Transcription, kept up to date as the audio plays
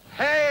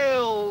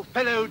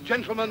fellow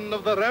gentlemen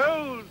of the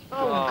road.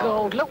 Oh,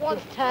 God, look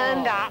what's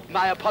turned up.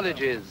 My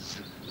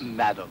apologies,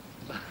 madam.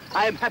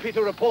 I am happy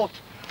to report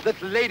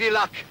that Lady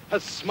Luck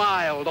has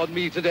smiled on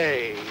me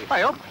today.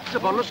 Hi-up, it's a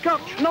bottle of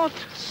scotch. Not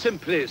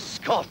simply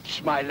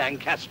Scotch, my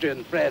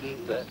Lancastrian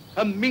friend.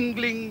 A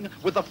mingling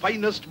with the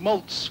finest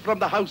malts from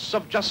the house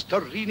of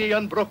Justerini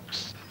and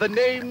Brooks. The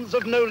names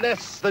of no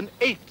less than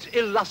 8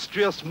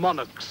 illustrious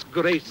monarchs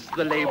grace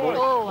the label.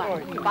 Oh, a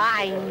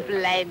fine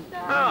blend.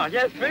 Ah,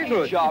 yes, very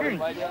good.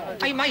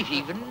 I might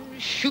even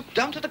shoot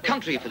down to the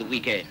country for the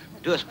weekend.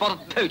 Do a spot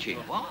of poaching.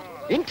 What?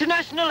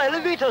 International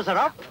elevators are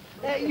up.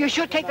 You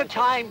should take the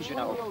Times, you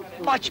know.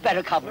 Much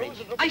better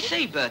coverage. I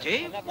say,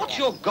 Bertie, what's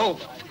your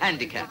golf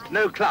handicap?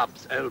 No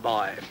clubs, old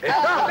boy.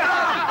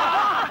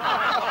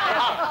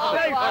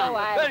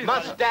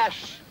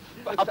 Mustache.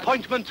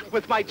 Appointment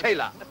with my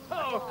tailor.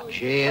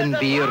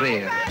 J&B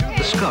Rare,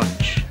 the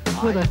Scotch,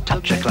 with a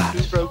touch of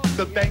class. Broke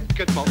the bank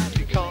at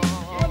Monte Carlo.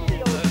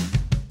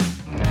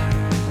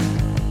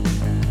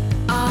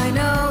 I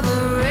know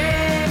the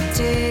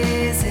rift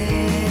is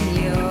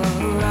in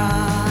your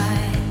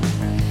eye.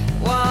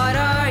 What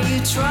are you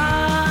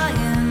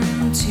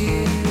trying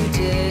to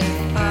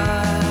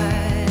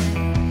defy?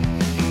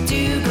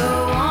 Do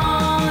go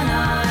on,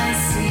 I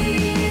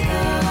see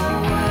the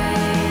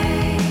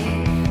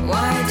way.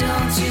 Why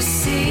don't you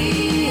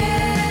see it?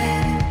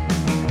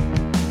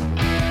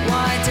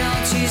 Why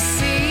don't you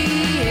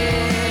see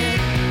it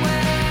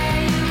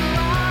where you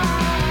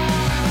are?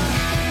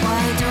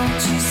 Why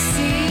don't you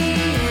see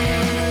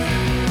it?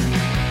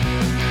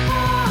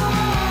 Oh,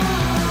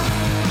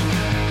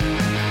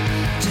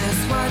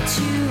 just what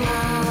you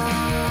are.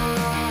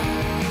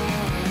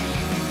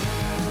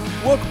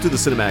 Welcome to the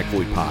Cinematic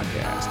Void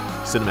Podcast.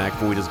 Cinematic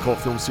Void is a cult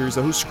film series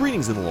that hosts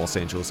screenings in the Los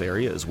Angeles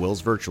area as well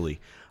as virtually.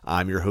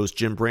 I'm your host,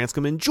 Jim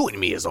Branscombe, and joining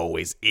me as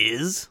always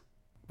is...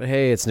 But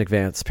hey, it's Nick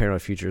Vance,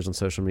 Paranoid Futures on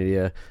social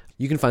media.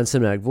 You can find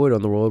Cinematic Void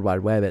on the World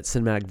Wide Web at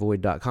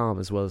cinematicvoid.com,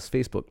 as well as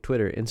Facebook,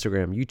 Twitter,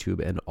 Instagram, YouTube,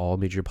 and all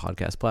major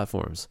podcast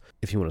platforms.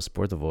 If you want to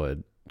support the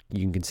Void, you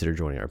can consider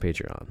joining our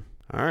Patreon.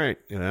 All right,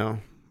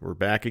 we're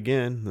back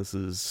again. This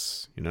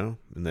is, in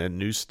that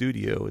new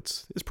studio.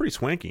 It's pretty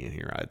swanky in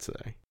here, I'd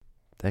say.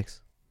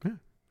 Thanks.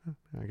 Yeah,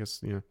 I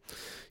guess, you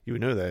would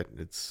know that.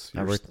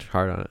 I worked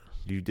hard on it.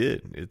 You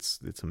did.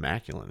 It's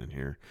immaculate in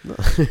here.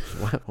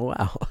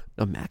 Wow.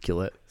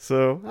 Immaculate.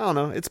 So, I don't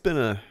know. I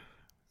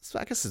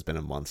guess it's been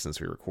a month since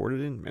we recorded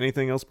it.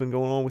 Anything else been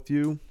going on with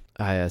you?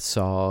 I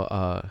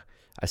saw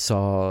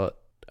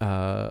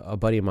a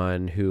buddy of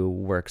mine who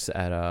works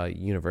at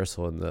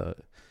Universal in the,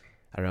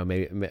 I don't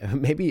know,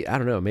 maybe I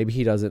don't know, maybe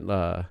he doesn't,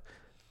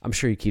 I'm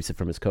sure he keeps it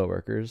from his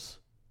coworkers.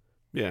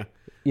 Yeah.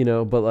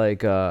 But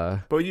like...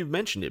 But you've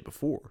mentioned it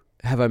before.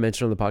 Have I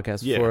mentioned on the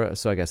podcast before? Yeah.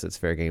 So I guess it's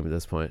fair game at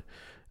this point.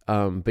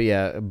 But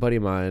yeah, a buddy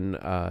of mine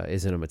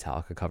is in a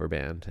Metallica cover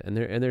band, and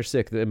they're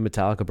sick.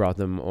 Metallica brought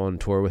them on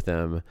tour with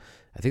them.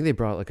 I think they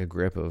brought like a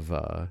grip of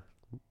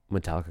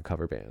Metallica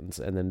cover bands,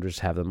 and then just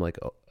have them like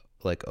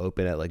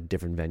open at like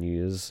different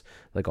venues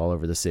like all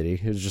over the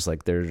city. It was just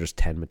like there are just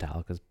 10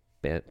 Metallica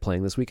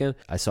playing this weekend.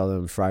 I saw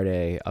them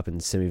Friday up in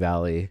Simi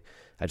Valley.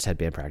 I just had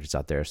band practice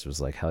out there, so it was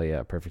like, hell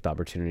yeah, perfect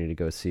opportunity to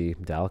go see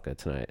Metallica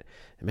tonight.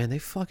 And man, they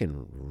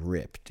fucking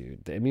rip,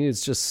 dude. I mean,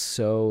 it's just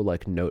so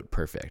like note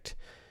perfect.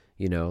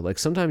 Like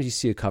sometimes you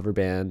see a cover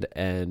band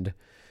and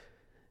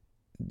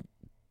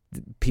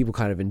people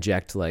kind of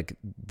inject like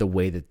the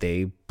way that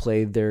they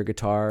played their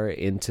guitar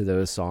into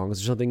those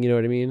songs or something, you know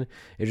what I mean?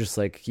 It's just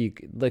like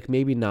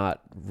maybe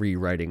not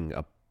rewriting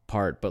a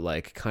part, but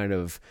like kind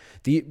of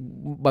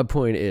my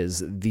point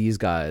is these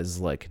guys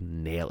like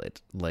nail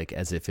it like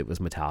as if it was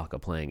Metallica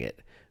playing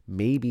it.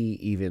 Maybe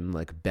even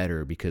like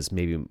better because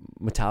maybe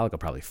Metallica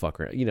probably fuck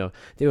around.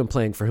 They've been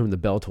playing For Whom the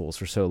Bell Tolls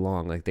for so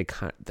long. Like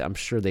I'm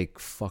sure they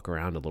fuck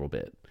around a little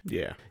bit.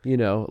 Yeah.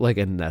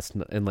 And that's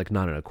not in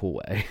a cool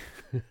way.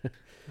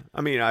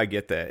 I mean, I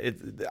get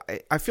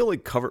that. I feel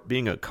like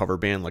being a cover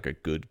band, like a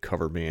good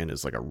cover band,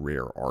 is like a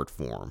rare art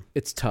form.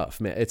 It's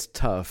tough, man. It's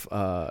tough.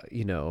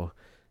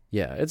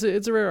 Yeah, it's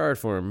a rare art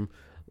form.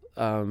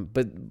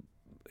 But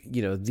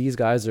these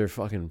guys are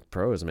fucking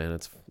pros, man.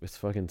 It's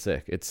fucking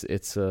sick. It's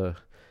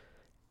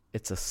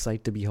a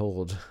sight to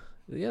behold.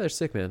 Yeah, they're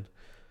sick, man.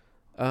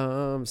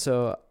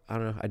 So I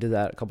don't know. I did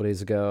that a couple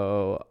days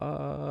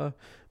ago.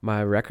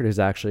 My record is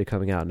actually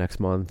coming out next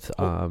month.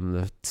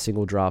 The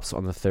single drops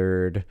on the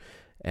 3rd,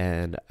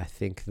 and I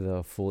think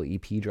the full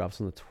EP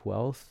drops on the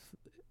 12th.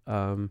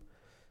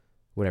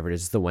 Whatever it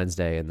is, it's the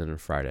Wednesday and then on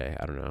Friday.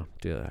 I don't know.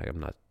 I'm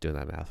not doing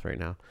that math right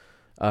now.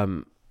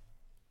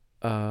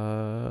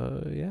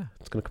 Yeah,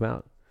 it's gonna come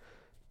out.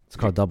 It's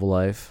called Double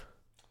Life.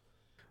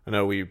 I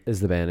know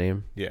is the band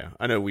name. Yeah,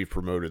 I know we've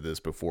promoted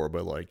this before,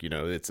 but like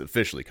it's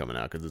officially coming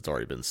out because it's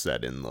already been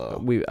set in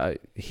the.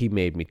 He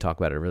made me talk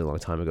about it a really long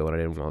time ago, and I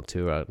didn't want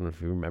to. I don't know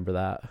if you remember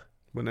that.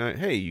 But now,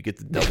 hey, you get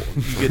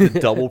the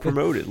double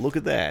promoted. Look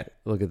at that.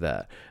 Look at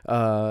that.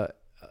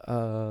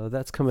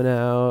 That's coming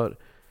out.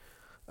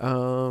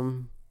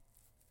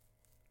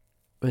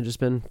 I've just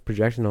been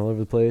projecting all over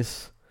the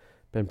place.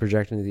 Been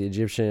projecting to the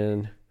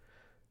Egyptian.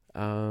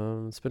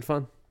 It's been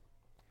fun.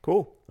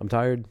 Cool. I'm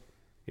tired.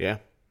 Yeah.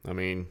 I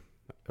mean,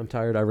 I'm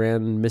tired. I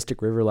ran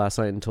Mystic River last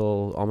night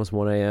until almost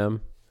 1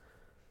 a.m.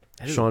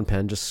 Sean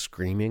Penn just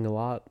screaming a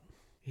lot.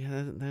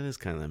 yeah, that is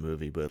kind of that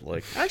movie, but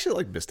like, I actually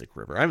like Mystic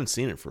River. I haven't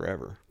seen it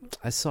forever.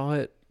 I saw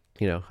it,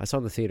 I saw it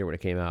in the theater when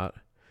it came out.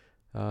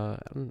 I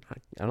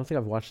don't think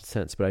I've watched it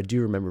since, but I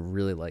do remember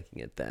really liking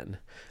it then.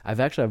 I've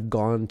been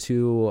going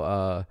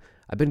to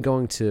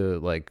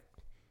like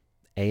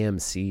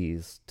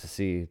AMC's to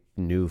see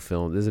new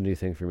film. This is a new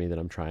thing for me that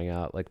I'm trying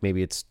out. Like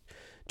maybe it's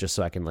just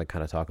so I can like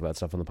kind of talk about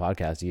stuff on the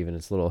podcast. Even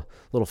it's little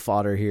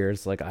fodder here.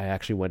 It's like I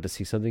actually went to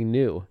see something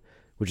new,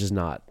 which is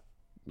not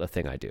a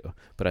thing I do.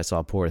 But I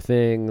saw Poor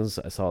Things.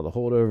 I saw The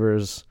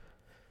Holdovers.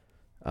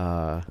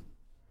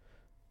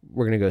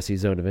 We're gonna go see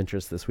Zone of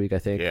Interest this week, I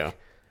think. Yeah.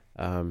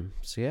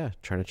 So yeah,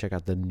 trying to check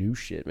out the new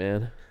shit,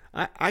 man.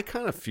 I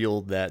kind of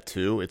feel that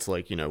too. It's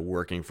like,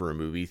 working for a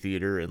movie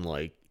theater, and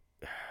like,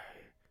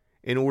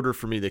 in order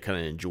for me to kind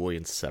of enjoy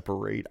and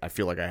separate, I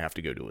feel like I have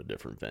to go to a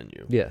different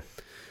venue. Yeah.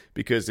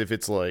 Because if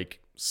it's like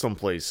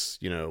someplace,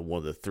 one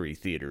of the 3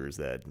 theaters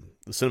that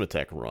the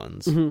Cinematheque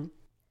runs, Mm-hmm.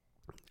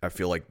 I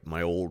feel like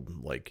my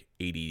old like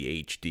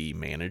ADHD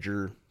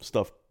manager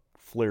stuff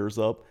flares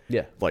up.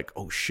 Yeah. Like,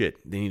 oh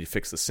shit, they need to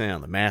fix the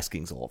sound. The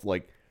masking's off.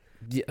 Like,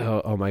 Yeah,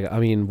 oh my god. I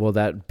mean, well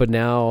but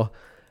now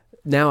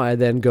I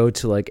then go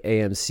to like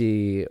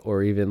AMC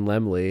or even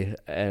Lemley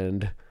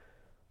and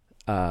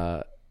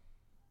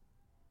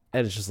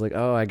it's just like,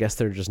 oh, I guess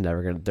they're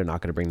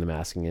not gonna bring the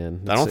masking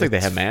in. I don't think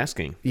they have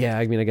masking. Yeah,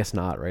 I mean, I guess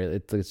not, right?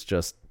 It's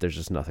just there's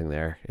just nothing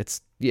there.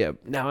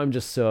 Now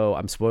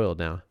I'm spoiled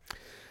now.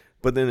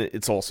 But then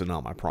it's also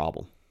not my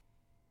problem.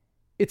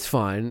 It's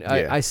fine.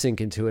 Yeah. I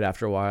sink into it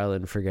after a while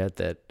and forget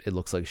that it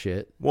looks like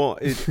shit. Well,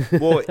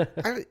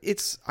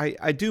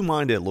 I do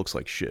mind it looks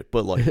like shit,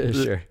 but like,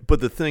 Sure.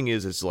 But the thing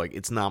is, it's like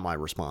it's not my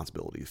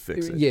responsibility to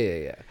fix it.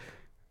 Yeah.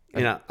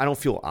 And I don't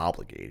feel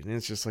obligated. And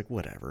it's just like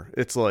whatever.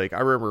 It's like I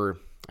remember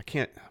I'm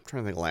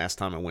trying to think last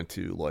time I went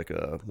to like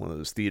one of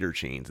those theater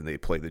chains and they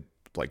play the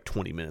like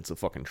 20 minutes of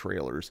fucking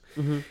trailers,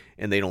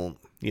 and they don't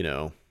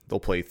they'll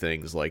play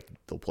things like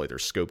they'll play their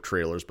scope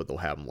trailers, but they'll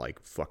have them like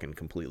fucking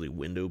completely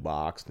window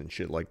boxed and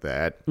shit like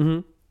that.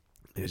 Mm-hmm.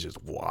 It's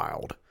just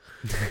wild.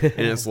 And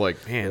it's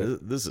like, man,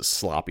 this is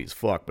sloppy as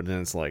fuck. But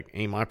then it's like,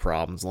 ain't my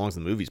problem as long as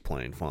the movie's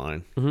playing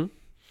fine.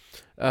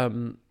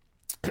 Mm-hmm.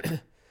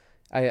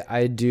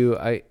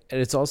 And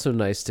it's also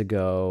nice to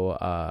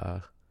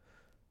go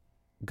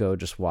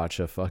just watch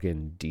a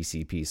fucking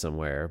DCP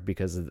somewhere,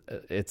 because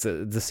it's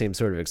the same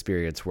sort of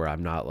experience where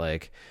I'm not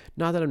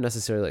that I'm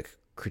necessarily like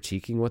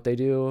critiquing what they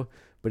do,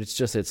 but it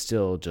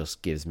still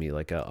just gives me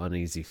like a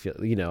uneasy feel.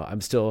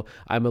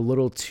 I'm a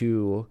little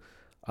too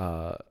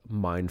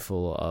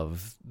mindful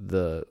of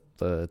the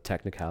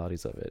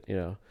technicalities of it,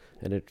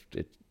 and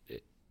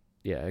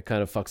it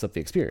kind of fucks up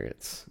the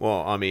experience.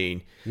 Well, I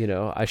mean,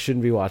 I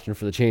shouldn't be watching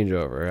for the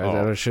changeover.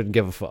 I shouldn't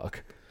give a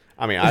fuck.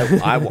 I mean,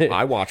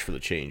 I watch for the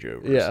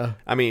changeovers. Yeah.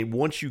 I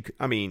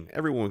mean,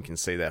 everyone can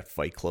say that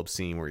Fight Club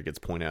scene where it gets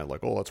pointed out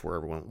like, oh, that's where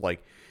everyone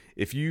like.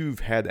 If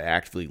you've had to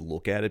actively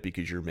look at it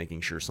because you're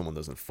making sure someone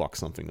doesn't fuck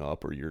something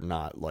up, or you're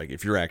not like,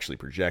 if you're actually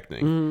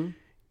projecting,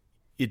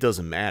 it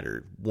doesn't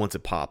matter. Once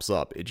it pops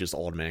up, it just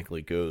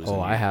automatically goes. Oh,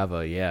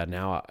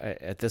 now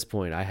at this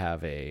point I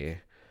have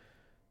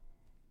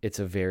it's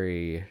a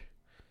very,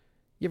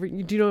 do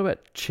you know about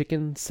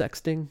chicken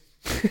sexting?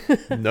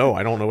 No,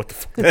 I don't know what the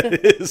fuck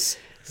that is.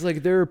 It's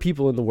like there are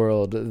people in the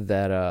world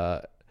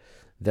that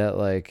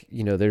like,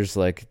 there's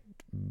like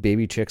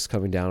baby chicks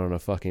coming down on a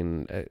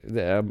fucking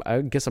I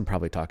guess I'm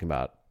probably talking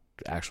about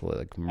actually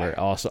like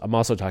I'm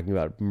also talking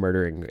about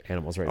murdering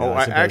animals right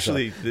now. So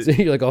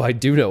you're like, oh, I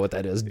do know what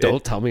that is.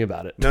 Don't tell me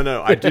about it.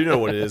 No, I do know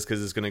what it is,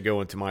 because it's going to go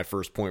into my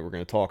first point we're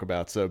going to talk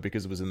about. So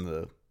because it was in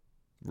the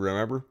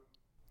remember?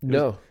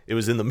 It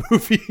was in the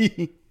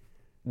movie.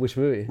 Which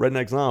movie?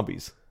 Redneck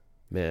Zombies.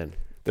 Man,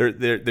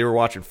 they were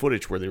watching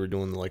footage where they were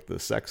doing like the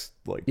sex,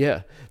 like,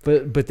 yeah,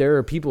 but there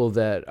are people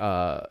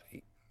that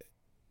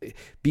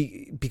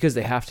because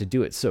they have to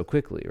do it so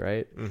quickly,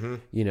 right? Mm-hmm.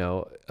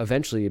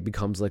 Eventually it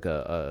becomes like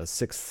a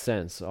sixth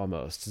sense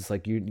almost. It's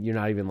like you're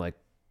not even like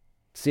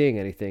seeing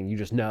anything, you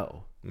just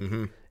know.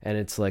 Mm-hmm. And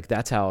it's like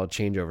that's how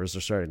changeovers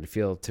are starting to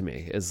feel to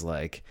me. Is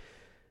like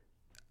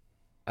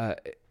I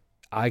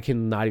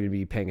can not even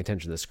be paying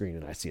attention to the screen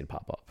and I see it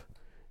pop up.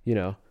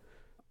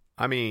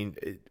 I mean,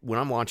 when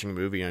I'm watching a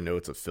movie, I know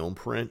it's a film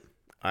print.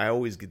 I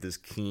always get this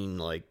keen,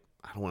 like,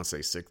 I don't want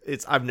to say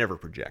I've never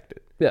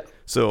projected. Yeah.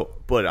 So,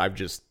 but I've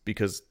just,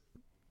 because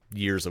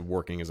years of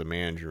working as a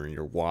manager and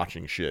you're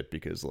watching shit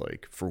because,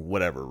 like, for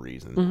whatever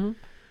reason,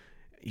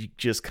 you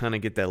just kind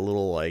of get that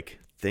little, like,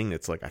 thing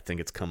that's like, I think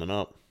it's coming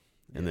up.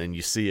 And then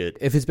you see it.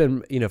 If it's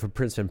been, if a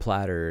print's been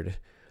plattered,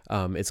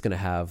 it's going to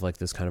have like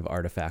this kind of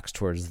artifacts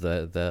towards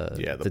the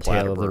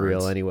tail of the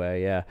reel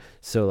anyway. Yeah.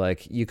 So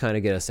like you kind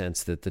of get a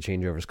sense that the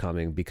changeover's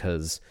coming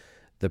because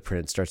the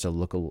print starts to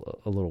look a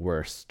little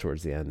worse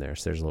towards the end there.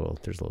 So there's a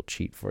little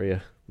cheat for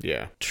you.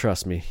 Yeah.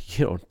 Trust me,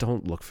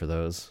 don't look for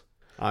those.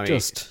 I mean,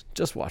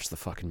 just watch the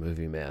fucking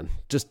movie, man.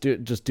 Just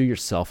do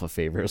yourself a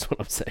favor is what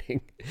I'm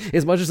saying.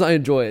 As much as I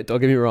enjoy it, don't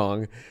get me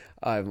wrong,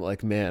 I'm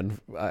like, man,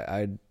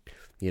 I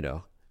you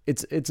know,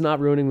 it's not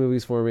ruining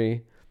movies for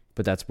me,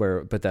 but that's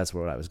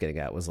what I was getting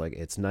at, was like,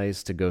 it's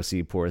nice to go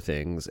see Poor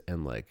Things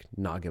and like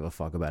not give a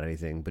fuck about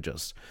anything, but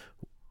just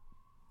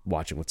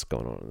watching what's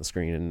going on the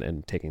screen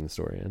and taking the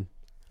story in.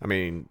 I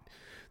mean,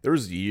 there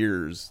was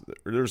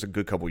a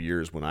good couple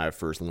years when I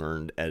first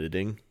learned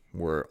editing,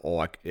 where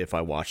if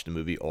I watched a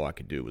movie, all I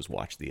could do was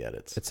watch the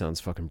edits. It sounds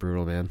fucking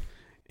brutal, man.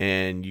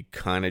 And you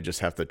kind of just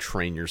have to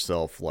train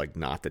yourself, like,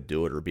 not to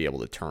do it or be able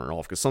to turn it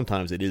off, because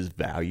sometimes it is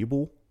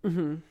valuable,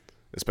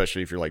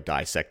 especially if you're like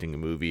dissecting a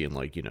movie and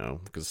like, you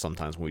know, because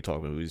sometimes when we talk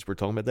about movies, we're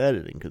talking about the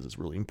editing because it's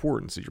really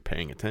important, so you're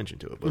paying attention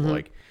to it. But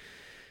like,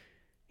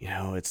 you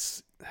know,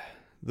 it's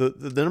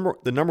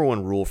the number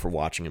one rule for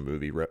watching a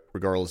movie,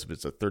 regardless if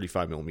it's a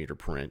 35 millimeter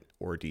print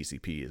or a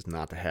DCP, is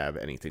not to have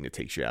anything that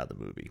takes you out of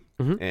the movie.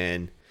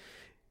 And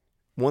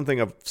one thing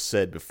I've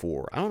said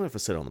before, I don't know if I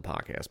said it on the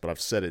podcast, but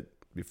I've said it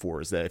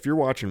before, is that if you're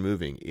watching a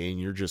movie and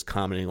you're just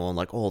commenting on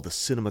like, oh, the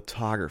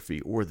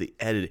cinematography or the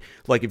editing,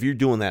 like if you're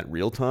doing that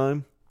real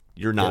time,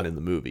 you're not in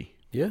the movie.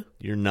 Yeah.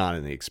 You're not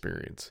in the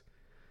experience.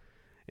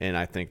 And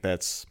I think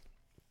that's,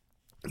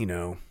 you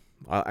know,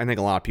 I think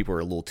a lot of people are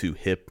a little too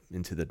hip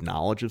into the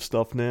knowledge of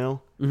stuff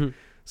now.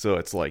 So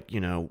it's like, you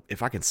know,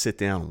 if I can sit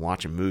down and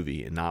watch a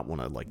movie and not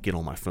want to like get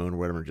on my phone or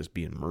whatever and just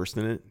be immersed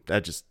in it,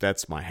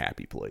 that's my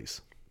happy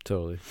place.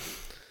 Totally.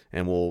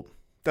 And we'll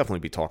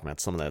definitely be talking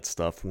about some of that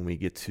stuff when we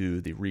get to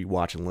the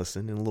rewatch and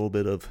listen in a little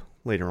bit of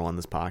later on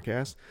this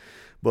podcast.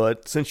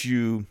 But since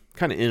you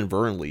kind of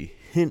inadvertently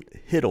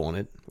hit on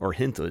it or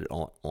hinted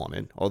on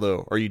it,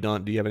 although, are you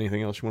done? Do you have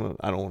anything else you want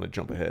to? I don't want to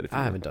jump ahead.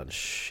 I haven't done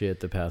shit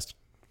the past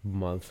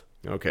month.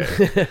 Okay.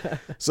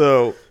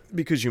 So,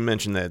 because you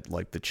mentioned that,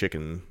 like, the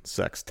chicken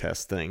sex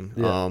test thing,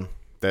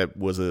 it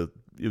was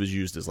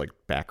used as, like,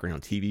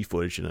 background TV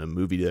footage in a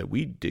movie that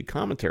we did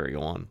commentary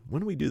on. When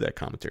did we do that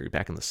commentary?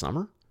 Back in the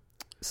summer?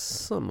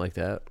 Something like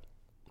that.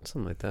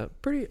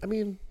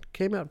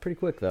 Came out pretty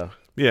quick, though.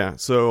 Yeah,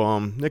 so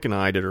Nick and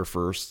I did our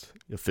first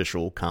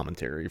official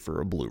commentary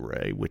for a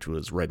Blu-ray, which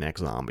was Redneck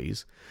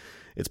Zombies.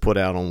 It's put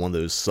out on one of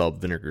those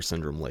sub-Vinegar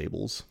Syndrome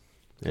labels.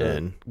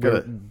 And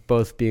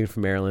both being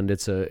from Maryland,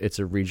 it's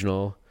a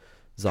regional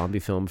zombie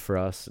film for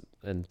us,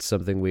 and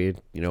something we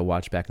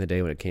watched back in the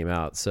day when it came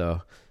out.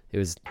 So it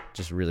was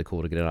just really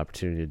cool to get an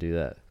opportunity to do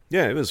that.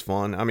 Yeah, it was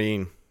fun. I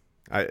mean,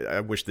 I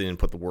wish they didn't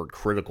put the word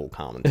critical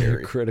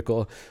commentary.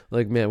 Critical,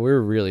 like, man, we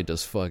were really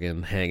just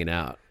fucking hanging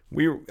out.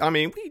 We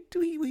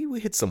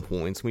hit some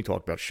points. We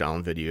talked about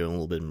Shaolin video and a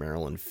little bit of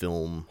Maryland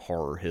film,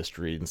 horror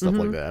history and stuff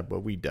like that.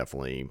 But we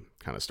definitely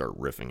kind of start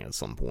riffing at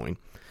some point.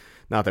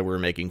 Not that we were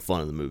making fun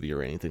of the movie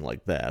or anything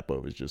like that, but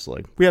it was just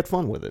like, we had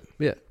fun with it.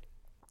 Yeah.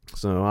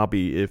 So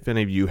if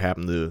any of you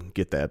happen to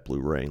get that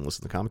Blu-ray and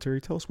listen to the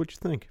commentary, tell us what you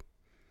think.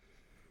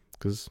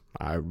 Because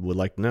I would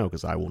like to know,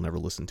 because I will never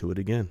listen to it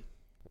again.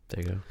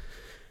 There you go.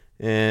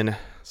 And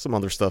some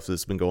other stuff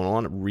that's been going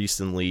on.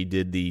 Recently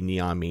did the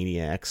Neon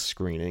Maniacs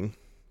screening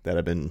that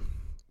I've been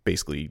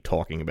basically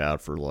talking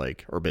about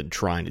or been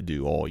trying to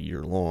do all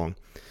year long.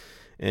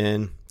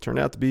 And turned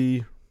out to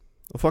be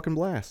a fucking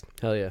blast.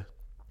 Hell yeah.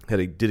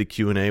 Did a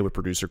Q&A with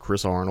producer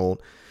Chris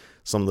Arnold,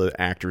 some of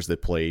the actors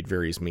that played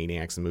various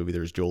maniacs in the movie.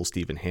 There's Joel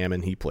Stephen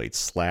Hammond. He played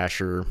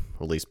Slasher,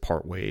 or at least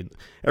part way.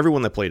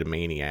 Everyone that played a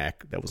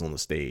maniac that was on the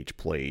stage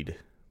played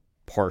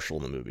partial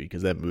in the movie.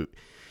 Because that movie,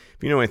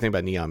 if you know anything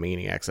about Neon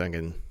Maniacs, I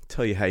can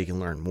tell you how you can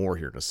learn more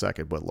here in a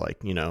second. But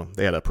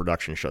they had a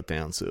production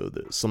shutdown, so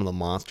some of the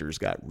monsters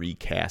got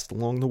recast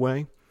along the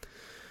way.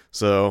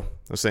 So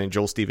I was saying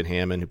Joel Stephen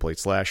Hammond, who played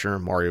Slasher,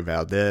 Mario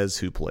Valdez,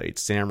 who played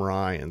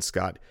Samurai, and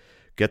Scott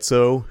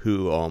Getzo,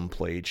 who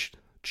played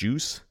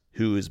Juice,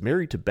 who is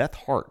married to Beth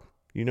Hart.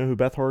 You know who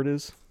Beth Hart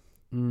is?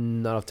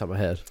 Not off the top of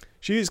my head.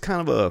 She's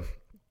kind of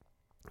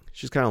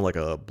like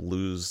a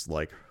blues,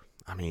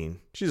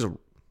 she's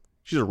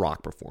a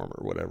rock performer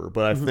or whatever.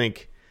 But I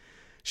think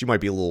she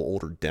might be a little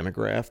older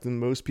demographic than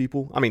most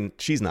people. I mean,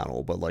 she's not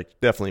old, but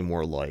definitely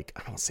more like, I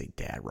don't want to say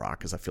dad rock,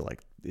 because I feel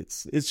like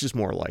it's just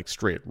more like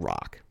straight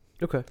rock.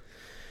 Okay.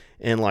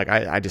 And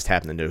I just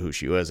happen to know who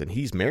she was, and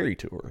he's married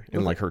to her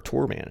and her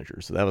tour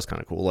manager. So that was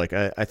kind of cool.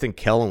 I think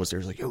Kellen was there.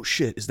 He's like, "Oh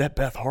shit, is that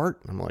Beth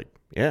Hart?" I'm like,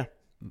 "Yeah."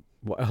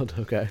 Wild.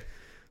 Okay.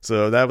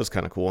 So that was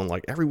kind of cool,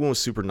 and everyone was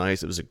super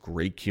nice. It was a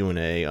great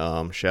Q&A.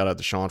 Shout out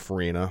to Sean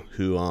Farina,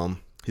 who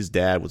his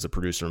dad was a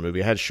producer in the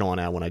movie. I had Sean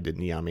out when I did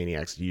Neon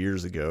Maniacs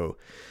years ago.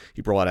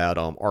 He brought out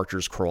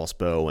Archer's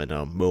Crossbow and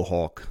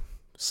Mohawk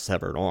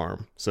Severed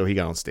Arm. So he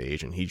got on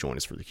stage and he joined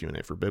us for the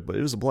Q&A for a bit, but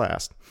it was a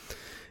blast.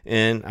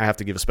 And I have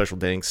to give a special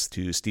thanks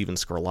to Steven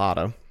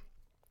Scarlatta,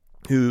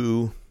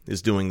 who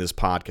is doing this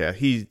podcast.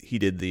 He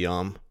did the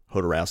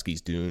Hodorowski's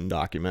Dune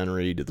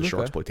documentary, did the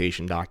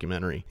Sharksploitation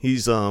documentary.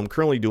 He's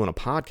currently doing a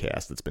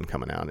podcast that's been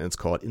coming out, and it's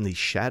called In the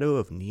Shadow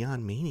of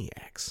Neon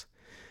Maniacs.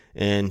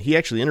 And he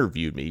actually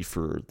interviewed me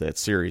for that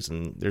series,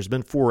 and there's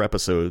been 4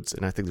 episodes,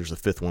 and I think there's a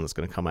 5th one that's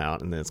going to come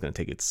out, and then it's going to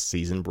take its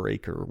season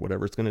break or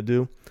whatever it's going to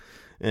do.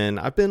 And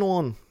I've been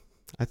on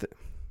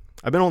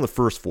I've been on the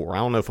first 4. I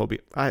don't know if I'll be.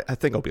 I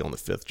think I'll be on the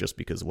 5th just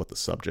because of what the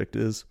subject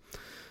is.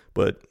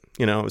 But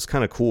you know, it's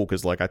kind of cool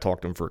because like I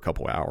talked to him for a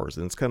couple hours,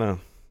 and it's kind of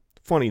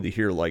funny to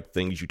hear like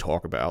things you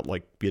talk about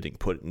like getting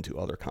put into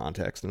other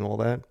context and all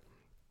that.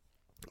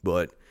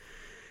 But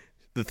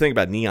the thing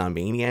about Neon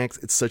Maniacs,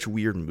 it's such a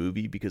weird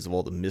movie because of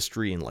all the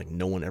mystery and like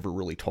no one ever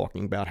really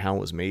talking about how it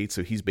was made.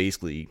 So he's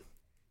basically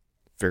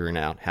figuring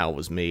out how it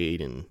was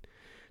made and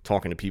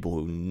talking to people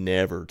who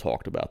never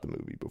talked about the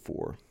movie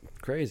before.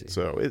 Crazy.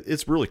 So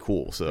it's really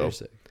cool. So, Very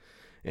sick.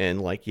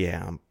 and like,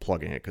 yeah, I'm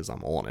plugging it because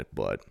I'm on it,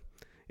 but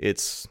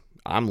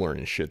I'm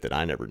learning shit that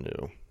I never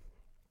knew.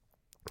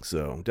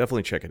 So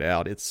definitely check it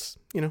out. It's,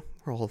 you know,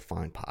 where all the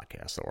fine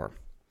podcasts are.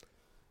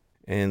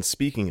 And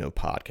speaking of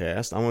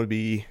podcasts, I'm going to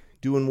be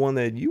doing one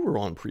that you were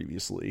on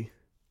previously,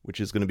 which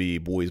is going to be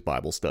Boys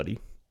Bible Study.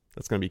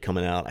 That's going to be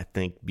coming out, I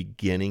think,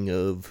 beginning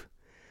of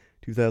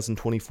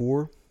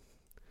 2024.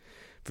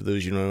 For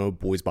those you don't know,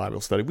 Boys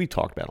Bible Study, we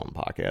talked about it on the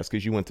podcast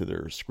because you went to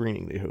their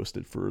screening they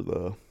hosted for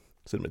the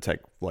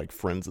Cinematheque, like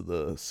Friends of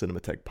the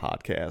Cinematheque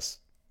podcast,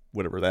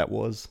 whatever that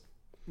was.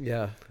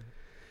 Yeah.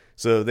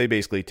 So they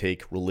basically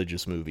take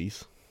religious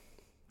movies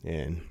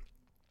and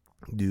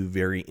do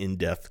very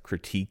in-depth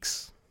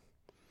critiques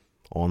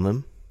on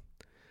them.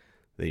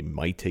 They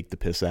might take the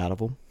piss out of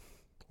them,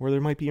 or they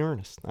might be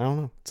earnest. I don't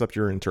know. It's up to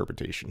your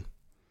interpretation.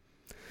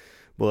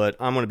 But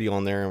I'm going to be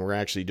on there, and we're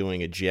actually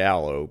doing a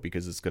Giallo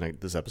because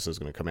this episode's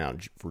going to come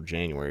out for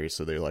January.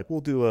 So they're like,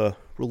 we'll do a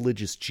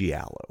religious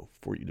Giallo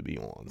for you to be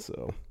on.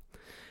 So I'm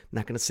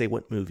not going to say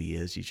what movie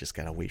is. You just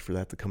got to wait for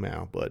that to come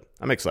out. But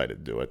I'm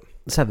excited to do it.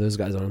 Let's have those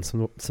guys on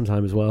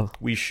sometime as well.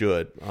 We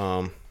should.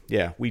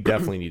 Yeah, we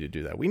definitely need to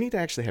do that. We need to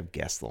actually have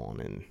guests on,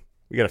 and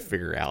we got to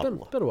figure out.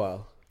 It's been a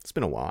while. It's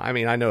been a while. I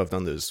mean, I know I've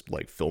done those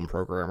like film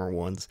programmer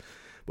ones,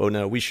 but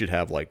no, we should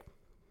have like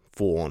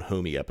full on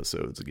homie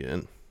episodes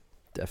again.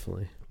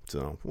 Definitely.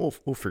 So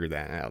we'll figure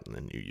that out in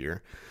the new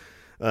year.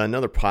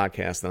 Another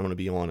podcast that I'm going to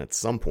be on at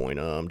some point,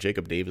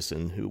 Jacob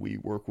Davison, who we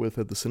work with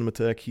at the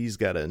Cinematheque, he's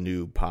got a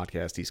new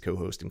podcast he's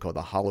co-hosting called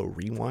the Hollow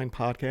Rewind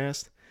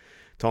podcast,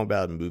 talking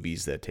about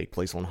movies that take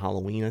place on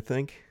Halloween, I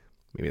think.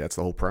 Maybe that's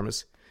the whole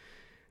premise.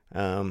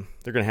 They're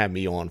going to have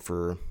me on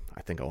for,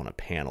 I think, on a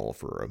panel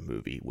for a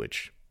movie,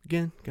 which,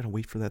 again, got to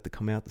wait for that to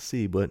come out to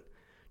see, but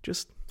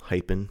just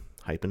hyping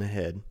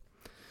ahead.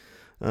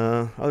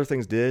 Other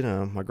things did.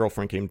 My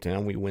girlfriend came to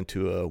town. We went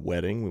to a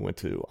wedding. We went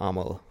to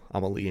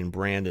Amelie and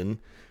Brandon,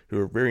 who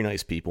are very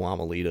nice people.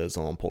 Amelie is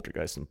on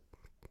Poltergeist and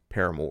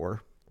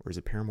Paramore. Or is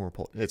it Paramore?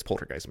 It's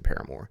Poltergeist and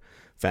Paramore.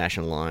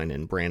 Fashion line,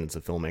 and Brandon's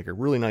a filmmaker.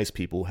 Really nice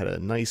people. Had a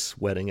nice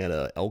wedding at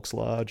a Elks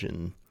Lodge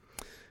in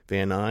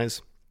Van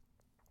Nuys.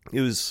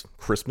 It was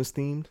Christmas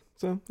themed.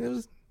 So it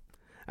was...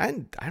 I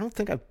don't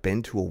think I've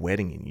been to a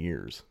wedding in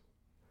years.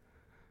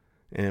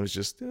 And it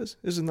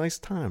was a nice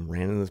time.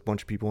 Ran into a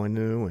bunch of people I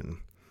knew, and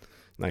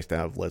nice to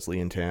have Leslie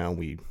in town.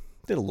 We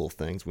did a little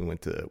things. I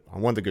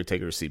wanted to go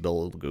take her to see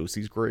Bela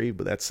Lugosi's grave,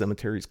 but that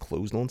cemetery is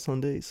closed on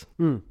Sundays.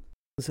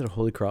 Is it a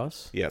Holy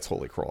Cross? Yeah, it's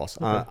Holy Cross.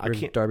 Okay. I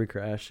can't. Darby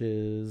Crash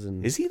is.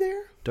 Is he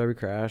there? Darby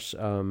Crash.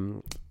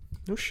 No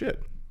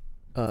shit.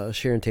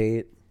 Sharon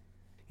Tate.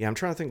 Yeah, I'm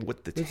trying to think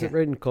what the... Is it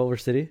right in Culver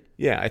City?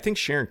 Yeah, I think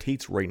Sharon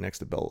Tate's right next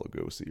to Bela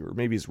Lugosi, or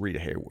maybe it's Rita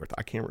Hayworth.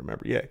 I can't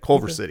remember. Yeah,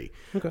 Culver City.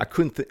 Okay.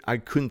 I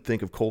couldn't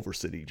think of Culver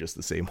City just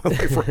the same way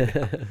right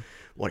now.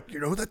 Like,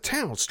 that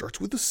town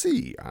starts with a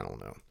C. I don't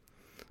know.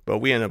 But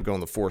we ended up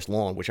going to Forest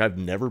Lawn, which I've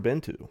never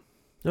been to.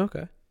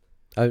 Okay.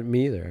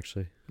 Me either,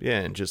 actually. Yeah,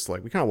 and just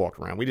like, we kind of walked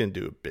around. We didn't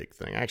do a big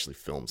thing. I actually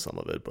filmed some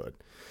of it, but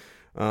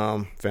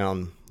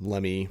found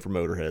Lemmy from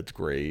Motorhead's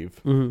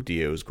grave,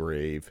 Dio's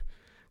grave.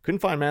 Couldn't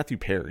find Matthew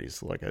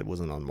Perry's, like it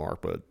wasn't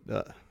unmarked,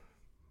 but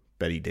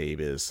Betty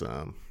Davis,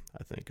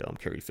 I think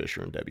Carrie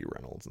Fisher and Debbie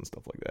Reynolds and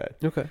stuff like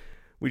that. Okay.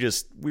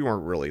 We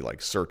weren't really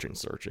like searching.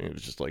 It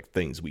was just like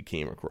things we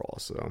came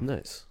across. So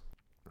nice.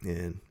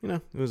 And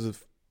it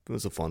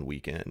was a fun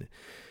weekend.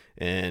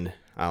 And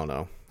I don't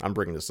know, I'm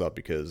bringing this up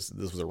because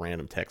this was a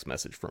random text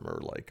message from her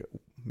like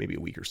maybe a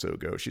week or so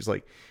ago. She's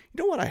like,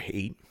 you know what I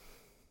hate?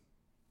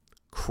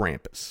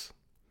 Krampus.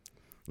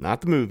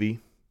 Not the movie,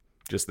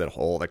 just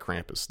all that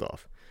Krampus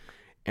stuff.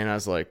 And I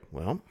was like,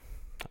 well,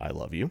 I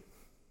love you,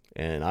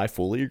 and I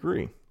fully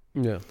agree.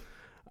 Yeah.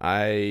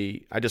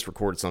 I just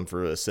recorded some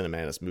for a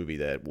Cinematis movie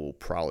that will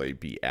probably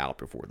be out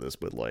before this,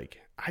 but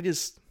like, I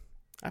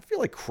feel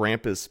like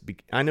Krampus,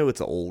 I know it's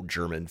an old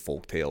German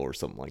folktale or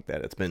something like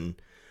that. It's been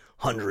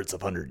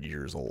hundred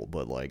years old,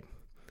 but like,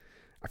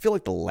 I feel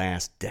like the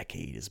last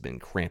decade has been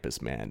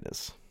Krampus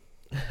madness.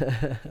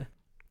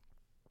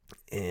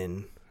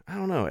 And I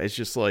don't know, it's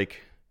just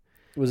like...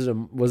 Was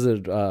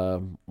it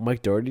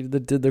Mike Doherty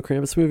that did the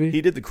Krampus movie? He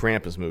did the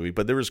Krampus movie,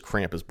 but there was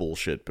Krampus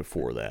bullshit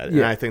before that.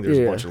 And I think there's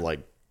a bunch of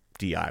like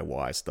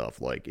DIY stuff.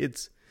 Like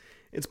it's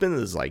been in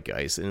the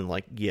zeitgeist, and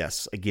like,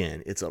 yes,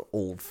 again, it's an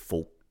old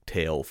folk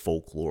tale,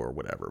 folklore, or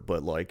whatever.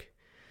 But like,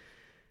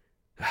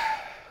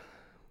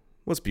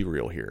 let's be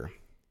real here.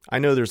 I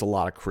know there's a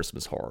lot of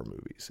Christmas horror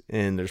movies,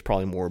 and there's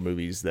probably more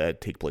movies that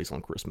take place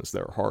on Christmas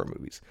that are horror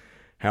movies.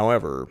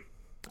 However,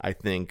 I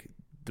think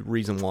the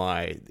reason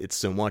why it's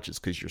so much is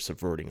because you're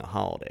subverting a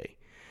holiday.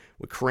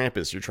 With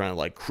Krampus, you're trying to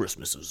like,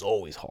 Christmas is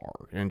always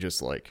hard. And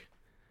just like,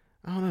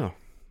 I don't know.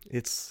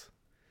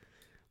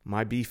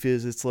 My beef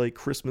is, it's like,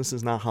 Christmas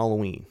is not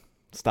Halloween.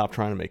 Stop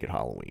trying to make it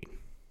Halloween.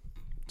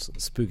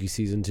 Spooky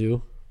season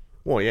 2.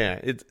 Well, yeah.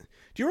 Do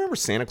you remember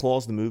Santa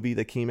Claus, the movie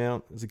that came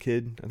out as a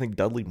kid? I think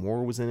Dudley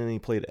Moore was in it and he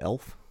played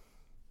Elf.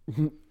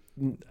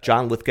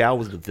 John Lithgow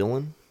was the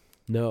villain.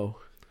 No.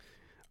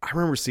 I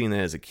remember seeing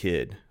that as a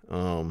kid.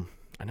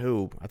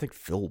 I think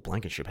Phil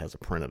Blankenship has a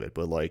print of it,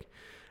 but like,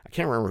 I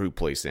can't remember who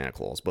plays Santa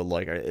Claus, but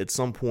like at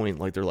some point,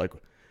 like they're like,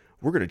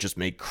 we're going to just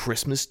make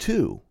Christmas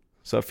too.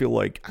 So I feel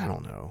like, I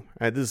don't know.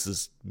 This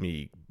is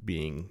me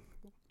being,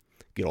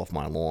 get off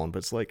my lawn, but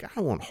it's like, I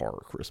don't want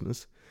horror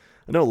Christmas.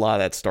 I know a lot of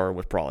that started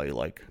with probably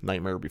like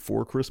Nightmare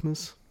Before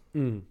Christmas,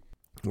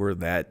 where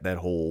that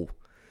whole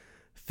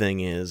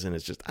thing is, and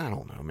it's just, I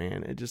don't know,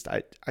 man.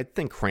 I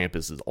think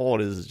Krampus is, all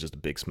it is just a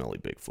big smelly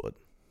Bigfoot.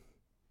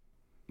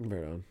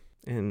 Right on.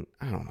 And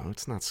I don't know,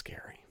 it's not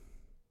scary.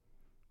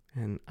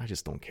 And I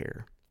just don't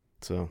care.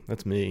 So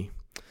that's me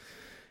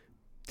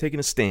taking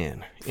a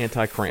stand.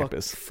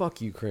 Anti-Krampus. Fuck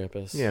you,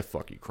 Krampus. Yeah,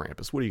 fuck you,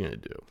 Krampus. What are you going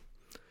to do?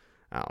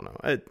 I don't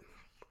know.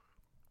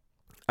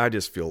 I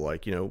just feel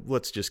like,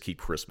 let's just keep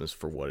Christmas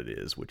for what it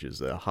is, which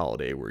is a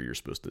holiday where you're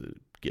supposed to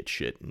get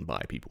shit and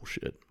buy people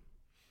shit.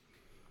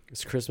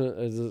 It's Christmas.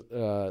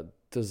 I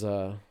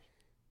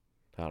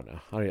don't know.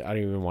 I don't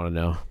even want to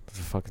know.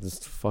 What the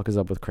fuck is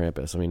up with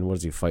Krampus? I mean, what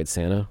does he fight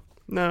Santa?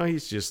 No,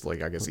 he's just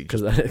like, I guess he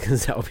because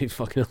that would be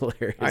fucking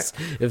hilarious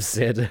if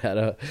Santa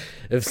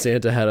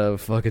had a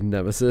fucking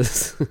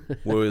nemesis.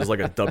 Well, it was like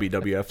a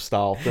WWF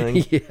style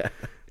thing. Yeah.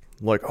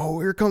 Like, oh,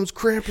 here comes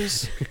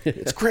Krampus.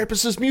 It's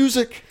Krampus's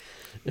music.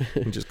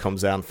 He just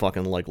comes out and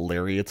fucking like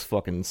lariats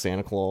fucking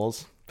Santa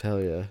Claus.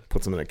 Hell yeah.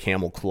 Puts him in a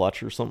camel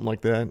clutch or something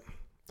like that.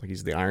 Like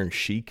he's the Iron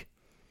Sheik.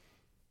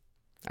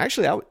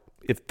 Actually,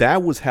 if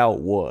that was how it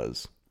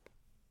was,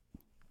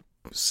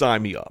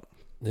 sign me up.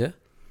 Yeah.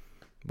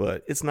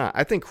 But it's not.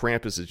 I think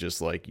Krampus is just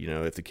like,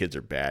 if the kids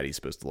are bad, he's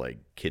supposed to like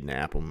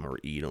kidnap them or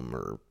eat them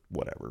or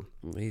whatever.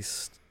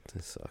 This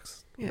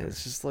sucks. Yeah,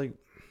 it's just like,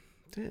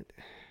 dude,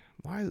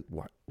 why,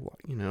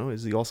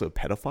 is he also a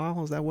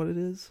pedophile? Is that what it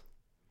is?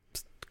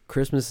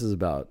 Christmas is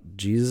about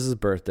Jesus'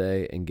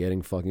 birthday and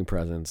getting fucking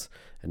presents,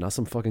 and not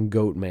some fucking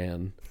goat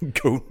man.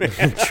 Goat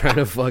man trying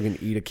to fucking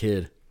eat a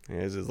kid. Yeah,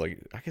 it's just like,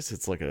 I guess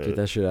it's like get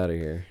that shit out of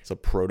here. It's a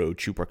proto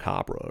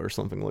chupacabra or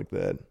something like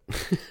that.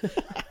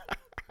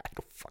 I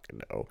don't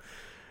fucking know.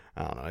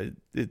 I don't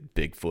know.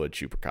 Bigfoot,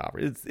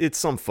 chupacabra. It's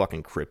some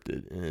fucking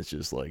cryptid, and it's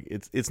just like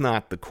it's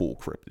not the cool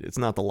cryptid. It's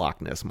not the Loch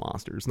Ness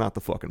monster. It's not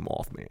the fucking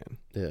Mothman.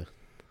 Yeah.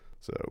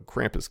 So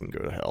Krampus can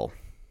go to hell.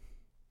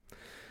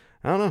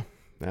 I don't know.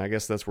 I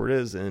guess that's where it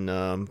is.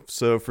 And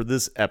so for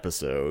this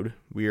episode,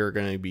 we are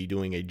going to be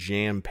doing a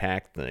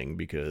jam-packed thing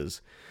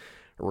because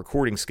our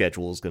recording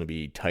schedule is going to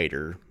be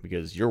tighter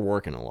because you're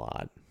working a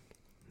lot.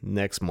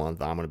 Next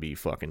month, I'm going to be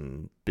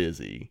fucking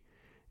busy.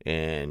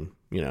 And,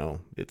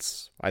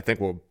 I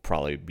think we'll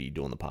probably be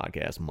doing the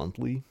podcast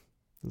monthly,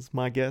 is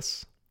my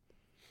guess.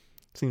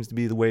 Seems to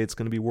be the way it's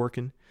going to be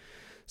working.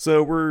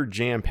 So we're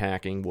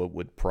jam-packing what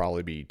would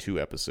probably be 2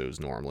 episodes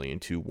normally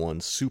into one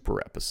super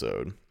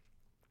episode.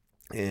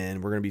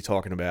 And we're going to be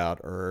talking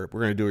about, we're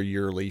going to do a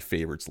yearly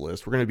favorites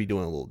list. We're going to be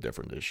doing a little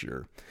different this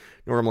year.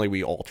 Normally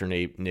we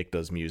alternate. Nick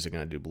does music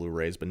and I do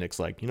Blu-rays, but Nick's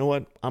like, you know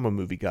what? I'm a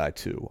movie guy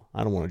too.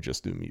 I don't want to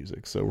just do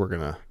music. So we're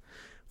going to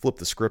flip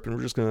the script and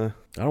we're just going to...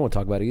 I don't want to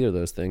talk about either of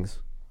those things.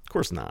 Of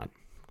course not.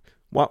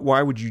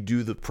 Why would you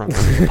do the premise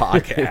of the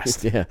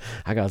podcast? Yeah,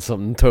 I got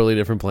something totally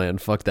different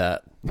planned. Fuck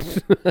that.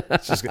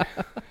 It's just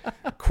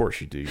of course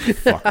you do, you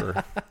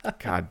fucker.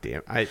 God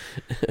damn. I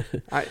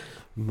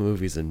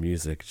Movies and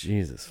music.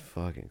 Jesus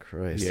fucking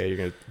Christ. Yeah,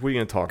 what are you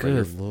gonna talk about?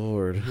 Good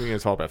Lord. You're gonna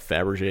talk about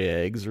Fabergé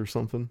eggs or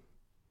something?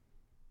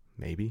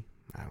 Maybe.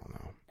 I don't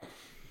know.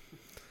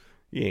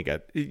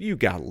 You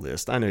got a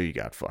list. I know you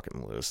got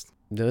fucking list.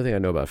 The only thing I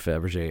know about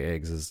Fabergé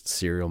eggs is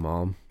Serial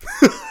Mom.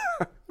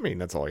 I mean,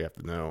 that's all you have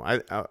to know.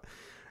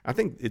 I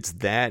think it's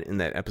that in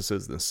that episode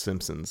of The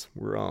Simpsons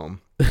where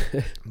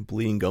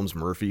Bleeding Gums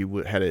Murphy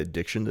had an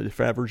addiction to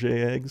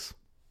Fabergé eggs.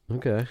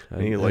 Okay, I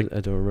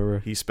don't remember.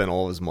 He spent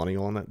all his money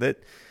on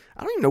that.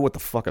 I don't even know what the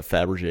fuck a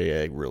Fabergé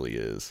egg really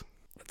is.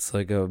 It's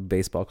like a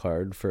baseball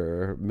card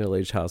for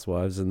middle-aged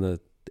housewives in the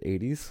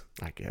 80s.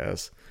 I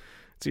guess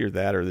it's either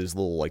that or there's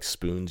little like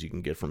spoons you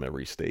can get from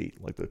every state,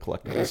 like the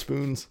collectible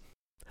spoons.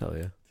 Hell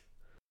yeah.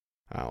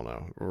 I don't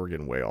know. We're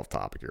getting way off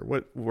topic here.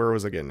 Where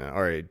was I getting at?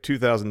 All right,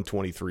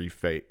 2023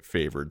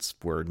 favorites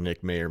where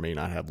Nick may or may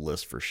not have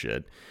lists for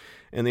shit.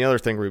 And the other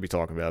thing we're going to be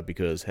talking about,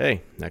 because,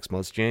 hey, next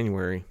month's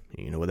January.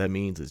 You know what that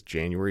means. It's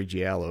January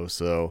Giallo.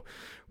 So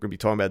we're going to be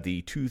talking about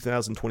the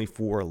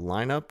 2024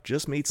 lineup.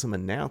 Just made some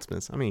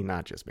announcements. I mean,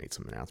 not just made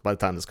some announcements. By the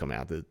time this comes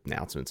out, the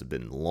announcements have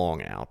been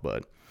long out.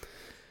 But,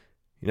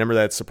 You remember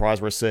that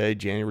surprise where I said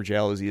January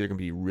Giallo is either going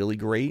to be really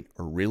great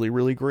or really,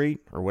 really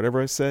great or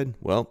whatever I said?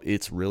 Well,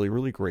 it's really,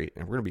 really great.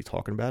 And we're going to be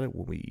talking about it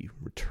when we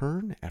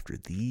return after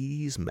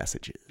these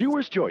messages.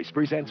 Viewer's Choice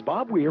presents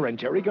Bob Weir and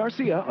Terry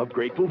Garcia of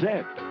Grateful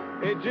Dead.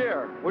 Hey,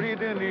 Jer, what are you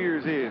doing New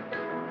Year's Eve?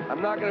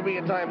 I'm not going to be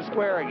in Times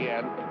Square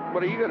again.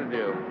 What are you going to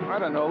do? I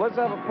don't know. Let's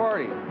have a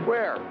party.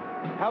 Where?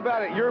 How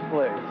about at your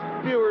place?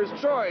 Viewer's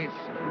Choice.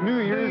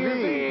 New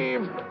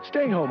Year's Eve.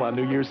 Stay home on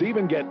New Year's Eve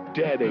and get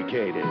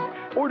dedicated.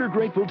 Order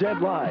Grateful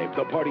Dead Live.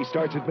 The party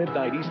starts at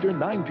midnight Eastern,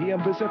 9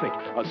 p.m. Pacific.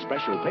 A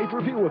special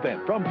pay-per-view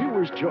event from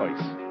Viewer's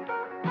Choice.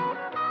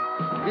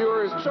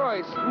 Viewer's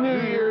Choice. New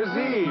Year's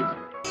Eve.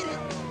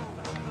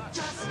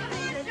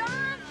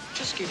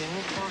 Just get in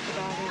and talk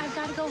about it. I've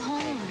got to go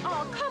home.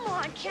 Oh, come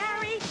on,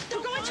 Carrie.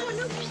 We're going to a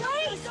new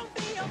place.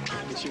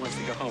 She wants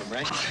to go home,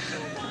 right?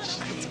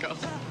 Let's go.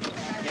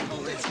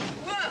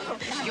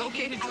 Whoa. You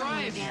okay to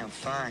drive? I'm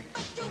fine.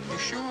 You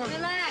sure?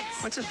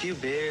 Relax. What's a few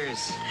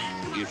beers?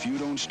 If you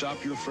don't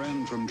stop your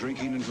friend from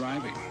drinking and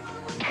driving,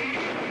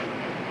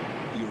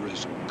 you're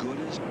as good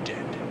as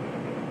dead.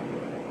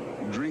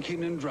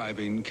 Drinking and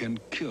driving can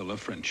kill a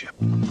friendship.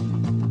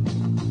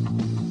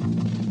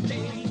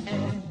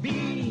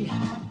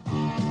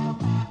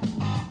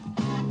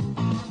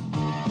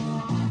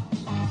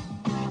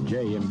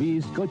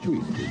 J&B Scotch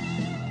Whisky.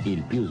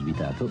 Il più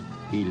svitato,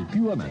 il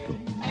più amato.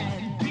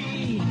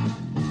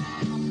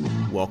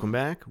 Welcome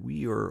back.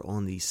 We are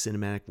on the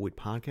Cinematic Void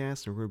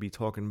podcast, and we're going to be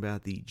talking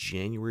about the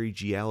January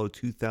Giallo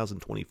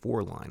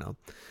 2024 lineup.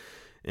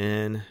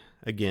 And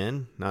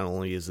again, not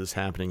only is this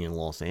happening in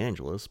Los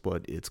Angeles,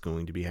 but it's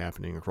going to be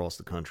happening across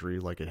the country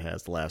like it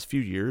has the last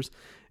few years.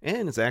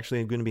 And it's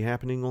actually going to be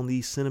happening on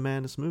the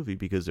Cinematis movie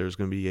because there's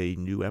going to be a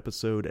new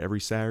episode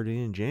every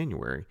Saturday in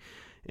January.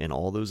 And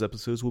all those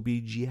episodes will be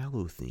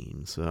Giallo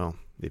themed. So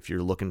if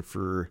you're looking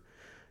for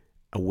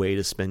a way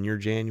to spend your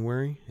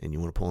January and you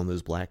want to pull on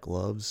those black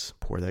gloves,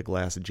 pour that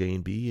glass of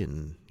J&B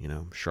and,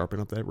 sharpen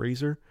up that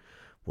razor,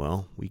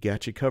 well, we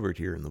got you covered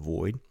here in the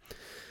Void.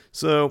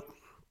 So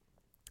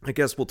I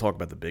guess we'll talk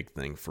about the big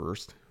thing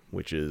first,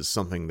 which is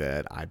something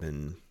that I've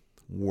been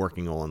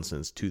working on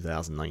since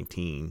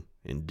 2019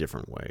 in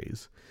different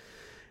ways.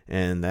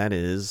 And that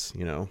is,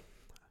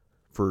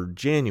 for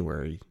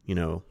January,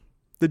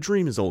 the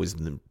dream has always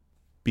been to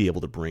be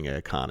able to bring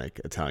an iconic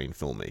Italian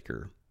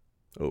filmmaker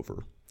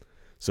over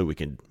so we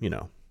can,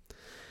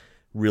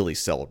 really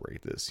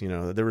celebrate this.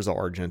 There was an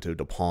Argento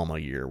De Palma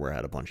year where I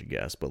had a bunch of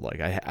guests, but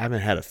I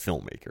haven't had a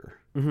filmmaker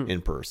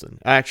in person.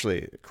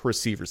 Actually, Chris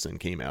Severson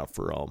came out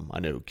for I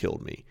Know Who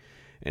Killed Me,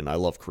 and I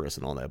love Chris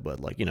and all that, but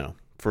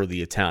for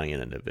the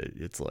Italian end of it,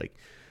 it's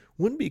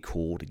wouldn't it be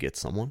cool to get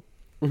someone?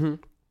 Mm-hmm.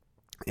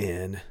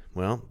 And,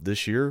 well,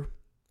 this year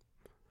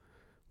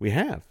we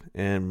have,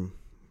 and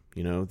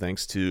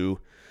thanks to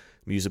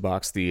Music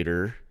Box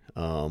Theater,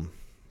 of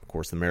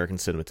course, the American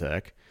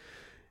Cinematheque,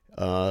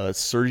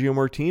 Sergio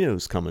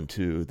Martino's coming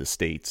to the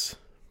States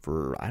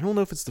for, I don't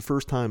know if it's the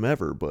first time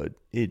ever, but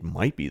it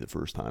might be the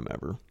first time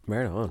ever.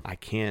 Right on. I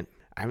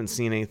haven't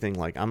seen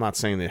anything I'm not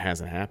saying that it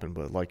hasn't happened,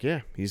 but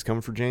yeah, he's coming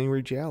for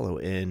January Giallo.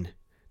 And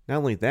not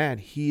only that,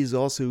 he is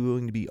also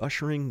going to be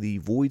ushering the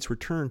Void's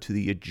return to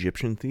the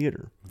Egyptian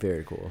Theater.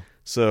 Very cool.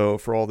 So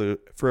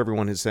for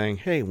everyone who's saying,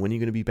 hey, when are you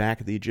going to be back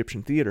at the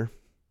Egyptian Theater?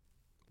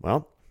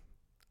 Well,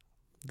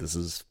 this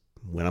is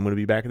when I'm going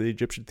to be back at the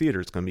Egyptian Theater.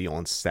 It's going to be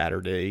on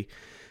Saturday,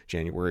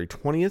 January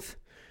 20th,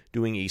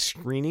 doing a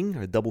screening,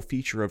 a double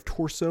feature of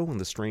Torso and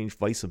the Strange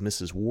Vice of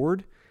Mrs.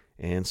 Ward.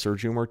 And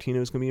Sergio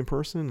Martino is going to be in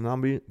person, and I'm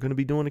going to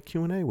be doing a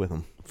Q&A with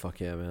him. Fuck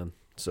yeah, man.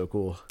 So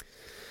cool.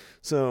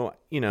 So,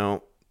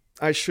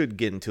 I should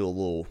get into a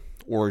little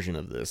origin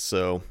of this.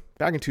 So,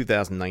 back in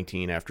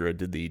 2019, after I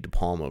did the De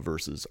Palma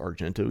versus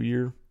Argento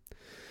year,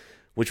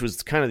 which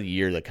was kind of the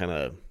year that kind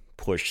of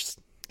pushed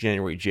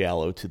January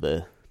Giallo to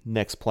the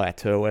next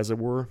plateau, as it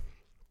were.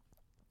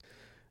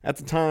 At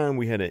the time,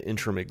 we had an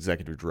interim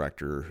executive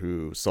director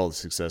who saw the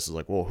success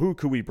as well, who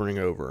could we bring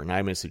over? And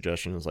I made a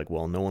suggestion. It was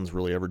well, no one's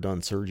really ever done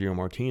Sergio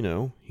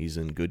Martino. He's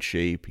in good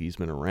shape. He's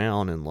been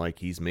around, and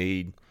he's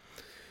made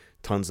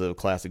tons of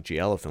classic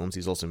Giallo films.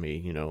 He's also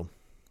made,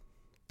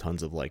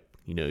 tons of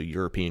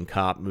European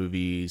cop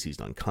movies. He's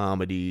done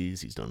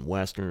comedies. He's done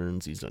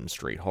westerns. He's done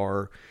straight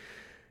horror.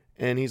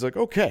 And he's like,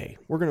 okay,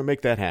 we're going to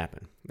make that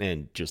happen.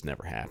 And just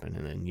never happened.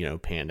 And then,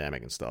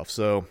 pandemic and stuff.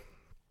 So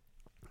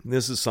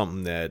this is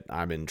something that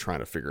I've been trying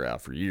to figure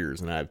out for years.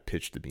 And I've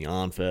pitched to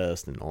Beyond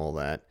Fest and all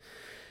that.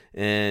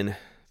 And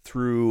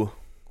through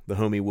the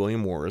homie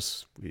William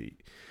Morris,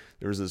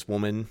 there was this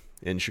woman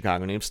in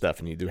Chicago named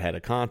Stephanie who had a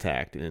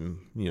contact. And,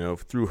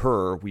 through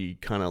her, we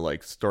kind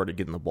of started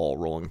getting the ball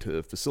rolling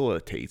to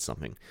facilitate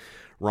something.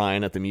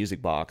 Ryan at the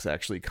Music Box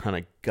actually kind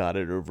of got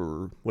it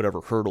over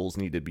whatever hurdles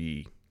needed to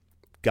be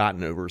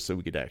gotten over so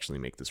we could actually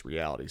make this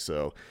reality.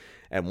 So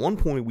at one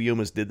point we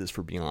almost did this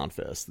for Beyond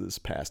Fest this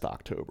past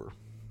October.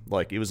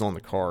 It was on the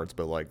cards,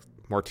 but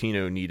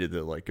Martino needed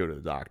to go to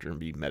the doctor and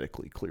be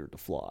medically cleared to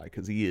fly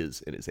because he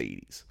is in his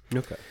 80s.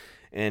 Okay.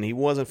 And he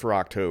wasn't for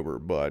October,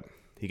 but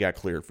he got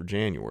cleared for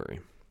January.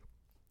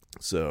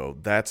 So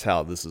that's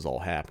how this is all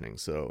happening.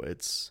 So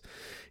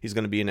he's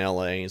going to be in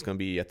LA. He's going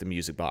to be at the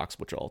Music Box,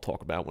 which I'll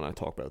talk about when I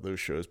talk about those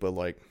shows. But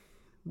like,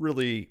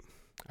 really,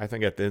 I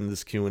think at the end of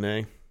this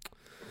Q&A,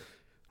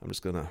 I'm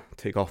just going to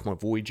take off my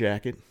Void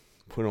jacket,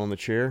 put it on the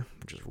chair,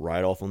 and just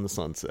ride off on the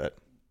sunset.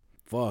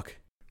 Fuck.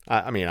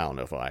 I mean, I don't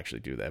know if I'll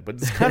actually do that, but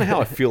it's kind of how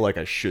I feel like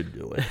I should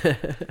do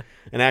it.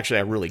 And actually,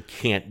 I really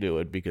can't do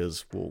it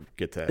because we'll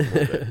get to that in a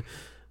little bit.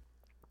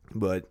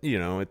 But, you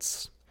know,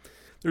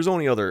 there's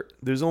only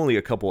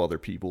a couple other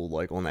people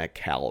like on that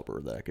caliber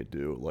that I could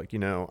do. Like, you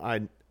know,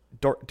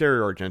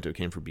 Dario Argento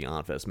came from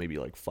Beyond Fest maybe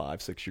like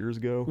 5-6 years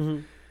ago.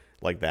 Mm-hmm.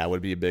 Like that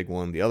would be a big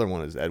one. The other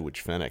one is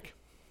Edwidge Fenech.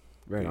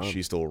 Right on.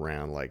 She's still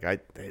around. Like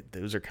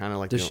those are kind of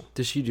like.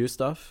 Does she do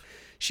stuff?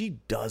 She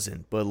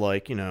doesn't, but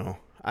like, you know,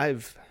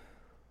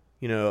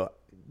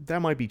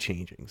 that might be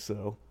changing.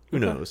 So who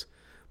knows?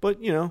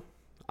 But you know,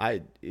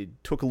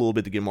 it took a little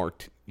bit to get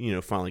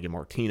finally get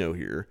Martino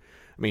here.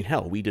 I mean,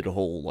 hell, we did a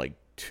whole like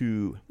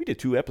two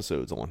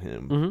episodes on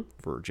him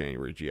for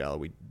January Giallo.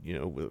 We, you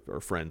know, with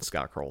our friend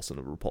Scott Carlson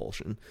of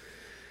Repulsion.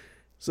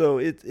 So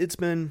it's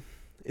been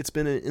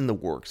in the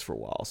works for a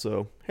while.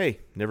 So hey,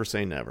 never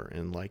say never.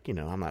 And like, you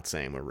know, I'm not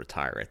saying I'm gonna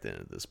retire at the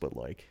end of this, but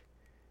like,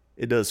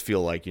 it does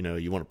feel like, you know,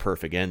 you want a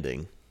perfect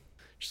ending.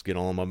 Just get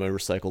on my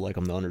motorcycle like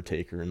I'm the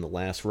Undertaker in the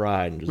last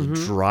ride and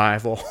just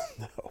drive all.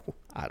 No,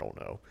 I don't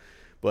know,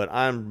 but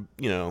I'm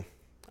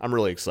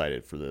really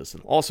excited for this,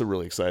 and also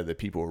really excited that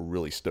people are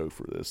really stoked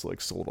for this. Like,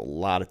 sold a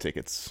lot of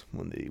tickets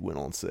when they went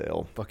on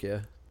sale. Fuck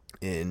yeah.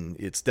 And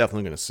it's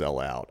definitely going to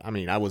sell out. I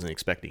mean, I wasn't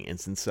expecting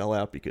instant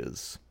sellout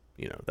because,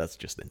 you know, that's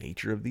just the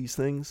nature of these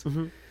things.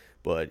 Mm-hmm.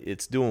 But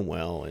it's doing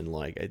well, and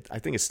like I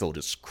think it's still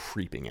just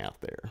creeping out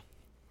there.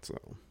 So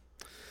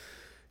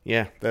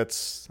yeah,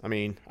 I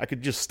mean, I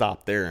could just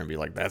stop there and be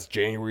like, that's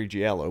January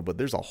Giallo, but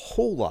there's a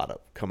whole lot of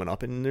coming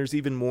up, and there's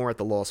even more at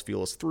the Los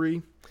Feliz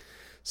 3.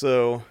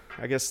 So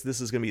I guess this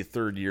is going to be the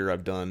third year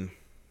I've done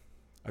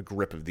a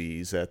grip of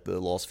these at the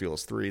Los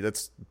Feliz 3.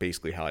 That's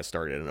basically how I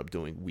ended up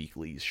doing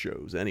weekly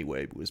shows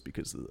anyway, was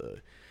because of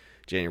the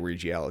January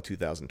Giallo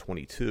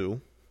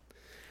 2022.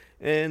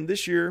 And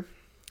this year,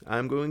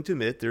 I'm going to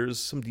admit there's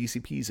some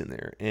DCPs in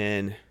there.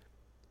 And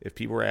if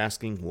people are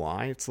asking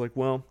why, it's like,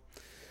 well,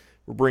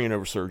 we're bringing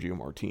over Sergio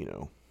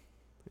Martino.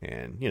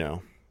 And, you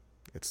know,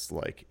 it's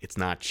like, it's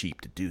not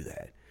cheap to do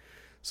that.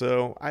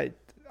 So I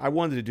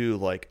wanted to do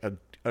like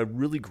a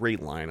really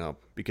great lineup,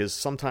 because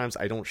sometimes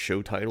I don't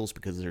show titles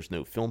because there's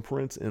no film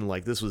prints. And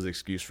like, this was an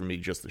excuse for me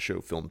just to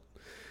show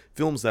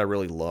films that I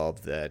really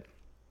love that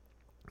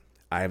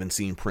I haven't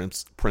seen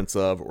prints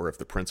of, or if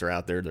the prints are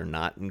out there, they're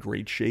not in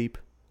great shape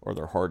or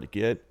they're hard to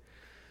get.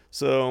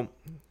 So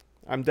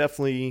I'm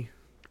definitely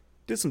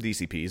did some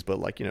DCPs, but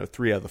like, you know,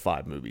 3 out of the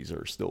 5 movies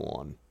are still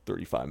on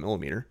 35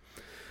 millimeter.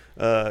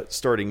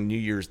 Starting New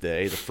Year's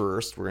Day, the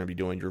 1st, we're going to be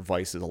doing Your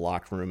Vice is a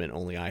Locked Room and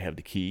Only I Have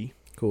the Key.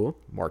 Cool.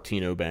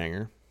 Martino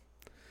banger.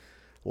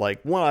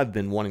 Like, one I've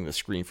been wanting to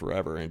screen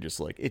forever, and just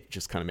like, it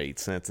just kind of made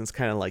sense. And it's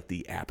kind of like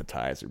the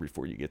appetizer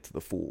before you get to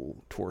the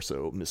full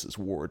torso Mrs.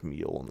 Ward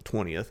meal on the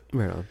 20th.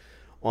 Right on.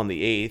 On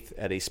the 8th,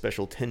 at a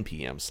special 10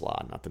 p.m.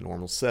 slot, not the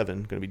normal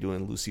 7, going to be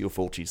doing Lucio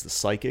Fulci's The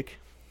Psychic,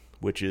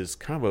 which is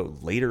kind of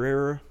a later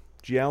era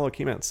Giallo. It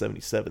came out in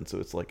 77, so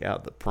it's like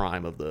out the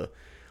prime of the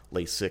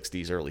late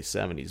 60s, early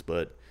 70s,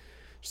 but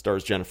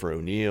stars Jennifer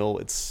O'Neill.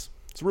 It's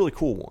a really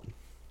cool one.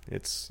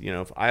 It's, you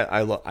know,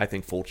 I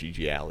think Fulci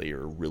Gialli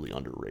are really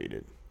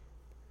underrated,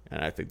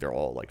 and I think they're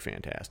all like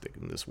fantastic,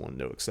 and this one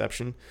no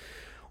exception.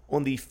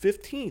 On the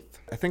 15th,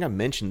 I think I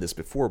mentioned this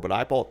before, but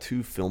I bought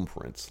 2 film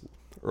prints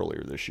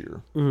earlier this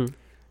year, and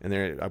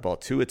I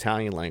bought 2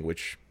 Italian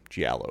language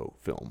Giallo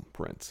film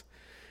prints,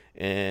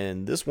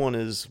 and this one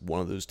is one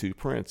of those 2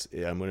 prints.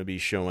 I'm going to be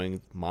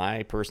showing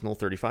my personal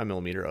 35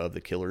 millimeter of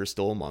The Killer Is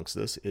Still Amongst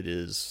Us. It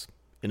is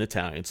in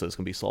Italian, so it's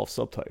going to be soft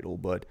subtitle,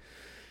 but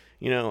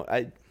you know,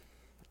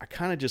 I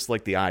kind of just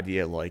like the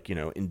idea, like, you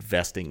know,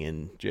 investing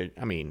in,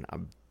 I mean,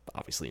 I'm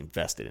obviously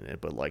invested in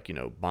it, but like, you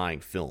know,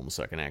 buying films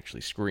so I can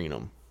actually screen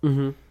them.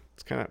 Mm-hmm.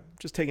 It's kind of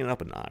just taking it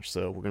up a notch.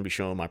 So we're going to be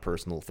showing my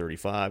personal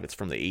 35. It's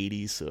from the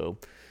 80s, so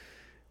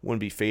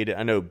wouldn't be faded.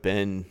 I know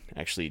Ben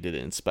actually did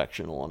an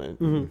inspection on it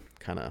and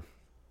kind of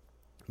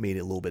made it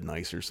a little bit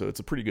nicer, so it's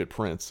a pretty good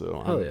print.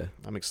 So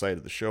I'm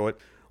excited to show it.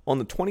 On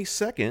the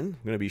 22nd, I'm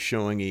going to be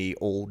showing a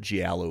old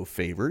Giallo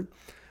favorite.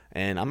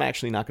 And I'm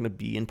actually not going to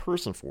be in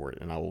person for it,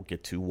 and I will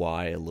get to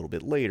why a little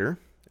bit later.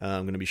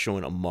 I'm going to be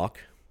showing Amok,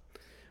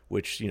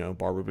 which, you know,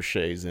 Barbara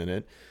Boucher's in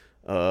it.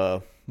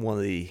 One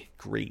of the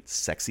great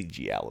sexy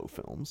Giallo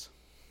films.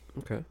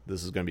 Okay.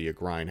 This is going to be a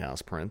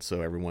Grindhouse print,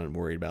 so everyone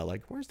worried about,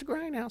 like, where's the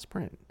Grindhouse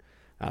print?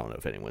 I don't know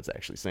if anyone's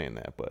actually saying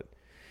that, but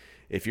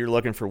if you're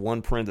looking for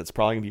one print that's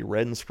probably going to be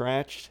red and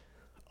scratched,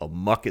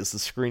 Amok is the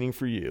screening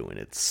for you, and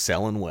it's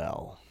selling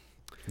well.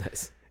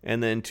 Nice.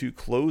 And then to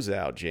close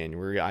out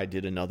January, I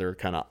did another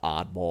kind of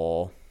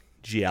oddball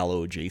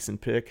Giallo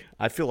adjacent pick.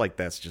 I feel like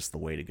that's just the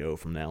way to go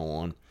from now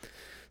on.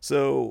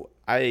 So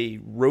I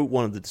wrote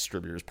one of the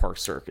distributors, Park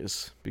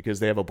Circus, because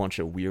they have a bunch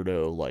of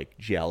weirdo like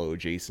Giallo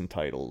adjacent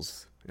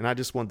titles, and I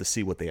just wanted to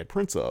see what they had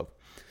prints of.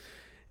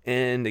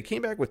 And they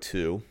came back with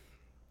 2.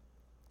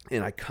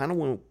 And I kind of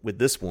went with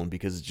this one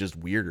because it's just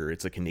weirder.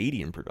 It's a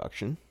Canadian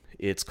production.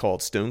 It's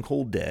called Stone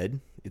Cold Dead.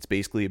 It's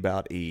basically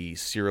about a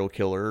serial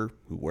killer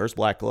who wears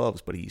black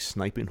gloves, but he's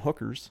sniping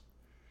hookers.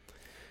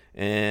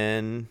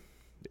 And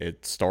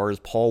it stars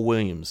Paul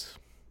Williams.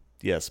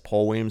 Yes,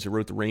 Paul Williams, who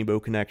wrote The Rainbow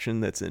Connection,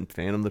 that's in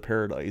Phantom of the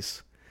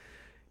Paradise.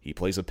 He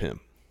plays a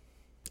pimp.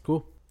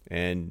 Cool.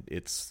 And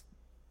it's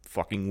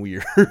fucking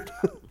weird.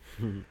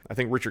 I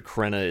think Richard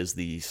Crenna is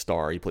the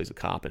star. He plays a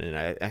cop in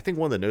it. I think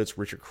one of the notes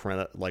Richard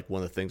Crenna, like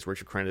one of the things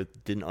Richard Crenna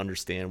didn't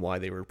understand why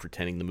they were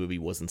pretending the movie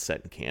wasn't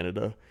set in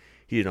Canada.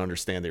 He didn't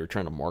understand they were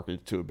trying to market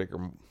it to a bigger,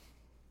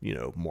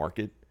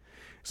 market.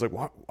 It's like,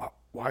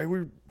 why are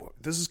we,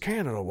 this is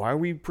Canada. Why are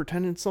we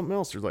pretending it's something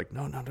else? They're like,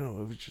 no.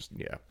 It was just,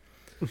 yeah.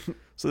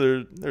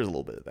 So there's a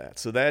little bit of that.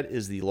 So that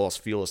is the Los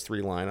Feliz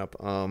 3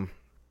 lineup.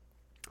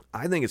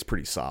 I think it's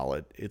pretty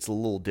solid. It's a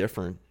little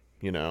different,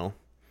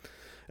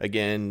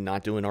 Again,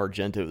 not doing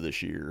Argento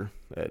this year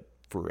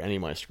for any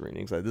of my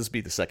screenings. This will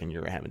be the second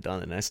year I haven't done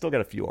it. And I still got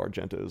a few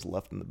Argentos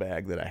left in the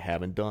bag that I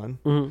haven't done.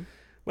 Mm-hmm.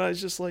 But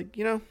it's just like,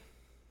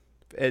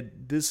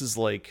 this is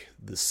like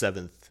the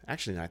 7th.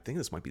 Actually, I think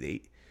this might be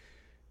the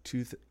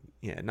 8th.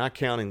 Not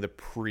counting the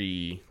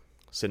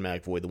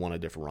pre-Cinematic Void, the one I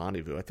did for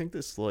Rendezvous. I think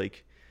this is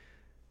like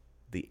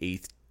the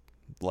 8th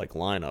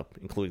lineup,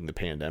 including the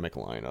pandemic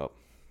lineup.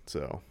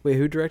 So wait,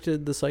 who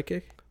directed The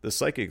Psychic? The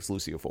Psychic's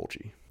Lucio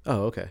Fulci.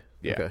 Oh, okay.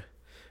 Yeah. Okay.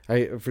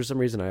 For some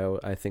reason,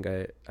 I think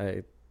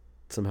I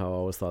somehow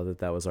always thought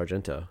that was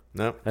Argento.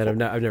 No, I've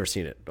never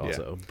seen it.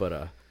 Also,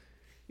 but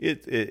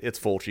it's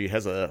Fulci. It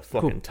has a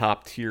fucking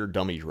top tier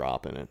dummy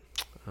drop in it.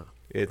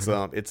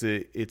 Oh,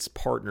 it's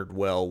partnered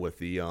well with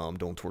the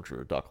Don't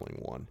Torture a Duckling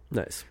one.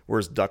 Nice.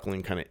 Whereas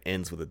Duckling kind of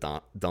ends with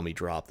a dummy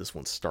drop. This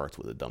one starts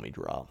with a dummy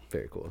drop.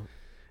 Very cool.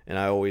 And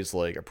I always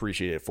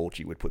appreciated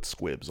Fulci would put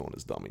squibs on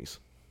his dummies.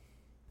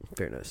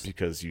 Very nice.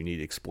 Because you need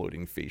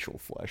exploding facial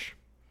flesh.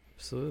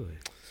 Absolutely.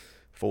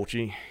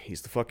 Fulci,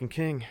 he's the fucking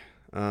king.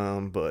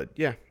 But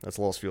yeah, that's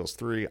Los Feliz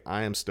 3.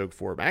 I am stoked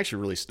for it. I'm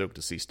actually really stoked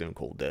to see Stone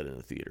Cold Dead in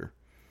a theater.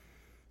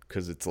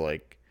 Because it's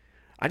like,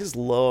 I just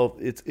love,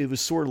 it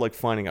was sort of like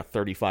finding a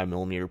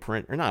 35mm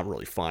print. Or not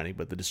really finding,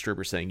 but the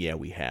distributor saying, yeah,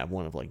 we have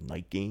one of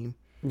Night Game.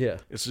 Yeah.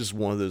 It's just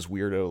one of those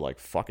weirdo,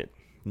 fuck it.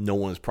 No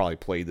one has probably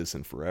played this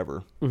in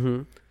forever.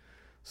 Mm-hmm.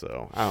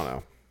 So, I don't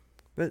know.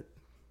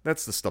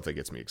 That's the stuff that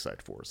gets me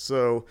excited for.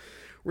 So,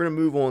 we're going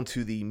to move on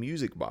to the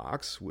Music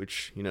Box,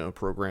 which,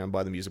 programmed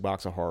by the Music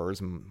Box of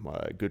Horrors and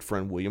my good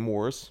friend William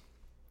Morris.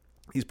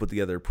 He's put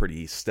together a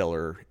pretty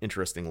stellar,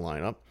 interesting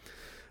lineup.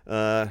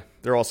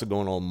 They're also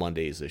going on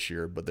Mondays this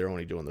year, but they're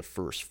only doing the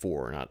first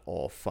 4, not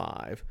all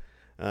 5.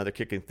 They're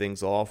kicking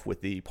things off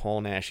with the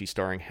Paul Naschy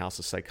starring House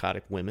of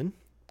Psychotic Women.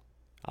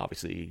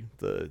 Obviously,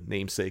 the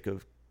namesake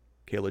of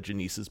Kayla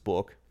Janice's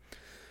book.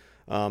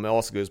 It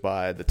also goes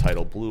by the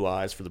title Blue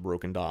Eyes for the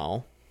Broken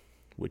Doll,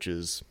 which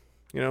is,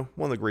 one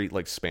of the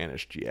great,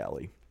 Spanish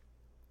gialli.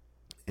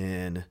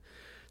 And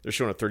they're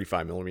showing a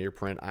 35mm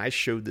print. I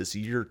showed this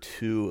year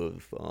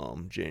 2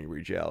 of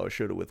January Giallo. I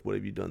showed it with What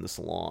Have You Done to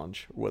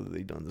Solange, or Whether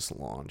They Done to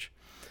Solange.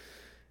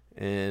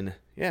 And,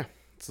 yeah,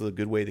 it's a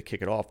good way to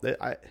kick it off.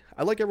 I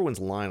like everyone's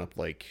lineup,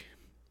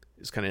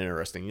 it's kind of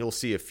interesting. You'll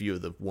see a few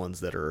of the ones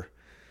that are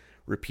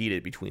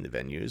repeated between the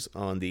venues.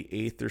 On the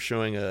 8th, they're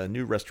showing a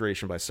new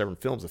restoration by Severn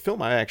Films, a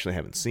film I actually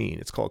haven't seen.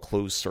 It's called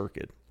Closed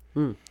Circuit.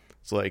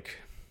 It's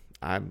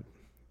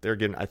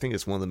I think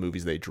it's one of the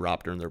movies they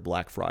dropped during their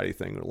Black Friday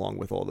thing, along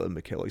with all the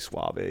Michele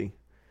Soavi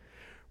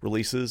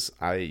releases.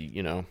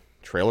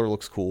 Trailer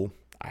looks cool.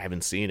 I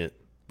haven't seen it,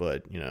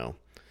 but,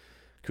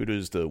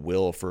 kudos to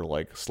Will for,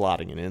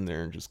 slotting it in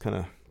there and just kind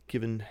of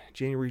giving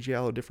January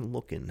Giallo a different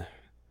look in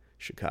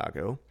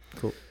Chicago.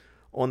 Cool.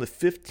 On the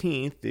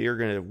 15th, they are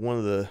going to one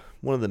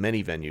of the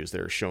many venues that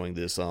are showing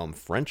this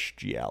French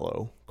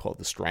giallo called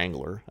The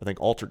Strangler. I think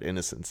Altered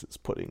Innocence is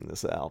putting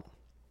this out.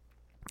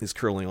 It's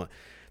currently on.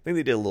 I think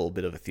they did a little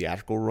bit of a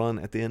theatrical run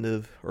at the end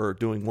of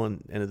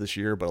this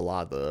year, but a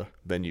lot of the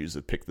venues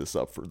have picked this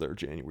up for their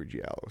January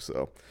Giallo.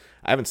 So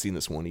I haven't seen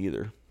this one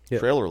either. Yeah.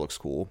 Trailer looks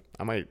cool.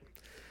 I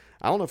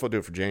don't know if I'll do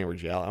it for January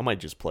Giallo. I might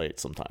just play it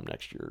sometime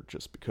next year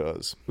just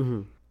because.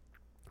 Mm-hmm.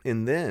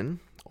 And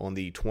then on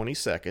the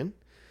 22nd,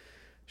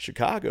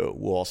 Chicago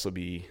will also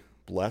be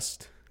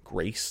blessed,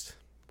 graced,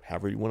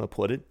 however you want to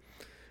put it,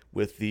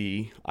 with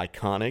the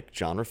iconic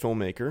genre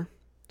filmmaker,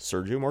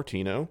 Sergio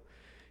Martino.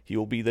 He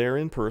will be there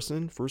in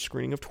person for a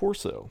screening of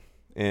Torso.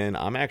 And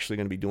I'm actually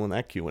going to be doing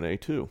that Q&A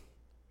too.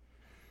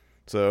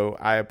 So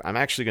I'm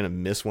actually going to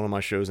miss one of my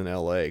shows in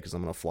LA because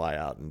I'm going to fly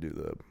out and do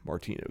the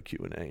Martino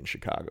Q&A in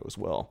Chicago as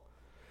well.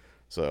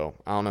 So,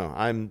 I don't know.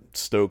 I'm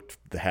stoked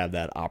to have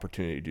that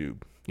opportunity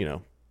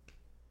to,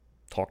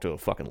 talk to a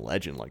fucking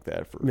legend like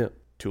that for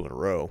 2 in a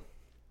row.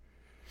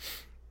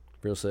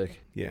 Real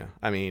sick. Yeah.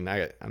 I'm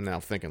now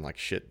thinking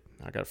shit,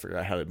 I got to figure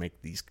out how to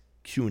make these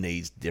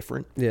Q&As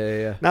different.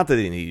 Yeah. Not that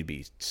they need to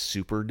be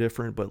super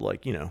different, but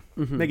make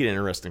it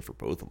interesting for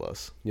both of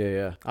us.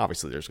 Yeah.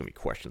 Obviously, there's going to be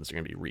questions. They're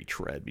going to be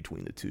retread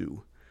between the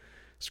 2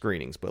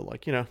 screenings, but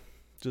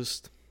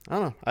just, I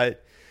don't know.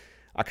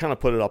 I kind of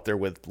put it up there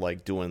with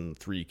like doing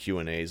 3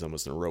 Q&As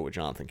almost in a row with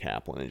Jonathan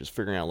Kaplan and just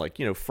figuring out like,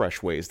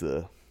 fresh ways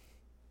to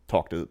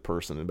talk to the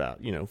person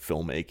about,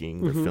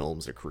 filmmaking, their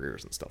films, their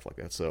careers and stuff like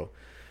that. So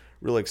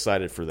really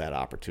excited for that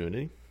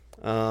opportunity.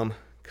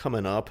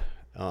 Coming up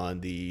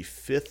on the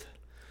 5th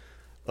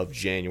of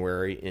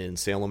January in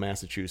Salem,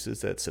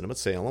 Massachusetts at Cinema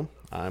Salem,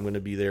 I'm going to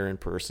be there in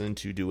person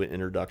to do an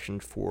introduction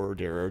for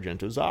Dario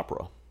Argento's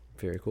opera.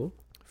 Very cool.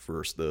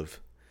 First of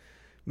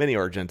many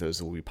Argentos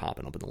that will be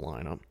popping up in the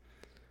lineup.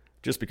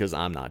 Just because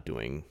I'm not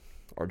doing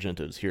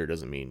Argentos here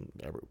doesn't mean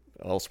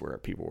elsewhere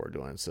people are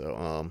doing it.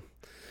 So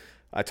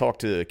I talked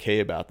to Kay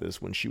about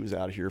this when she was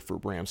out here for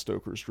Bram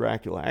Stoker's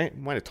Dracula. I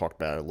might have talked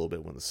about it a little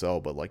bit when the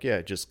cell, but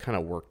it just kind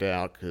of worked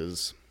out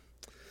because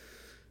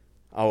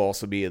I'll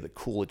also be at the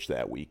Coolidge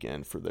that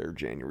weekend for their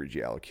January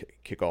Giallo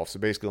kickoff. So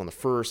basically on the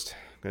 1st,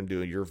 I'm going to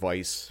do a Your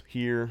Vice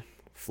here,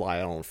 fly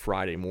out on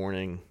Friday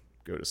morning,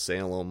 go to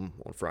Salem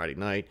on Friday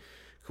night,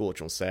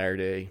 Coolidge on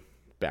Saturday,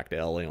 back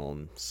to LA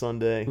on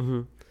Sunday.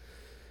 Mm-hmm.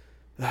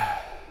 I'm going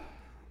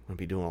to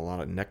be doing a lot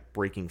of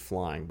neck-breaking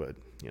flying, but,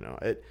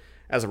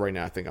 as of right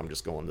now, I think I'm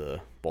just going to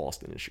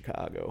Boston and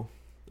Chicago,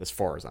 as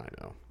far as I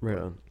know. Right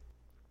on.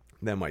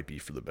 That might be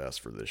for the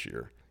best for this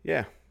year.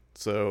 Yeah.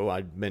 So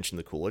I mentioned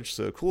the Coolidge.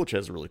 So Coolidge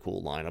has a really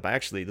cool lineup.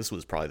 Actually, this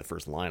was probably the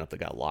first lineup that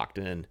got locked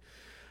in.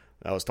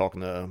 I was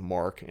talking to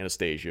Mark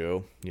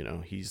Anastasio.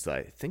 He's,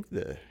 I think,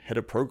 the head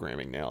of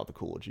programming now at the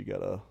Coolidge. He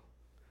got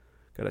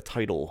a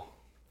title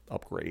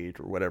upgrade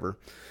or whatever.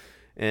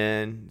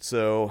 And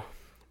so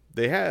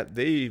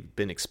they've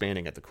been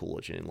expanding at the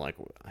Coolidge, and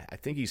I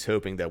think he's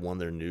hoping that one of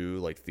their new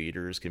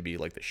theaters can be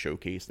the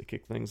showcase to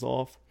kick things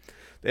off.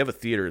 They have a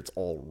theater that's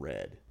all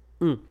red,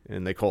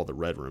 and they call it the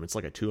Red Room. It's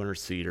like a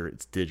 200-seater.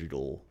 It's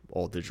digital,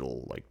 all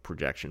digital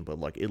projection, but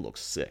it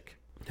looks sick.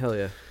 Hell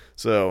yeah!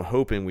 So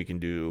hoping we can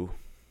do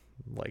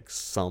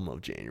some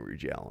of January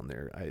Giallo in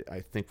there.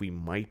 I think we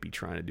might be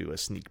trying to do a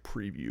sneak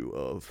preview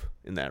of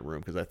in that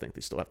room because I think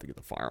they still have to get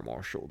the fire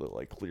marshal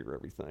to clear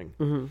everything.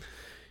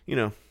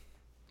 Mm-hmm.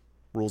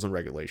 Rules and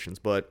regulations,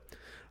 but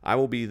I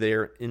will be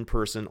there in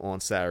person on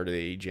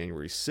Saturday,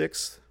 January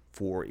 6th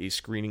for a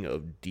screening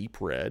of Deep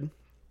Red.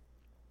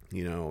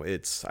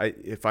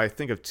 If I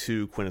think of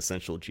 2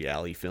 quintessential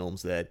Gialli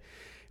films that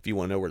if you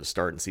want to know where to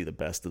start and see the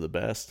best of the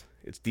best,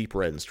 it's Deep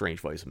Red and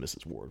Strange Vice of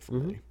Mrs. Ward for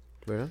me.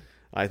 Yeah.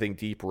 I think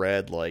Deep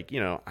Red,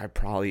 I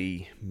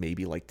probably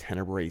maybe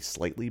Tenebrae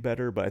slightly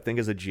better, but I think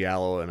as a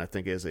Giallo and I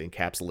think as an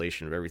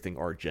encapsulation of everything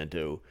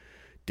Argento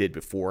did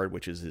before it,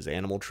 which is his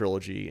Animal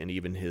trilogy and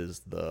even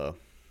the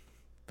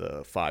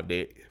 5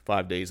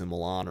 Days in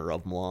Milan or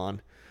of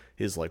Milan,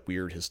 his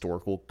weird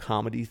historical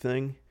comedy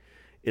thing,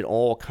 it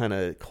all kind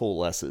of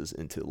coalesces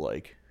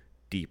into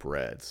Deep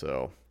Red.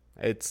 So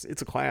it's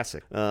a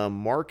classic.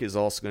 Mark is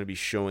also going to be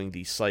showing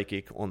The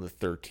Psychic on the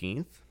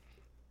 13th,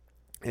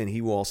 and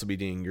he will also be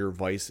doing Your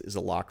Vice is a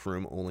Locked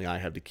Room, Only I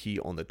Have the Key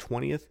on the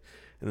 20th,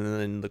 and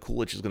then the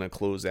Coolidge is going to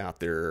close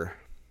out their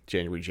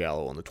January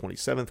Giallo on the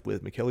 27th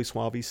with Michele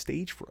Soavi's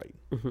Stage Fright.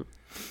 Mm-hmm.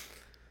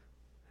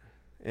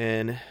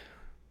 And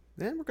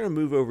then we're going to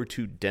move over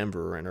to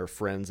Denver and our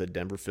friends at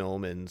Denver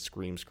Film and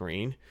Scream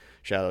Screen.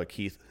 Shout out to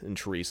Keith and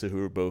Teresa,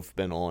 who have both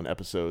been on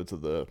episodes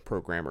of the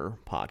Programmer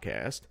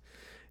podcast.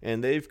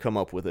 And they've come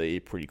up with a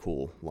pretty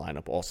cool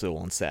lineup also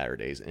on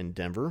Saturdays in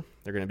Denver.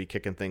 They're going to be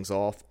kicking things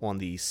off on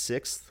the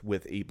 6th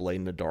with A Blade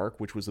in the Dark,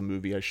 which was a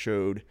movie I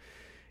showed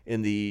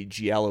in the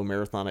Giallo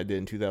marathon I did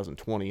in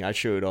 2020. I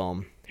showed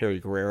Harry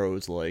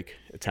Guerrero's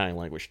Italian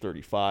language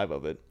 35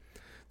 of it.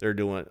 They're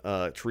doing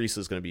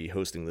Teresa's going to be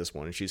hosting this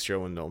one, and she's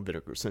showing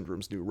Vinegar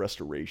Syndrome's new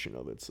restoration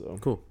of it. So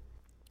cool.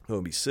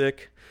 It'll be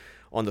sick.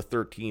 On the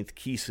 13th,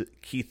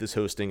 Keith is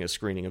hosting a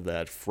screening of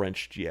that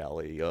French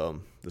Gialli,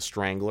 The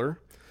Strangler.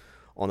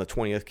 On the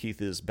 20th,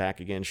 Keith is back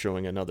again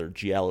showing another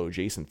Giallo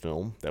Jason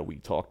film that we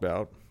talked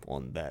about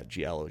on that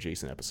Giallo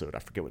Jason episode. I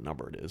forget what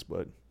number it is,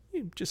 but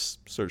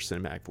just search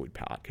Cinematic Void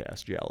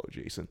Podcast, Giallo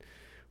Jason.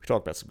 We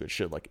talked about some good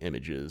shit like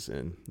Images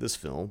and this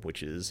film,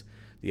 which is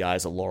The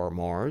Eyes of Laura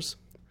Mars.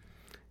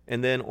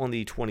 And then on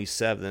the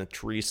 27th,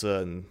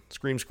 Teresa and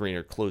Scream Screen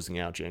are closing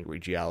out January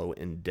Giallo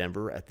in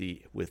Denver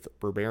with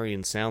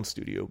Barbarian Sound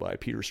Studio by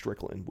Peter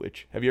Strickland,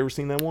 which, have you ever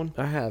seen that one?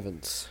 I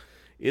haven't.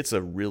 It's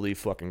a really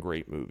fucking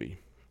great movie.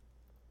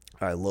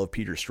 I love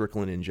Peter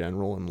Strickland in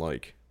general, and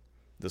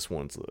this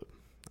one's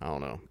I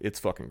don't know, it's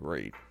fucking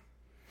great.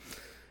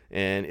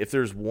 And if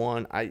there's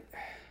one, I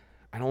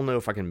don't know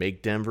if I can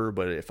make Denver,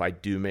 but if I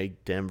do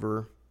make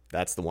Denver,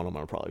 that's the one I'm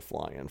going to probably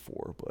fly in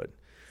for, but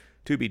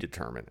to be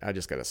determined. I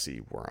just got to see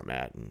where I'm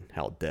at and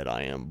how dead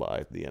I am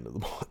by the end of the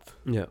month.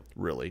 Yeah.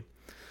 Really.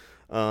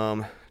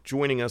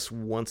 Joining us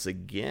once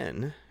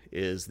again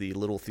is the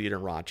Little Theater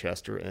in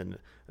Rochester and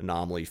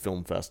Anomaly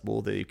Film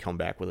Festival. They come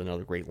back with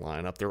another great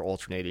lineup. They're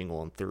alternating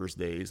on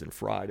Thursdays and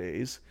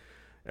Fridays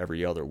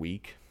every other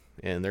week.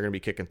 And they're going to be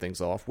kicking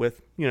things off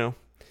with,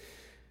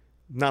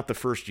 not the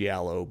first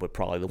Giallo, but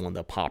probably the one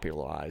that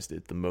popularized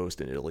it the most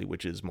in Italy,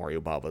 which is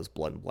Mario Bava's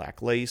Blood and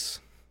Black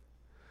Lace.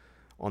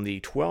 On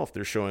the 12th,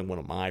 they're showing one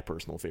of my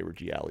personal favorite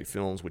Giallo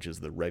films, which is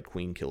The Red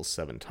Queen Kills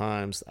 7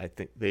 Times. I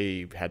think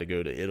they had to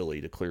go to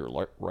Italy to clear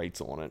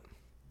rights on it.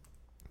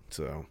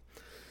 So,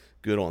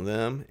 good on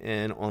them.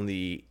 And on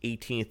the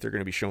 18th, they're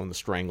going to be showing The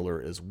Strangler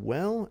as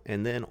well.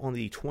 And then on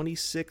the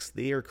 26th,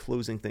 they are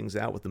closing things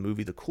out with the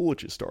movie The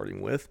Coolidge is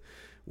starting with,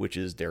 which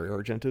is Dario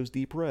Argento's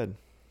Deep Red.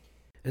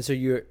 And so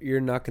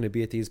you're not going to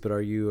be at these, but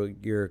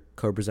you're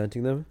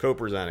co-presenting them?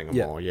 Co-presenting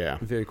them all, yeah.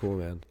 Very cool,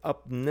 man.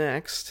 Up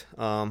next,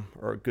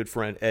 our good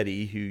friend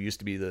Eddie, who used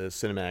to be the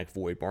Cinematic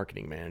Void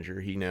marketing manager,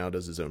 he now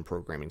does his own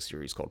programming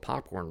series called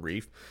Popcorn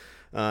Reef.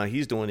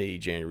 He's doing a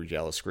January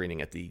Giallo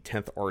screening at the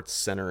 10th Arts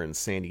Center in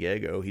San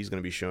Diego. He's going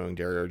to be showing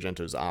Dario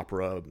Argento's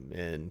opera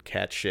and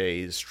Cat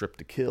Shea's Strip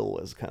to Kill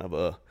as kind of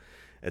a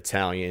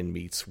Italian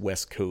meets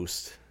West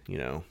Coast,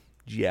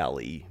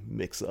 Giallo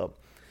mix-up.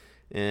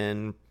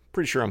 And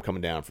pretty sure I'm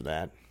coming down for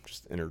that.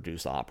 Just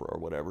introduce opera or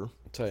whatever.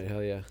 Tight,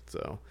 hell yeah.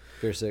 So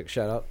very sick.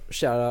 Shout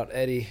out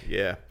Eddie.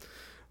 Yeah.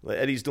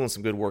 Eddie's doing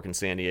some good work in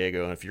San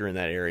Diego, and if you're in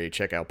that area,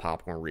 check out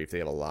Popcorn Reef. They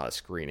have a lot of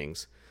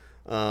screenings.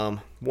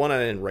 One I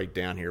didn't write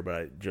down here, but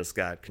I just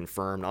got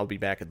confirmed. I'll be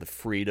back at the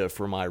Frida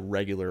for my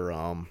regular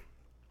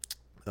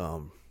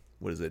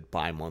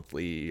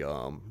bi-monthly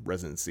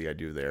residency I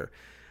do there.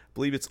 I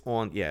believe it's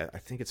on, I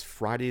think it's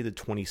Friday the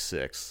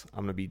 26th. I'm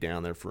going to be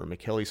down there for a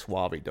Michele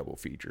Soavi double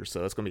feature.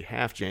 So it's going to be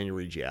half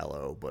January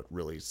Giallo, but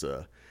really it's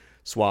a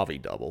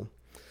Soavi double.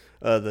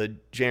 The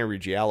January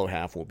Giallo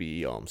half will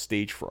be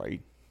Stage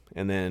Fright.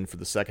 And then for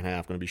the second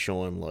half, going to be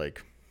showing,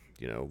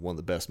 one of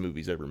the best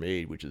movies ever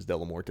made, which is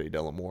Della Morte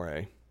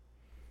dell'Amore.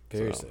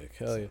 Very sick.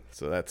 Hell yeah.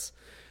 So that's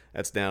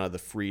down at the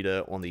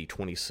Frida on the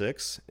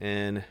 26th.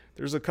 And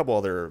there's a couple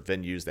other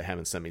venues that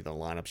haven't sent me the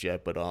lineups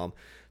yet, but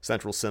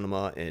Central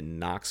Cinema in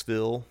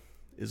Knoxville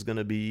is going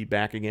to be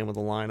back again with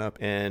a lineup.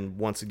 And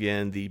once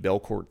again, the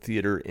Belcourt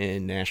Theater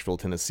in Nashville,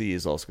 Tennessee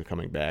is also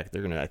coming back.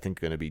 They're going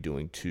to be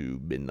doing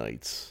 2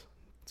 midnights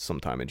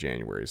sometime in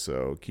January.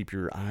 So keep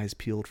your eyes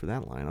peeled for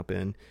that lineup.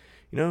 And,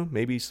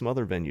 maybe some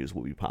other venues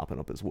will be popping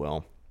up as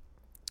well.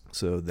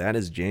 So that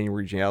is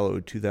January Giallo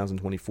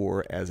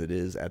 2024 as it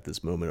is at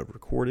this moment of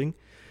recording.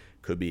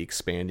 Could be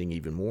expanding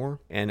even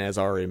more. And as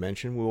I already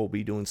mentioned, we will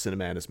be doing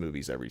Cinematis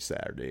movies every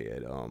Saturday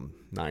at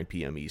 9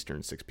 p.m.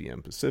 Eastern, 6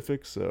 p.m.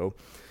 Pacific. So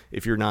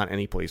if you're not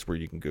any place where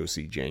you can go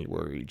see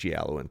January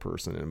Giallo in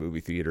person in a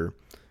movie theater,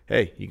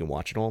 hey, you can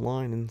watch it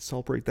online and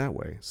celebrate that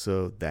way.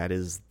 So that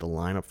is the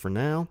lineup for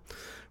now.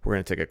 We're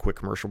going to take a quick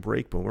commercial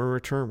break, but when we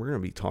return, we're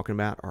going to be talking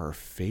about our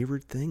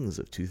favorite things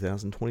of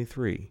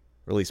 2023.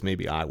 Or at least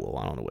maybe I will.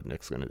 I don't know what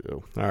Nick's going to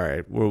do. All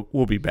right,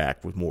 we'll be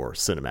back with more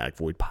Cinematic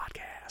Void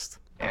Podcast.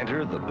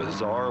 Enter the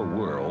bizarre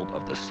world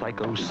of the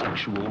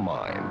psychosexual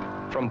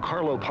mind. From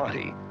Carlo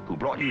Ponti, who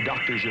brought you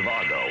Dr.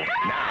 Zhivago,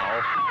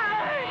 now...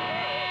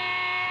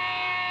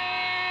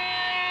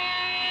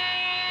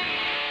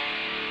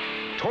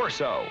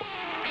 Torso.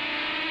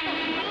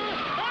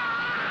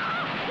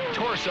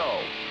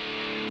 Torso.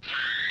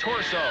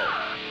 Torso.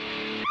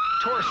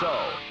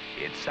 Torso.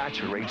 It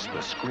saturates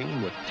the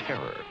screen with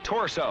terror.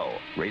 Torso.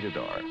 Rated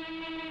R.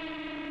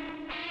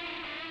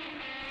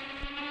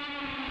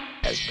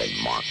 Has been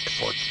marked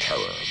for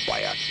terror by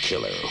a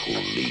killer who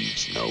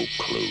leaves no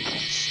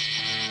clues.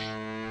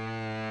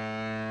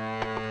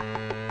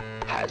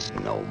 Has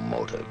no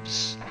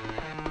motives.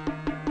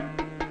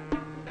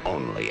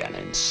 Only an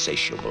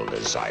insatiable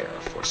desire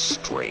for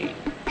strange.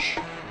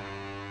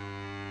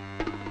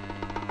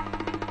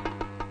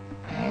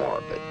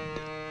 Morbid.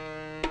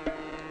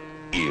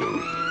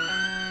 Eerie.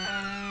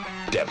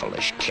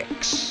 Devilish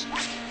kicks.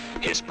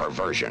 His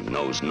perversion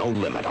knows no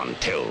limit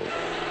until...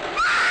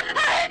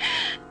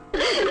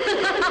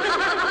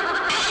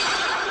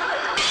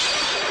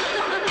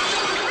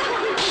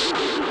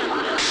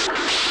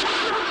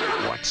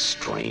 What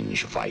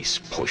strange vice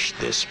pushed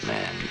this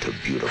man to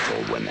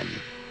beautiful women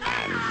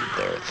and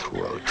their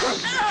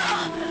throats?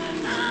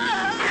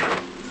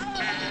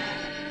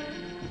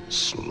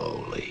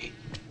 Slowly,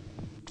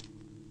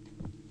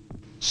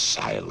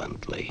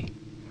 silently,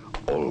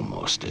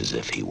 almost as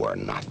if he were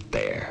not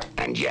there,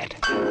 and yet...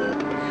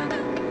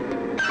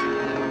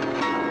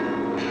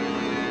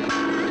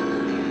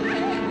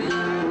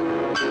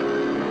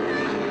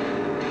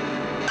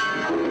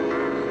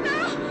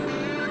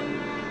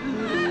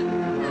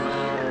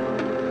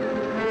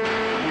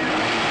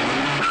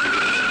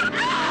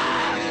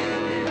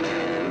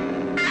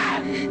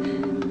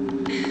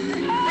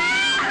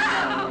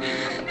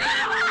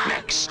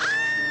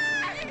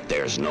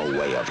 There's no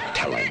way of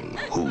telling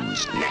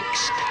who's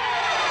next.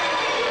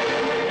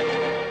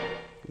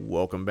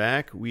 Welcome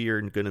back. We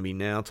are going to be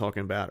now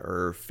talking about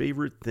our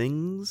favorite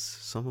things,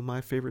 some of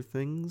my favorite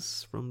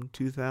things from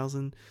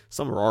 2000.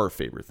 Some of our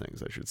favorite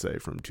things, I should say,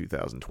 from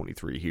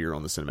 2023 here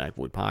on the Cinematic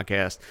Void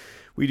Podcast.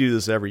 We do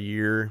this every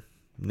year.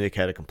 Nick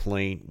had a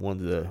complaint,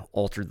 wanted to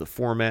alter the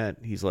format.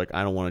 He's like,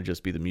 I don't want to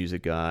just be the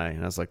music guy.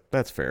 And I was like,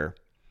 that's fair.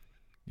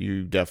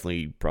 You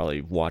definitely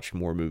probably watched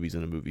more movies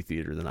in a movie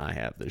theater than I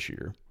have this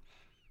year.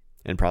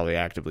 And probably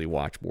actively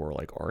watch more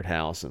like art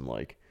house and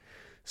like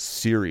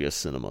serious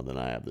cinema than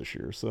I have this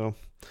year. So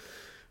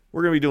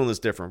we're going to be doing this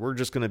different. We're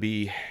just going to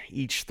be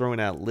each throwing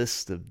out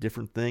lists of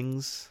different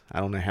things. I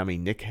don't know how many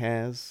Nick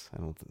has.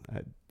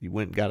 You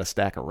went and got a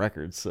stack of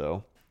records,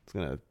 so it's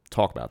going to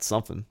talk about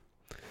something.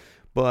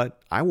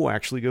 But I will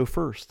actually go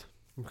first.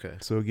 Okay.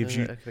 So it gives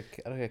you...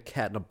 I got a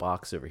cat in a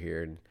box over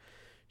here, and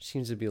she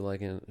seems to be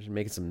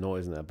making some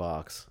noise in that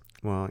box.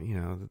 Well,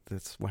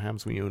 that's what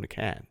happens when you own a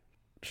cat.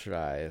 Should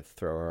I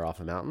throw her off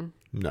a mountain?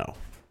 No.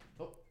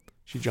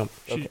 She jumped.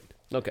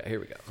 Okay, here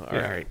we go. All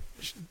right.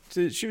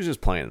 She was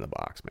just playing in the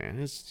box,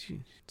 man.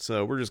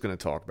 So we're just going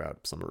to talk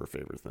about some of her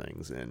favorite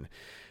things in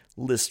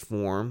list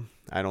form.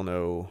 I don't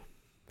know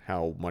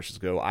how much to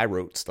go. I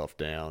wrote stuff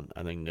down.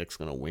 I think Nick's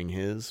going to wing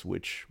his,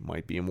 which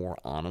might be a more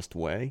honest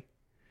way.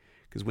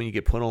 Because when you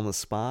get put on the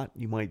spot,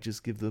 you might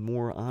just give the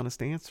more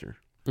honest answer.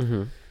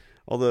 Mm-hmm.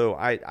 Although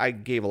I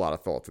gave a lot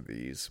of thought to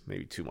these,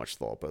 maybe too much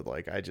thought, but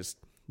I just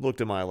looked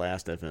at my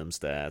last FM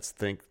stats,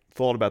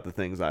 thought about the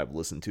things I've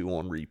listened to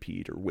on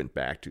repeat or went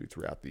back to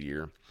throughout the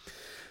year.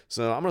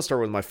 So I'm going to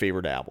start with my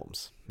favorite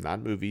albums,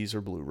 not movies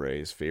or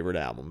Blu-rays, favorite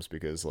albums,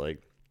 because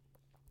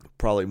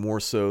probably more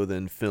so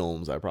than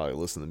films, I probably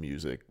listen to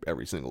music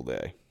every single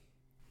day.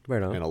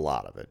 Right on. And a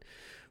lot of it,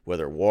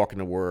 whether walking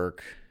to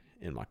work,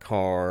 in my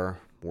car,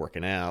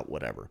 working out,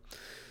 whatever.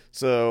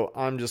 So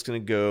I'm just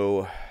going to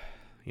go,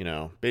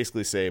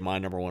 basically say my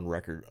number one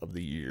record of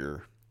the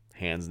year,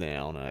 hands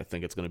down, and I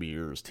think it's going to be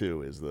yours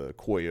too, is the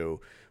Koyo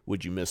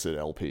Would You Miss It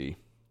LP.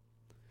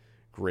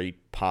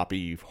 Great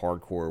poppy,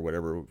 hardcore,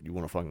 whatever you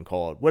want to fucking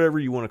call it. Whatever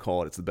you want to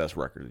call it, it's the best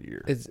record of the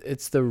year.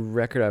 It's the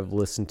record I've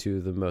listened to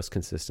the most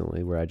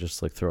consistently, where I just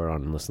throw it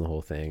on and listen to the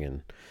whole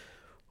thing,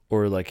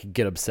 or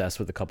get obsessed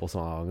with a couple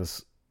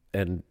songs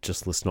and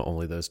just listen to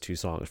only those two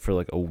songs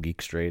for a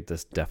week straight.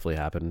 This definitely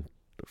happened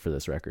for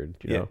this record.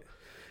 You know?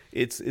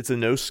 It's a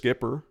no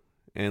skipper.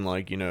 And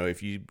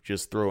if you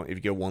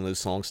get one of those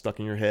songs stuck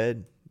in your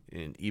head,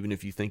 and even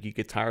if you think you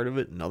get tired of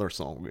it, another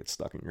song will get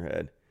stuck in your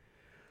head.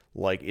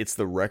 It's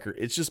the record.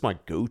 It's just my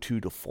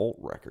go-to default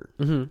record.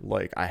 Mm-hmm.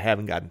 I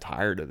haven't gotten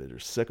tired of it or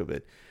sick of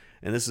it.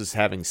 And this is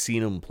having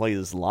seen them play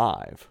this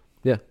live.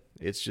 Yeah.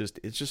 It's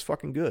just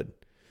fucking good.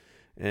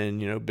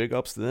 And, big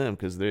ups to them,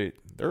 because I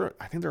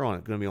think they're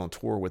going to be on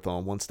tour with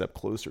One Step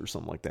Closer or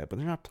something like that, but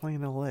they're not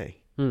playing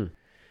L.A. That's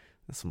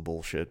some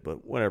bullshit,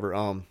 but whatever.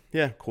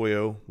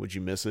 Koyo, Would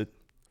You Miss It?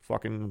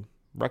 Fucking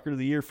record of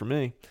the year for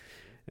me,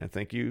 and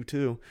thank you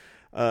too.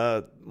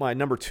 My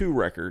number 2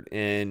 record,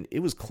 and it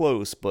was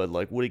close, but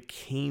what it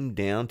came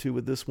down to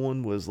with this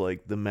one was the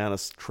amount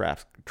of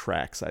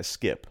tracks I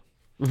skip.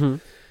 Mm-hmm.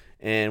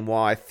 And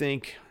while I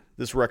think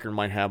this record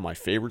might have my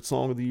favorite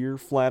song of the year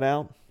flat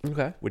out,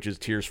 okay, which is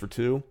Tears for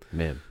Two,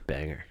 man,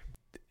 banger.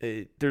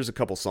 There's a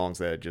couple songs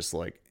that just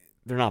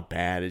they're not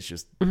bad. It's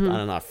just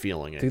I'm not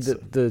feeling it.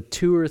 Dude, the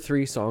 2 or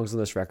 3 songs on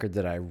this record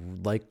that I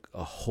like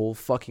a whole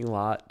fucking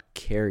lot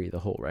carry the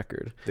whole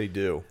record. They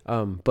do.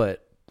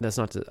 But that's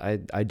not to.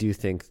 I do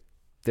think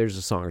there's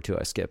a song or two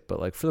I skip,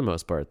 but for the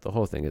most part, the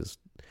whole thing is.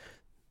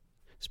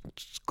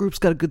 This group's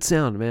got a good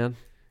sound, man.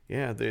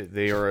 Yeah,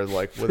 they are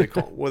what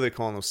they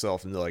call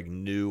themselves,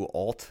 new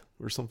alt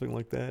or something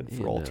like that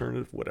for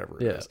alternative, whatever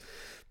it is.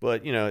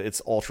 But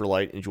it's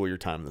ultralight. Enjoy your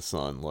time in the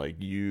sun.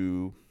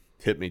 You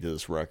hit me to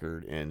this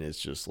record, and it's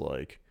just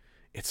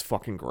it's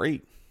fucking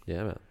great.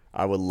 Yeah, man.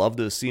 I would love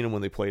to have seen them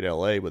when they played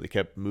LA, but they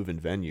kept moving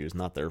venues.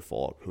 Not their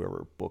fault,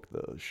 whoever booked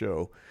the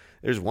show.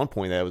 There's one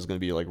point that was going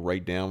to be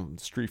right down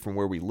the street from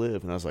where we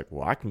live, and I was like,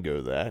 well, I can go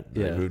to that.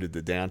 And I moved it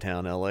to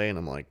downtown LA, and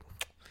I'm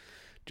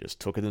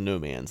just took it to no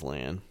man's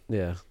land.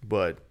 Yeah.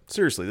 But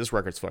seriously, this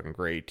record's fucking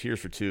great.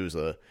 Tears for Two is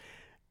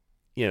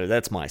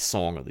that's my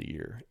song of the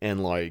year.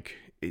 And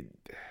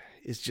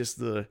it's just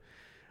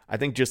I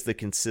think just the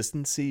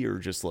consistency, or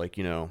just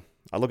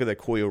I look at that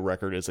Koyo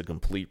record as a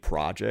complete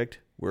project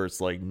where it's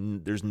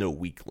there's no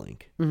weak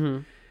link.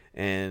 Mm-hmm.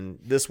 And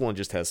this one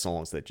just has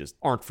songs that just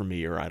aren't for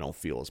me, or I don't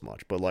feel as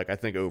much. But I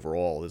think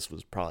overall, it's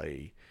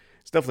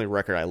definitely a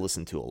record I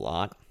listen to a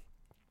lot.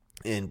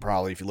 And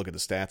probably if you look at the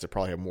stats, it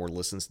probably have more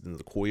listens than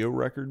the Koyo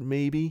record,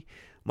 maybe.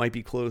 Might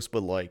be close,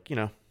 but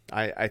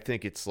I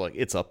think it's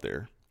it's up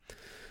there.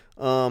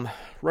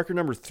 Record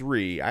number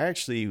 3, I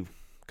actually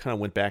kind of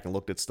went back and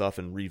looked at stuff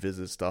and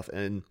revisited stuff,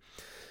 and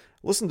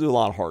listened to a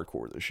lot of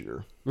hardcore this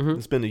year. Mm-hmm.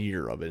 It's been a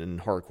year of it, and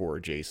hardcore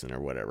adjacent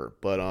or whatever.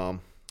 But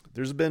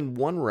there's been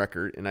one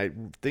record, and I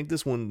think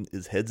this one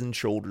is heads and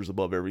shoulders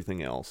above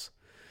everything else.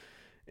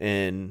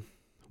 And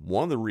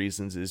one of the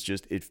reasons is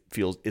just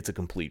it's a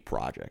complete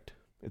project.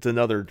 It's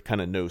another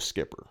kind of no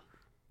skipper.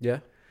 Yeah.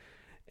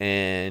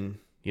 And,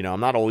 I'm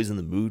not always in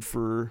the mood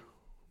for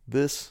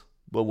this,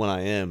 but when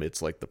I am,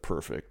 it's the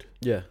perfect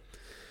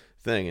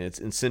thing. And it's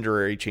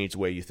Incendiary changed the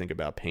way you think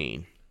about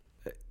pain.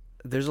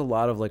 There's a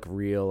lot of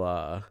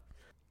real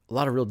a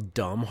lot of real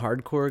dumb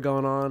hardcore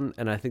going on,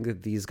 and I think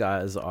that these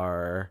guys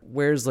are,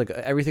 whereas like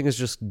everything is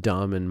just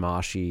dumb and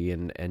moshy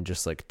and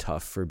just like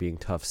tough for being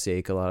tough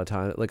sake a lot of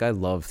time. Like I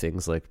love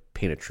things like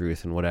Pain of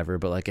Truth and whatever,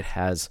 but like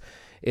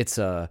it's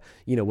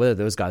you know, whether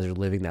those guys are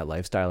living that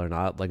lifestyle or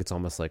not, like it's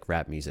almost like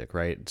rap music,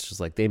 right? It's just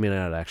like they may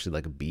not actually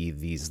like be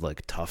these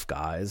like tough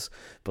guys,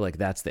 but like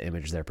that's the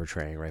image they're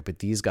portraying, right? But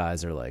these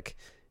guys are like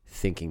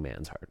thinking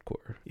man's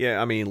hardcore.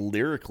 Yeah, I mean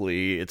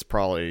lyrically it's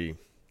probably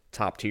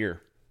top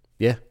tier.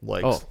 Yeah.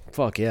 Like, oh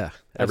fuck yeah,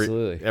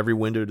 absolutely. Every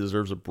window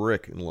deserves a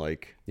brick, and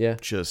like, yeah,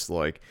 just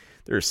like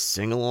there's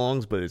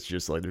sing-alongs, but it's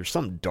just like there's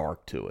something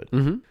dark to it,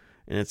 mm-hmm.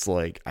 and it's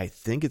like I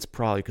think it's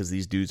probably because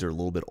these dudes are a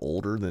little bit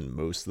older than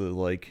most of the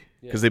like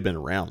because they've been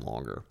around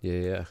longer.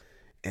 Yeah,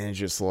 and it's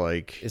just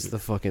like it's the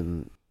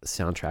fucking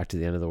soundtrack to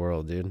the end of the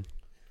world, dude.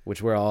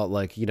 Which we're all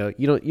like, you know,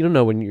 you don't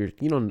know when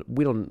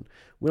we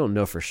don't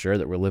know for sure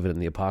that we're living in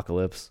the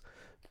apocalypse.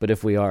 But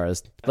if we are,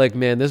 it's like,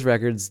 man, this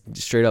record's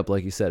straight up,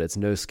 like you said, it's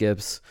no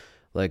skips.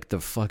 Like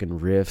the fucking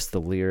riffs, the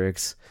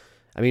lyrics.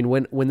 I mean,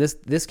 when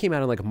this came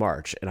out in like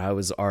March, and I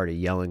was already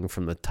yelling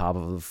from the top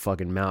of the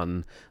fucking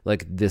mountain,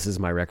 like, this is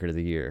my record of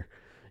the year,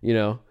 you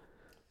know?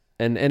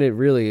 And it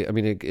really, I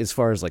mean, as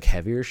far as like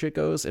heavier shit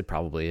goes, it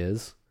probably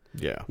is.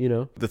 Yeah. You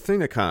know? The thing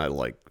that kind of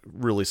like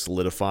really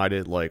solidified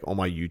it, like on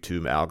my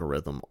YouTube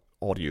algorithm,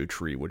 Audio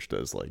Tree, which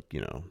does like,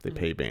 you know, they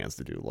pay bands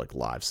to do like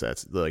live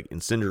sets, like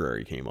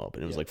Incendiary came up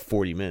and it was like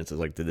 40 minutes. It's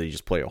like, did they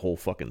just play a whole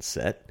fucking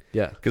set?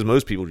 Yeah. Because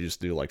most people just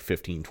do like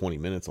 15, 20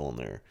 minutes on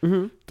there.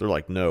 Mm-hmm. They're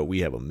like, no, we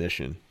have a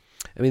mission.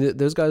 I mean,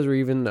 those guys were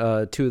even,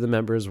 two of the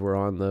members were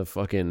on the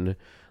fucking,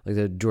 like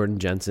the Jordan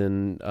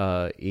Jensen,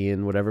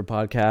 Ian, whatever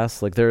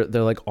podcast. Like they're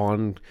like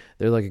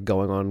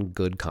going on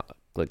good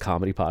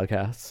comedy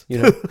podcasts, you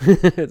know?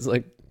 It's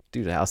like,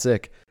 dude, how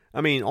sick. I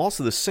mean,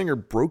 also the singer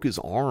broke his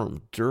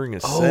arm during a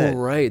set. Oh,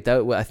 right.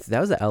 That was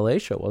the LA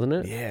show, wasn't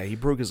it? Yeah, he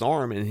broke his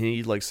arm and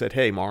he like said,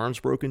 "Hey, my arm's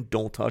broken.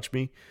 Don't touch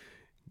me.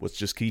 Let's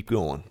just keep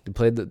going." They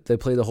played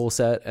the whole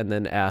set and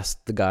then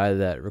asked the guy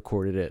that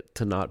recorded it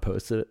to not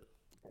post it.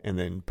 And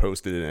then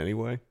posted it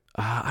anyway?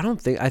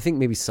 I think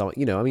maybe some,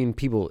 you know, I mean,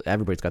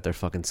 everybody's got their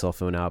fucking cell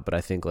phone out, but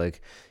I think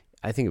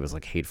it was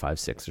like Hate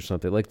 5-6 or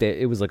something. Like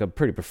it was like a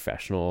pretty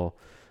professional,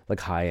 like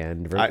high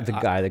end, the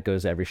guy that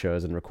goes to every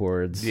shows and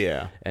records.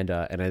 Yeah. And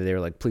they were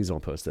like, please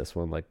don't post this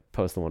one, like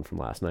post the one from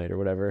last night or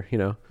whatever, you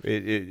know?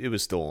 It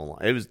was still online.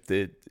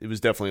 It was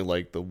definitely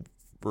like the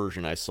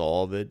version I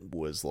saw of it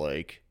was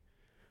like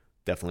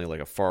definitely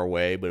like a far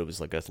away, but it was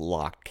like a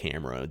locked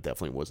camera. It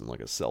definitely wasn't like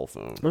a cell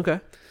phone.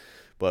 Okay.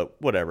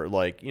 But whatever,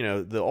 like, you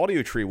know, the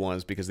Audio Tree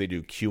ones, because they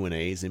do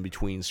Q&As in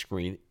between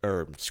screenings.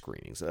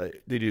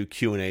 They do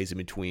Q&As in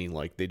between,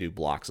 like, they do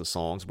blocks of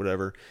songs,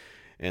 whatever.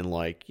 And,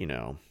 like, you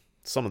know,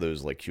 some of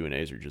those, like,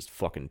 Q&As are just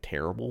fucking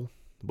terrible.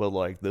 But,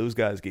 like, those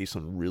guys gave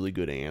some really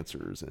good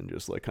answers and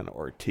just, like, kind of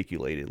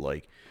articulated,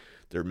 like,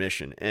 their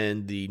mission.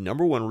 And the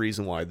number one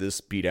reason why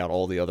this beat out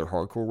all the other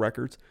hardcore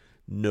records,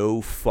 no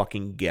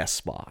fucking guest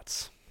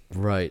spots.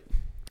 Right.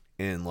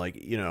 And,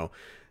 like, you know,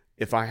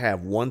 if I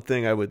have one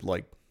thing I would,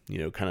 like, you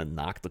know, kind of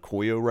knock the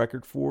Koyo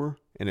record for,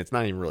 and it's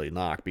not even really a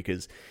knock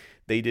because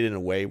they did it in a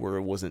way where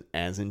it wasn't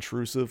as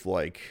intrusive.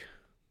 Like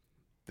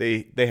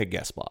they had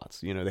guest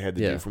spots, you know, they had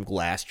the dude from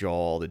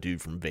Glassjaw, the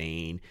dude from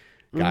Vane,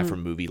 guy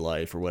from Movie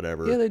Life or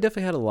whatever. Yeah, they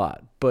definitely had a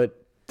lot,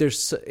 but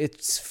it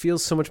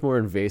feels so much more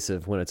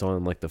invasive when it's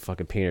on like the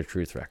fucking Pain of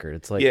Truth record.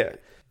 It's like, yeah,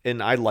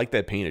 and I like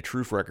that Pain of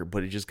Truth record,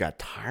 but it just got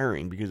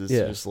tiring because it's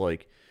just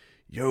like,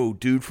 yo,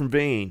 dude from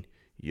Vane.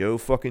 Yo,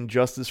 fucking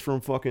Justice from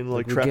fucking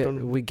like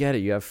we get it.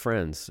 You have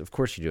friends, of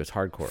course you do. It's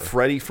hardcore.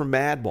 Freddie from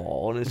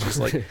Madball, and it's just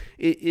like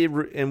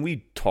and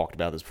we talked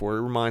about this before.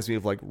 It reminds me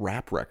of like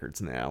rap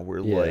records now,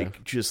 where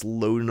like just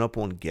loading up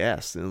on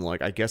guests, and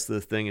like I guess the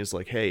thing is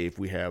like, hey, if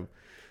we have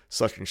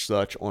such and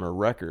such on a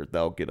record,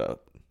 they'll get a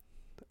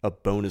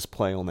bonus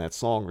play on that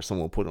song, or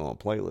someone will put it on a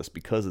playlist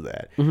because of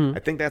that. Mm-hmm.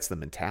 I think that's the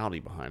mentality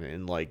behind it.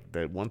 And like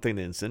that one thing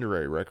the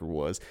Incendiary record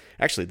was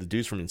actually the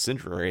dudes from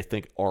Incendiary, I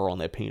think, are on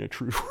that Pain of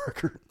Truth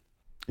record.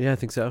 Yeah, I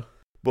think so.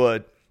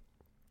 But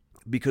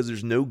because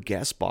there's no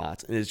guest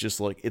spots, and it's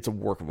just like it's a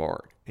work of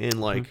art. And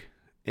like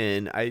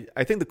and I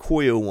think the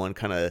Koyo one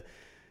kind of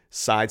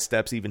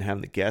sidesteps even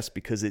having the guests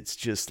because it's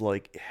just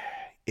like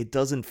it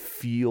doesn't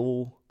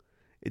feel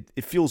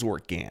it feels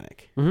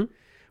organic. Mm-hmm.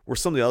 Where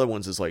some of the other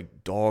ones is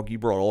like, dog, you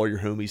brought all your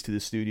homies to the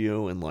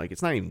studio, and like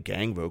it's not even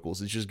gang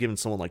vocals, it's just giving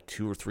someone like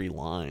 2 or 3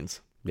 lines.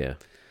 Yeah.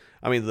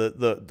 I mean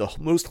the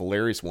most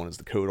hilarious one is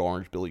the Code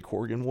Orange Billy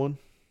Corgan one.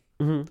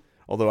 Mm-hmm.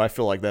 Although I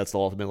feel like that's the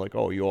ultimate, like,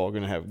 oh, you all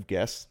going to have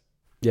guests?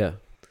 Yeah.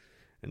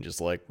 And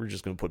just like, we're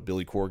just going to put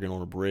Billy Corgan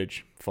on a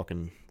bridge,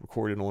 fucking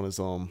record it on his,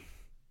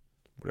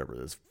 whatever,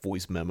 this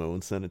voice memo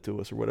and send it to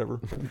us or whatever.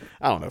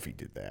 I don't know if he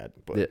did that.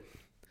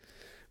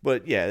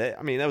 But yeah,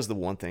 I mean, that was the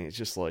one thing. It's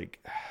just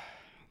like,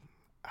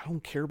 I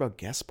don't care about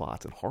guest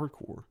spots in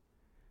hardcore.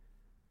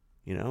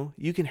 You know?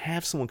 You can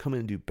have someone come in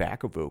and do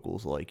backup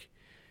vocals, like,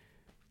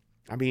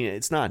 I mean,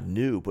 it's not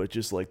new, but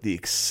just like the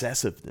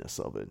excessiveness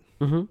of it.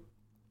 Mm-hmm.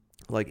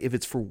 Like if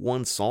it's for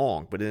one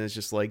song, but then it's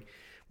just like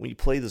when you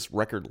play this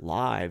record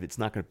live, it's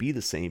not going to be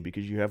the same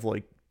because you have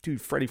like, dude,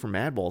 Freddie from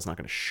Madball's not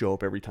going to show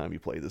up every time you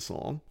play this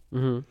song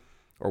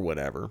or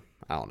whatever.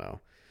 I don't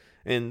know.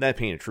 And that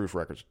Painted Truth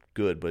record's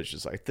good, but it's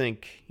just, I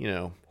think, you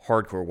know,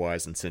 hardcore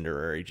wise,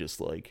 Incendiary, just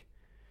like,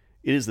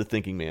 it is the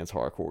thinking man's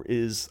hardcore. It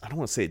is, I don't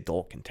want to say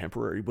adult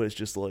contemporary, but it's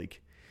just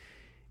like,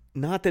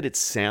 not that it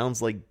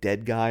sounds like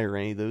Dead Guy or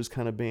any of those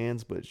kind of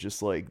bands, but it's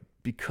just like,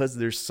 because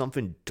there's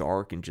something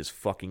dark and just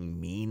fucking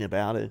mean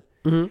about it,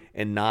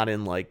 and not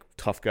in like,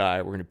 tough guy,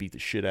 we're going to beat the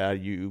shit out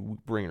of you,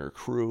 bringing our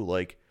crew.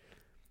 Like,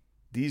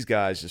 these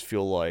guys just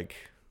feel like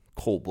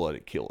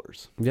cold-blooded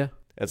killers. Yeah.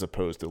 As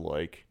opposed to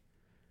like,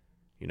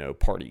 you know,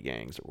 party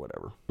gangs or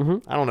whatever.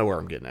 I don't know where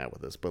I'm getting at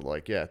with this, but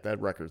like, yeah, that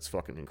record's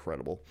fucking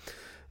incredible.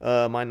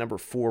 My number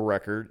 4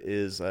 record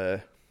is,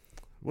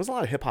 was a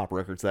lot of hip-hop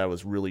records that I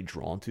was really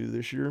drawn to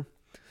this year.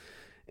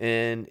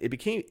 And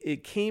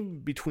it came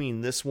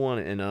between this one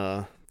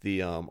and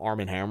the Arm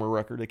 & Hammer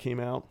record that came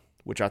out,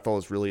 which I thought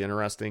was really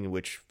interesting,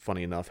 which,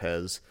 funnily enough,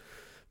 has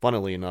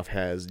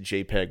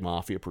JPEG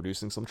Mafia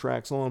producing some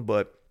tracks on.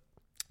 But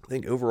I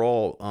think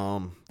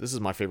overall, this is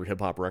my favorite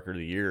hip-hop record of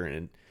the year,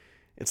 and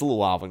it's a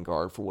little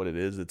avant-garde for what it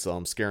is. It's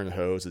Scaring the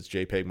Hoes, it's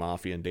JPEG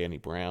Mafia and Danny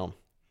Brown.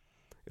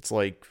 It's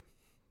like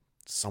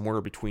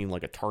somewhere between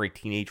like Atari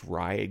Teenage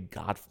Riot,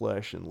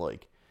 Godflesh, and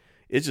like,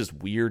 it's just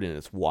weird and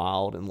it's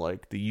wild, and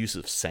like the use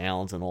of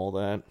sounds and all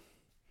that.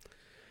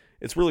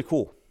 It's really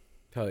cool.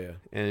 Hell yeah.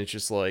 And it's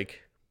just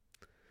like,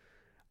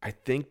 I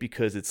think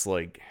because it's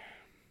like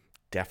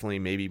definitely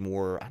maybe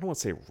more, I don't want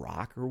to say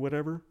rock or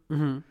whatever,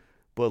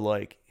 but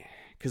like,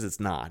 because it's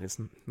not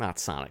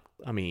Sonic.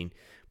 I mean,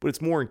 but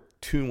it's more in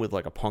tune with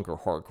like a punk or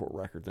hardcore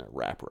record than a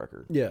rap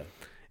record. Yeah.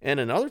 And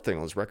another thing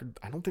on this record,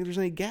 I don't think there's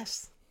any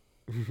guests.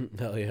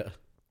 Hell yeah.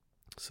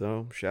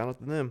 So shout out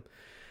to them.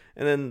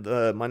 And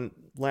then my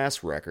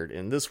last record,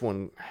 and this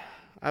one,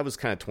 I was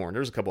kind of torn.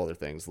 There's a couple other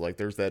things. Like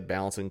there's that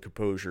Balance and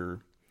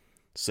Composure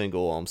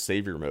single,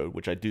 Savior Mode,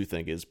 which I do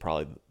think is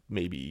probably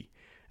maybe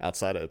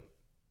outside of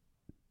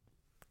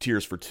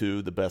Tears for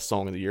Two, the best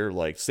song of the year.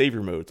 Like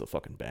Savior Mode's a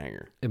fucking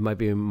banger. It might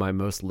be my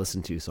most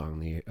listened to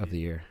song of the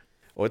year.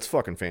 Oh, it's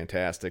fucking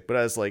fantastic. But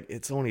I was like,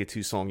 it's only a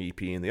 2-song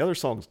EP, and the other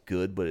song's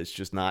good, but it's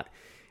just not.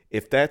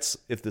 If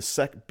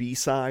the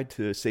B-side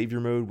to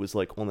Savior Mode was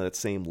like on that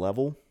same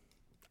level,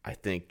 I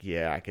think,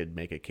 yeah, I could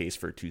make a case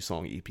for a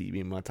 2-song EP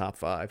being my top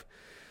 5.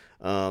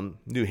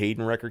 New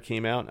Hayden record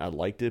came out, and I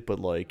liked it, but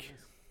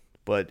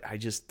I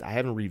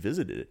haven't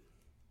revisited it.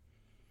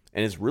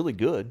 And it's really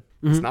good.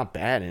 It's not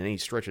bad in any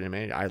stretch of the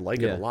imagination. I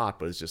like it a lot,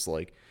 but it's just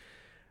like,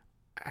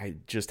 I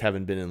just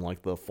haven't been in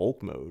like the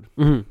folk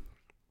mode.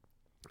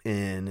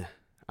 And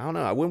I don't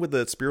know. I went with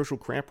the Spiritual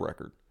Cramp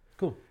record.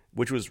 Cool.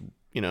 Which was,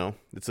 you know,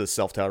 it's a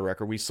self-titled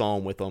record. We saw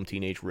him with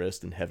Teenage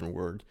Wrist and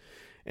Heavenward.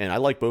 And I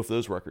like both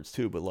those records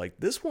too. But like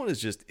this one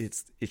is just,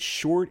 it's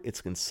short,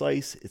 it's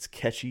concise, it's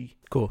catchy.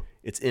 Cool.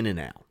 It's in and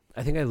out.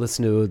 I think I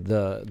listened to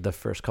the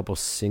first couple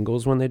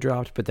singles when they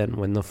dropped, but then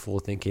when the full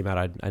thing came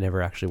out, I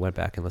never actually went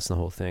back and listened to the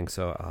whole thing.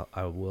 So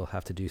I will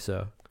have to do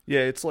so.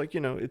 Yeah, it's like, you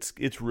know,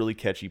 it's really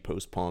catchy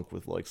post-punk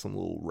with like some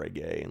little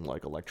reggae and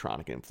like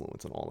electronic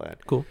influence and all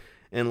that. Cool.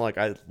 And like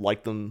I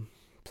like them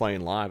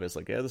playing live. It's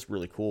like, yeah, this is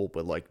really cool.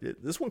 But like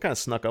this one kind of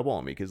snuck up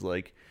on me because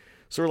like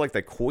sort of like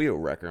that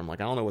Koyo record. I'm like,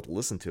 I don't know what to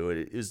listen to.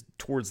 It is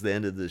towards the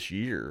end of this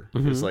year.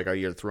 It's like I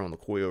either throw on the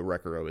Koyo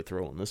record or I would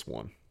throw on this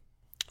one.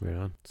 Right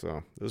on.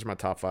 So those are my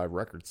top 5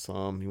 records. You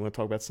want to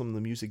talk about some of the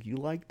music you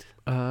liked?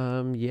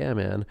 Yeah,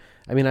 man.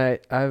 I mean, I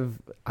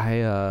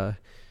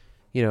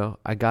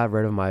got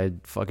rid of my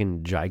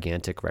fucking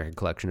gigantic record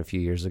collection a few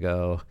years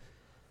ago,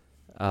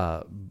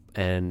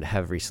 and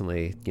have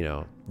recently,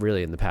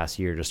 really in the past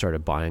year, just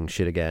started buying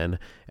shit again.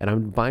 And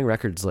I'm buying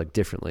records like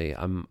differently.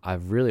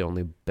 I've really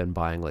only been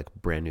buying like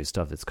brand new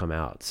stuff that's come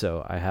out.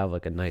 So I have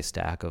like a nice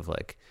stack of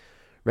like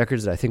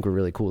records that I think were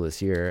really cool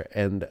this year,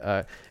 and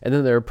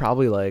then there are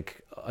probably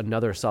like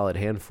another solid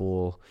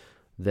handful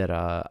that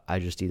I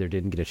just either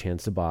didn't get a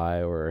chance to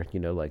buy or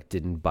like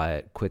didn't buy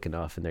it quick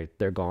enough and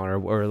they're gone,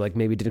 or like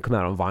maybe didn't come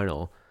out on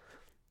vinyl,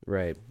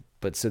 right?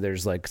 But so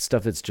there's like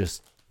stuff that's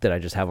just that I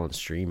just have on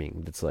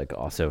streaming that's like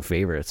also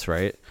favorites,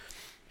 right?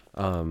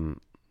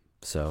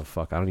 So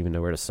fuck, I don't even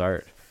know where to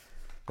start.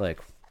 Like,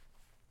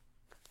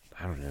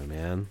 I don't know,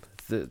 man.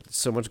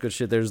 So much good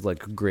shit. There's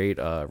like great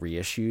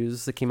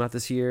reissues that came out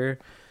this year,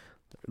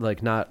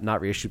 like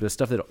not reissued, but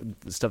stuff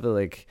that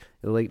like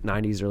the late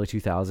 90s, early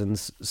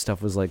 2000s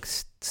stuff was like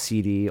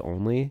CD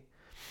only.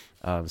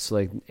 So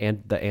like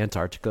the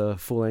Antarctica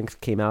full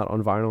length came out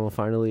on vinyl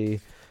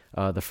finally.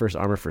 The first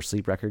Armor for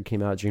Sleep record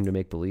came out, Dream to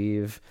Make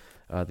Believe.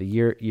 The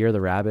Year of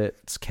the Rabbit,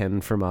 it's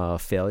Ken from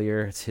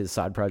Failure. It's his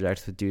side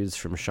project with dudes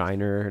from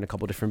Shiner and a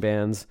couple different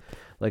bands.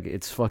 Like,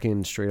 it's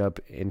fucking straight up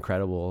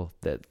incredible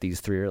that these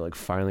 3 are like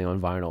finally on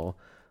vinyl.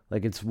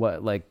 Like, it's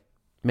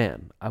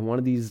man, I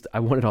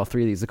wanted all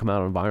 3 of these to come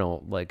out on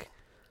vinyl. Like,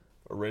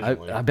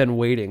 originally, I've been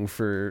waiting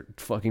for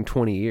fucking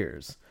 20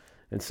 years.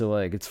 And so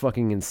like, it's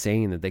fucking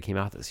insane that they came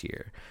out this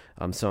year.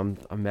 So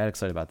I'm mad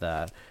excited about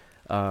that.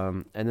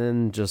 And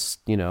then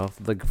just,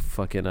 like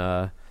fucking,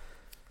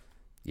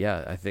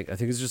 yeah, I think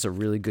it's just a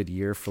really good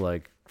year for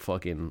like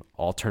fucking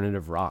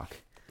alternative rock,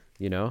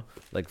 you know,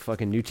 like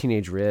fucking New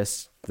Teenage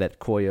Wrist, that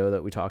Koyo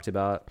that we talked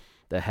about,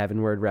 the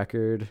Heavenward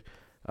record,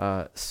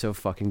 so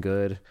fucking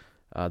good.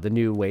 The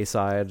new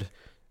Wayside,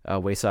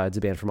 Wayside's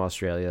a band from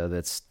Australia.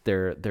 That's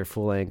their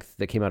full length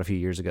that came out a few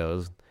years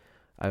ago.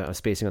 I'm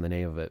spacing on the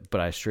name of it, but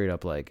I straight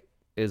up like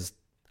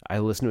I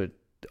listen to it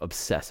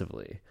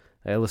obsessively.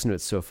 I listen to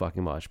it so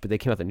fucking much. But they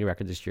came out with a new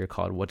record this year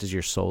called "What Does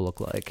Your Soul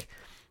Look Like,"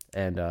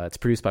 and it's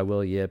produced by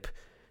Will Yip,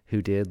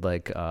 who did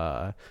like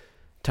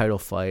Title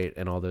Fight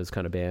and all those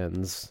kind of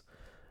bands.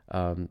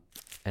 Yeah,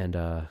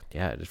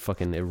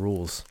 it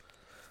rules.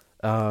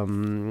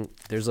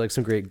 There's like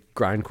some great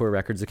grindcore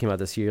records that came out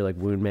this year, like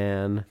Wound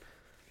Man,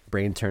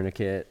 Brain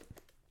Tourniquet.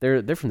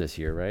 They're from this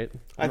year, right?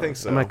 I think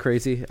so. Am I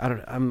crazy? I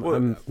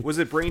don't. Was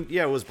it Brain?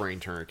 Yeah, it was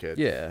Brain Tourniquet.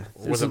 Yeah.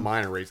 Or was it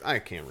Minor Race? I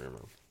can't remember.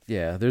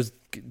 Yeah, there's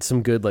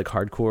some good like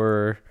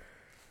hardcore.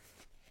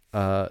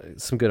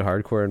 Some good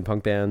hardcore and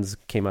punk bands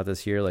came out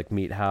this year, like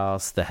Meat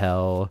House, The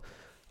Hell,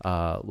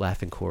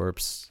 Laughing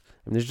Corpse.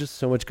 I mean, there's just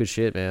so much good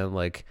shit, man.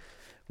 Like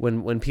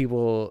when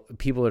people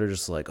are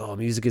just like, oh,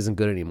 music isn't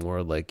good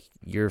anymore, like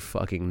you're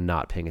fucking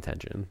not paying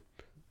attention.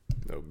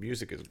 No,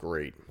 music is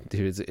great,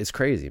 dude. It's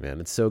crazy, man.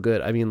 It's so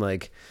good. I mean,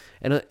 like,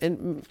 and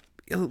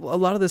a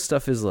lot of this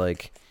stuff is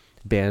like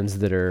bands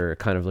that are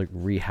kind of like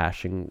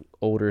rehashing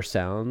older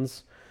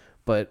sounds,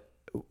 but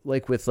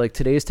like with like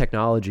today's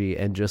technology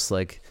and just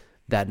like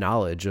that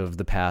knowledge of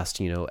the past,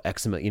 you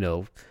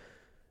know,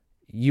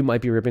 you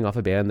might be ripping off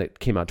a band that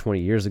came out 20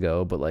 years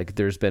ago, but like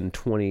there's been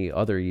 20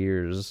 other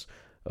years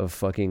of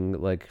fucking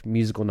like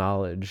musical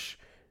knowledge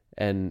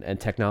and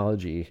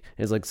technology.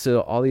 And it's like,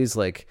 so all these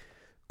like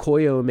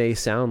Koyo may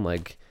sound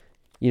like,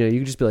 you know, you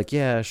could just be like,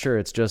 yeah, sure,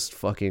 it's just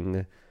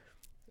fucking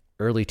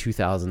early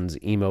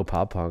 2000s emo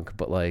pop punk,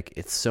 but like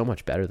it's so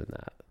much better than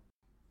that.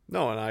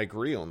 No, and I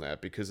agree on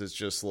that, because it's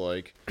just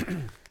like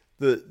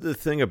the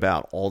thing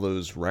about all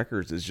those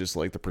records is just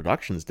like the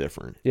production's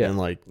different. Yeah. And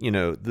like, you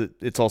know,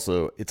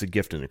 it's a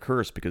gift and a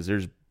curse, because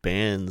there's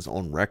bands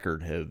on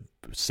record have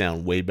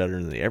sound way better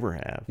than they ever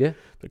have. Yeah.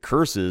 The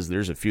curse is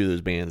there's a few of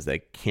those bands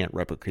that can't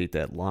replicate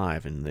that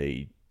live, and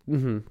they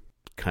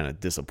kind of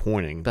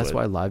disappointing. That's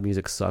why live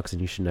music sucks,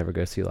 and you should never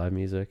go see live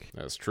music.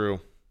 That's true.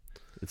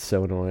 It's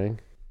so annoying.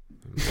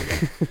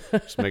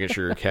 Just making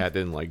sure your cat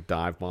didn't like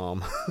dive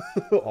bomb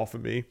off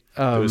of me.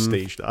 Do a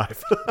stage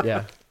dive.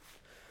 Yeah.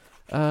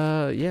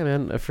 Yeah,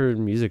 man. For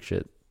music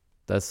shit,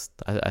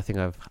 I think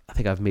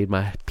I've made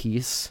my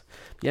peace.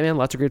 Yeah, man.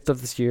 Lots of great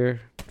stuff this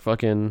year.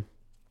 Fucking,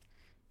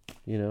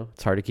 you know,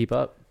 it's hard to keep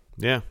up.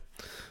 Yeah.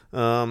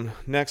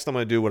 Next, I'm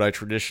going to do what I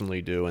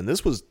traditionally do, and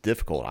this was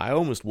difficult. I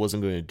almost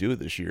wasn't going to do it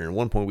this year. And at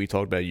one point, we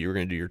talked about you were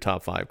going to do your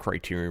top 5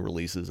 Criterion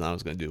releases, and I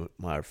was going to do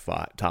my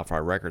top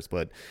 5 records.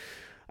 But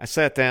I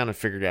sat down and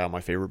figured out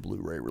my favorite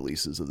Blu-ray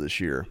releases of this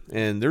year.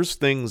 And there's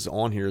things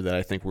on here that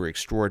I think were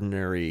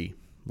extraordinary,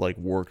 like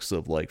works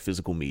of like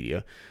physical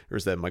media.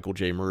 There's that Michael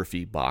J.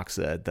 Murphy box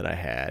set that I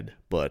had,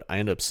 but I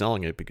ended up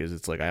selling it because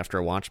it's like after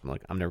I watched them,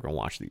 like I'm never going to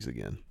watch these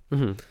again.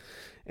 Mm-hmm.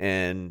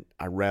 And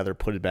I'd rather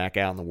put it back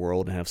out in the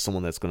world and have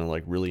someone that's going to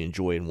like really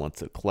enjoy it and want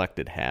to collect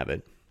it, have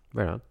it.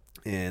 Right on.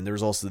 And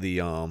there's also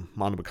the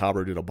Mondo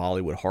Macabro did a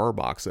Bollywood horror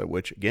box set,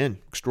 which again,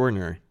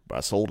 extraordinary, but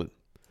I sold it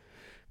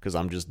because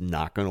I'm just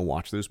not going to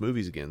watch those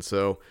movies again.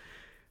 So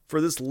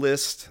for this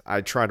list,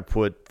 I try to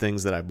put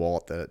things that I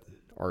bought that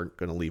aren't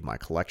going to leave my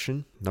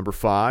collection. Number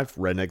 5,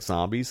 Redneck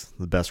Zombies,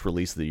 the best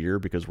release of the year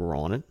because we're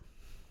on it.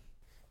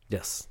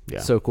 Yes. Yeah.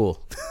 So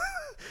cool.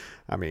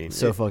 I mean,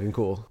 so fucking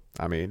cool.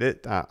 I mean,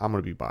 I'm going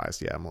to be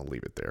biased. Yeah, I'm going to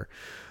leave it there.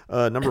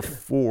 Number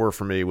 4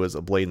 for me was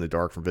A Blade in the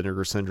Dark from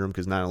Vinegar Syndrome,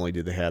 because not only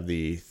did they have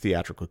the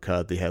theatrical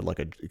cut, they had like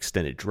an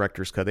extended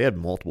director's cut. They had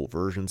multiple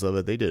versions of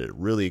it. They did a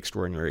really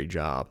extraordinary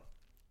job.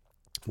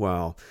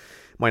 Well,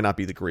 it might not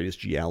be the greatest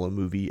Giallo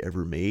movie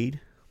ever made,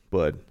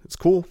 but it's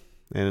cool.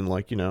 And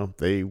like, you know,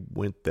 they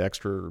went the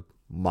extra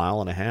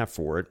mile and a half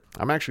for it.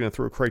 I'm actually going to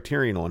throw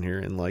Criterion on here,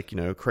 and like, you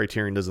know,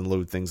 Criterion doesn't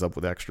load things up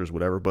with extras,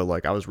 whatever, but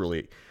like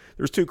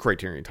there's 2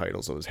 Criterion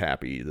titles I was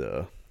happy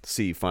to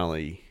see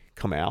finally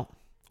come out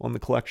on the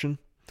collection.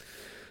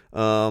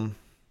 The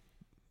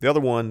other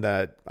one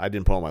that I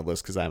didn't put on my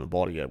list because I haven't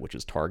bought it yet, which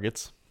is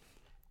Targets.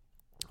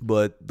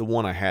 But the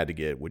one I had to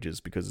get, which is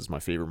because it's my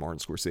favorite Martin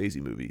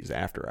Scorsese movie, is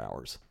After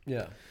Hours.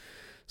 Yeah.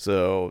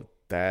 So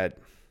that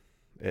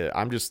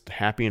I'm just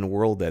happy in the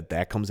world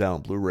that comes out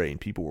on Blu-ray and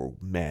people were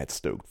mad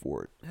stoked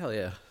for it. Hell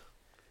yeah.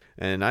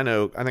 And I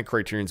think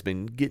Criterion's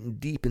been getting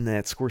deep in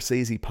that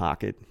Scorsese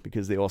pocket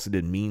because they also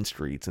did Mean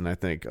Streets, and I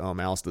think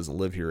Alice Doesn't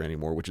Live Here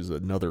Anymore, which is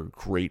another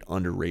great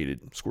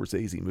underrated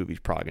Scorsese movie.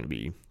 Probably going to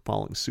be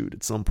following suit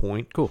at some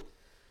point. Cool.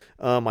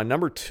 My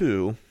number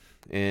 2,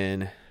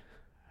 and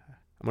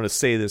I'm going to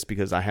say this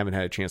because I haven't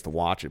had a chance to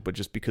watch it, but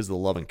just because of the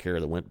love and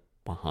care that went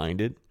behind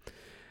it.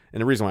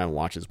 And the reason why I haven't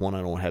watched it is, one,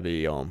 I don't have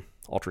a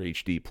Ultra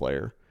HD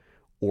player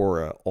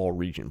or a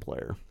all-region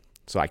player.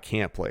 So I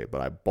can't play it, but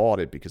I bought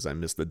it because I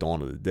missed the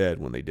Dawn of the Dead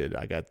when they did.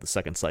 I got the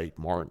Second Sight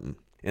Martin.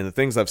 And the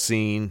things I've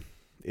seen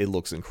It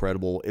looks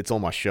incredible. It's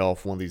on my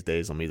shelf. One of these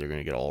days, I'm either going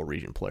to get all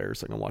region players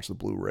so I can watch the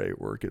Blu-ray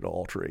or get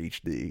Ultra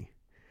HD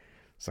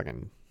so I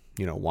can,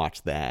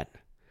 watch that.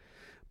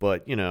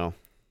 But,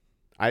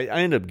 I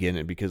end up getting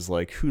it because,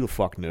 like, who the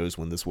fuck knows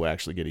when this will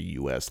actually get a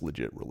U.S.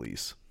 legit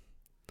release.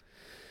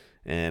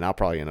 And I'll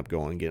probably end up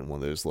going and getting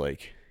one of those,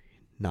 like,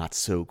 not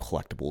so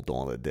collectible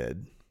Dawn of the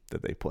Dead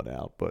that they put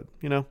out. But,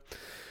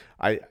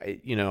 I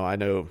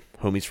know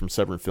homies from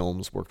Severn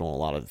Films worked on a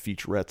lot of the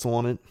featurettes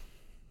on it,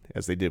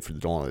 as they did for the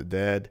Dawn of the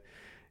Dead.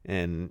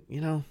 And,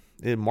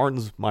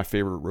 Martin's my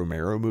favorite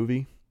Romero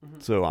movie,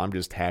 so I'm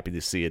just happy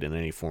to see it in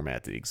any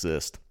format that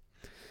exists.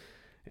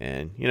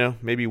 And,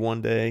 maybe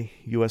one day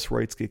U.S.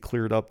 rights get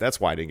cleared up. That's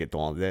why I didn't get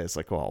Dawn of the Dead. It's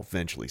like, well,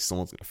 eventually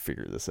someone's going to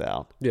figure this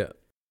out. Yeah.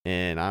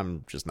 And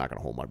I'm just not going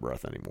to hold my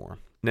breath anymore.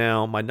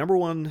 Now, my number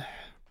one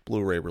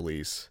Blu-ray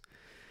release,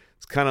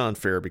 it's kind of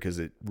unfair because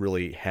it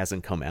really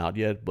hasn't come out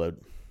yet, but,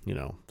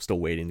 still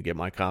waiting to get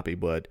my copy.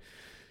 But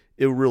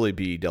it will really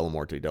be Della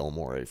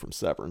Morte from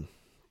Severn.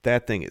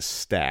 That thing is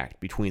stacked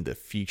between the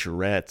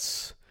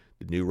featurettes,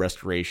 the new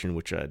restoration,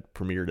 which I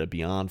premiered at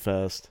Beyond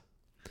Fest.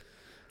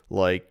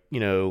 Like,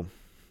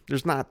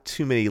 there's not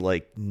too many,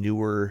 like,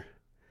 newer,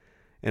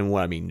 and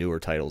what I mean newer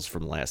titles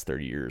from the last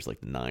 30 years,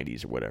 like the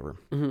 90s or whatever.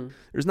 Mm-hmm.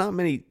 There's not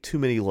too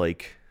many,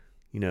 like,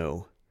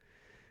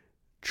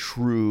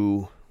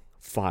 true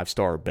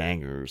 5-star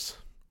bangers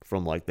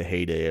from, like, the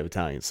heyday of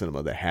Italian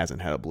cinema that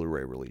hasn't had a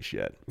Blu-ray release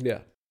yet. Yeah.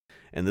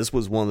 And this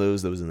was one of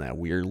those that was in that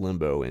weird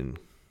limbo, and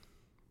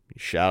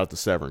shout out to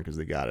Severn because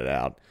they got it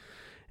out.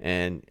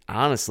 And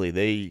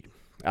honestly,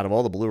 out of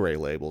all the Blu-ray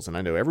labels, and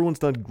I know everyone's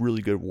done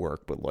really good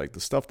work, but, like, the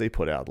stuff they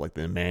put out, like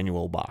the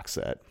Emmanuel box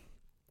set,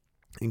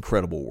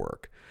 incredible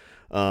work.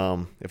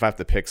 If I have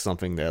to pick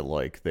something that,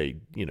 like, they,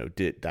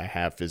 did I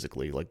have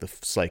physically, like the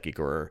Psychic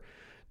or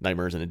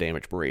Nightmares in a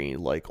Damaged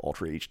Brain, like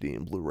Ultra HD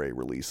and Blu-ray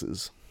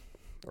releases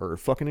are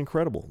fucking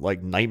incredible.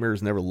 Like,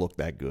 Nightmares never looked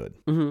that good.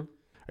 Mm-hmm.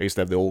 I used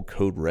to have the old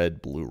Code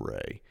Red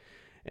Blu-ray,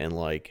 and,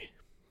 like,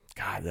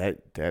 God,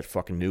 that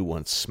fucking new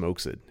one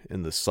smokes it,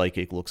 and the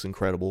Psychic looks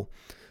incredible.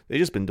 They've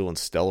just been doing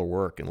stellar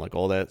work, and, like,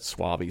 all that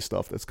Suave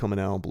stuff that's coming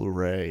out on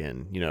Blu-ray,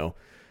 and,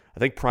 I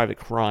think Private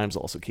Crimes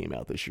also came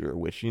out this year,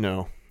 which,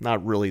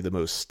 not really the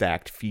most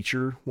stacked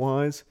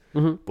feature-wise,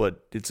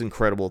 but it's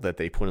incredible that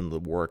they put in the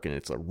work, and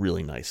it's a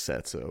really nice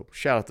set, so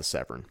shout out to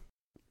Severn.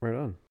 Right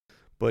on.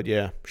 But,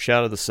 yeah,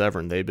 shout out to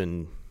Severn. They've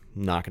been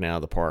knocking it out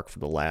of the park for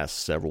the last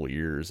several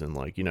years, and,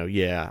 like,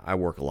 yeah, I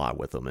work a lot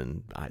with them,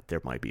 and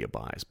there might be a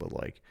bias, but,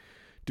 like,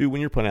 dude,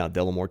 when you're putting out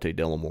Della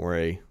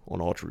Morte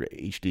on Ultra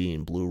HD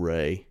and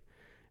Blu-ray,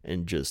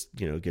 and just,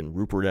 getting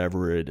Rupert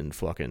Everett and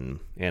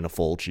fucking Anna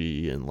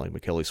Fulci and, like,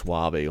 Michele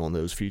Suave on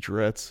those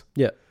featurettes.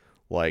 Yeah.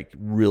 Like,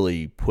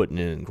 really putting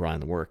in and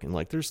grinding the work. And,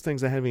 like, there's things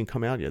that haven't even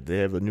come out yet. They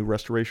have a new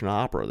restoration of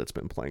Opera that's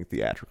been playing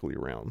theatrically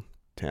around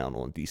town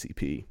on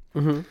DCP.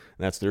 Mm-hmm. And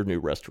that's their new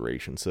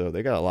restoration. So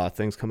they got a lot of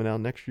things coming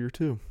out next year,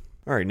 too.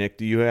 All right, Nick,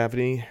 do you have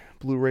any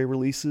Blu-ray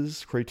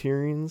releases,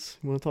 Criterions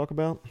you want to talk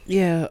about?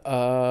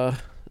 Yeah,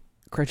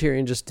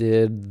 Criterion just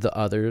did The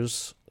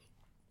Others.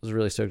 I was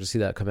really stoked to see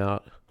that come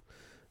out.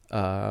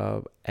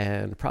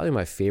 And probably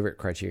my favorite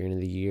Criterion of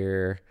the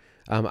year.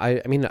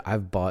 I mean,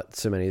 I've bought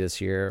so many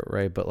this year,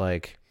 right? But,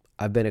 like,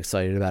 I've been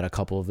excited about a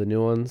couple of the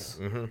new ones.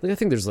 Mm-hmm. Like, I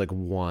think there's, like,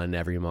 one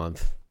every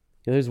month.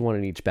 There's one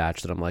in each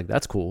batch that I'm like,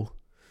 that's cool.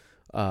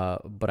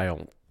 But I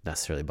don't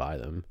necessarily buy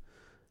them.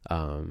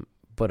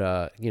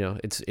 But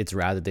it's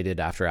rad that they did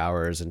After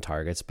Hours and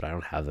Targets, but I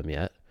don't have them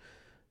yet.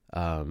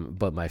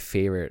 But my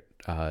favorite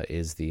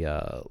is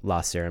the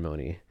Lost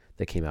Ceremony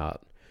that came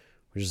out,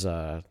 which is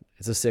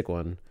it's a sick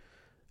one.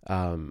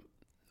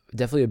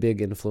 Definitely a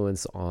big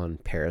influence on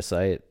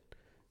Parasite.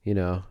 I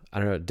don't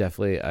know,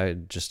 definitely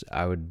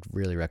I would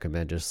really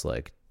recommend just,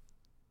 like,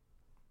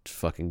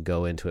 fucking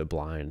go into it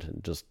blind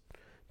and just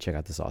check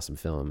out this awesome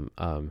film.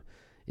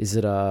 Is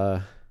it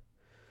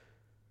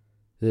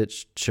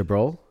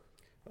Chabrol?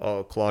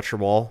 Oh, Claude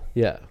Chabrol?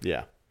 Yeah.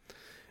 Yeah.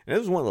 And it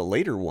was one of the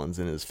later ones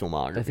in his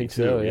filmography. I think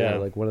too. so, yeah.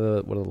 Like one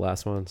of the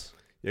last ones.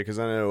 Yeah, because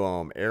I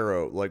know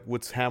Arrow, like,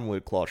 what's happened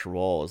with Claude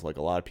Chabrol is, like,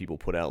 a lot of people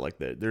put out, like,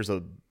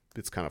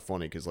 it's kind of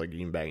funny because, like,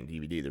 even back in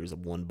DVD, there was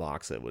one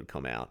box that would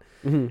come out,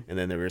 and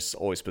then there was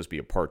always supposed to be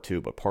a part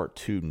 2, but part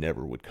 2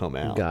 never would come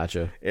out.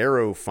 Gotcha.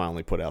 Arrow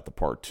finally put out the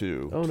part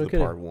 2 to the kidding.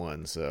 part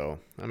 1, so,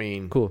 I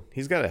mean, cool.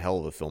 He's got a hell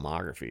of a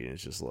filmography, and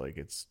it's just, like,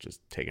 it's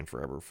just taking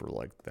forever for,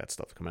 like, that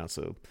stuff to come out,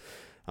 so,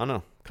 I don't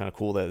know, kind of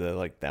cool that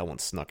like, that one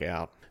snuck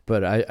out.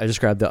 But I just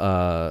grabbed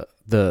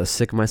the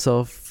Sick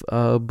Myself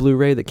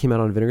Blu-ray that came out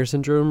on Vinegar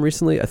Syndrome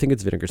recently. I think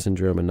it's Vinegar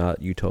Syndrome and not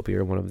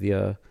Utopia or one of the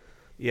other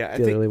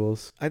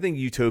labels. I think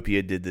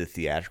Utopia did the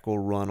theatrical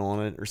run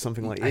on it or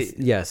something like that.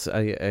 Yes,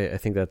 I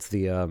think that's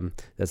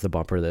the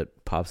bumper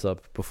that pops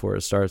up before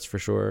it starts for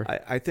sure.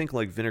 I think,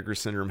 like, Vinegar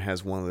Syndrome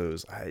has one of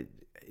those.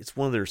 It's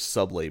one of their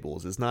sub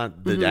labels. It's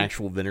not the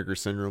actual Vinegar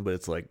Syndrome, but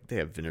it's like they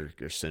have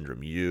Vinegar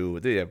Syndrome U.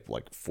 They have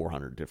like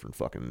 400 different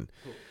fucking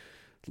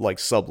like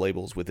sub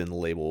labels within the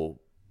label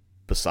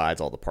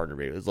besides all the partner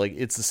videos. Like,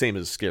 it's the same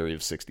as Scary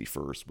of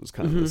 61st was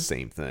kind of the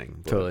same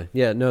thing. But, Totally.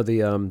 Yeah, no,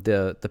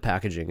 the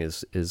packaging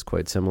is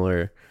quite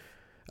similar.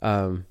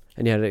 And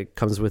yeah, it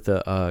comes with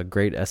a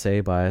great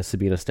essay by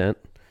Sabina Stent,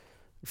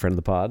 friend of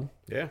the pod.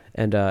 Yeah.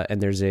 And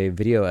there's a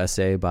video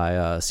essay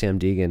by Sam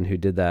Deegan, who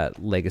did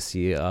that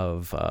Legacy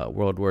of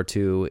World War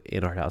II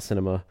in Art House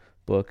Cinema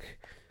book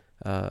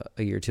a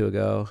year or two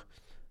ago.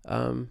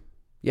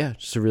 Yeah,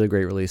 just a really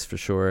great release for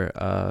sure.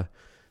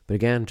 But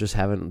again, just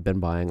haven't been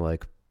buying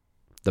like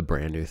the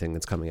brand new thing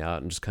that's coming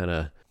out and just kind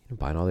of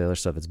buying all the other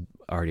stuff that's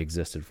already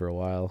existed for a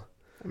while.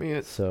 I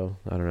mean, so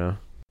I don't know.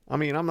 I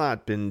mean, I'm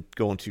not been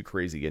going too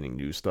crazy getting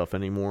new stuff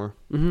anymore.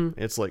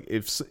 It's like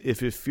if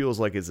it feels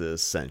like it's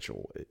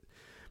essential.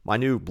 My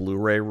new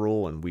Blu-ray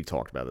rule, and we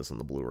talked about this on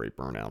the Blu-ray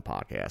Burnout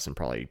podcast and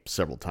probably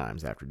several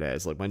times after that,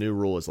 is like my new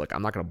rule is like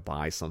I'm not going to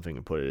buy something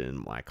and put it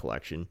in my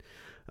collection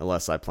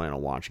unless I plan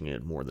on watching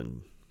it more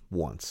than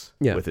once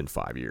within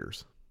 5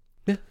 years.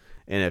 Yeah.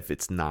 And if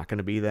it's not going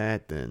to be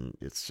that, then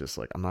it's just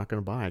like I'm not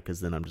going to buy it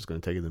because then I'm just going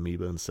to take it to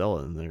Amoeba and sell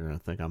it, and they're going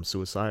to think I'm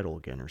suicidal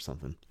again or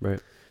something.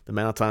 Right. The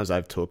amount of times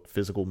I've took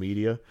physical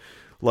media,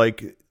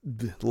 like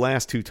the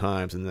last 2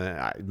 times, and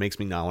that it makes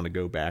me not want to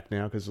go back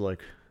now because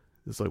like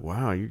it's like,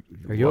 wow,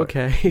 are you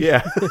okay?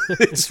 Yeah,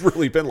 it's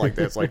really been like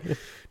that. It's like,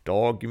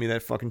 dog, give me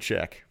that fucking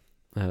check.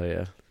 Oh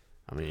yeah.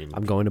 I mean,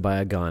 I'm going to buy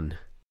a gun.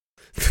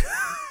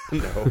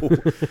 No,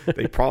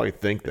 they probably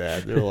think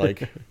that. They're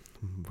like,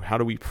 how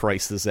do we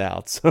price this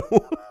out? So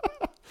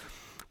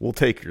we'll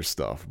take your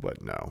stuff,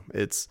 but no,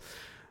 it's,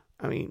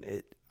 I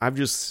mean, I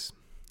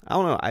don't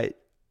know.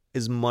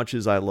 As much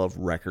as I love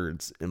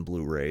records and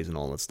Blu-rays and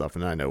all that stuff,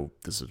 and I know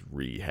this is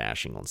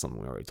rehashing on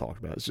something we already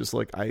talked about, it's just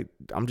like,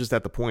 I'm just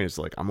at the point, it's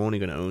like, I'm only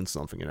going to own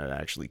something and I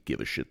actually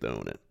give a shit to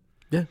own it.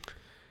 Yeah.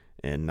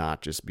 And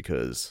not just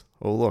because,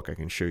 oh, look, I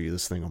can show you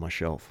this thing on my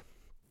shelf.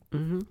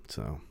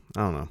 So,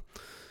 I don't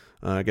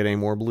know. Get any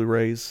more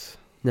Blu-rays?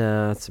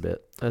 Nah, that's a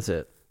bit. That's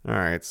it. All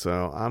right,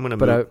 so I'm going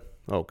to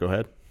oh, go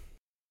ahead.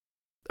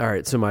 All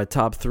right, so my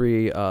top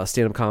 3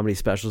 stand-up comedy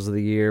specials of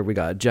the year. We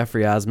got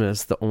Jeffrey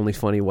Asmus, The Only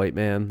Funny White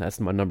Man. That's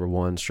my number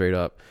 1, straight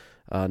up.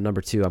 Number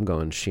 2, I'm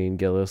going Shane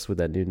Gillis with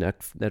that new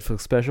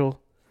Netflix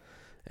special.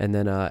 And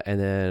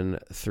then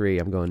 3,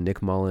 I'm going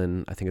Nick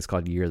Mullen. I think it's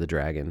called Year of the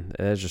Dragon.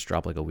 It just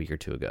dropped like a week or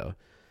 2 ago.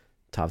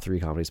 Top 3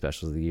 comedy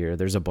specials of the year.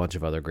 There's a bunch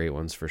of other great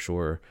ones for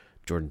sure.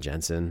 Jordan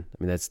Jensen.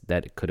 I mean,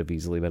 that could have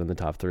easily been in the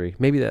top 3.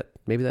 Maybe that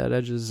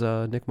edges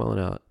Nick Mullen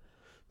out.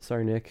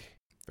 Sorry, Nick.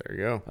 There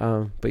you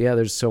go. But yeah,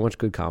 there's so much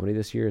good comedy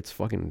this year. It's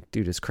fucking,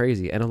 dude, it's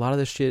crazy. And a lot of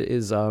this shit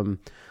is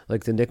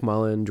like the Nick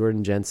Mullen,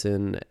 Jordan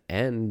Jensen,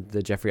 and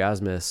the Jeffrey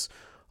Asmus.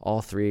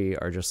 All 3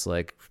 are just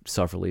like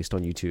self-released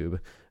on YouTube,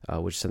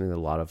 which is something that a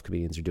lot of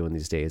comedians are doing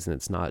these days. And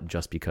it's not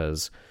just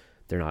because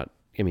they're not.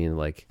 I mean,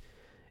 like,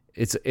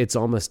 it's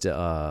almost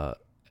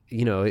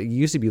you know, it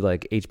used to be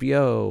like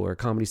HBO or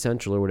Comedy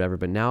Central or whatever,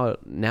 but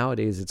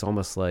nowadays it's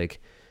almost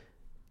like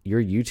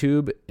you're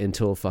YouTube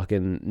until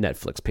fucking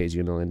Netflix pays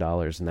you $1 million,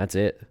 and that's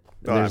it.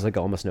 There's like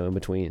almost no in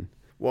between.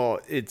 Well,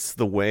 it's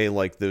the way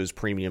like those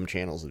premium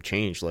channels have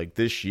changed. Like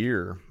this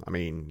year, I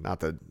mean,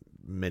 not that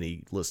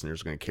many listeners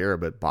are going to care,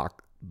 but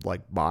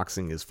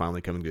boxing is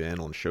finally coming to an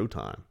end on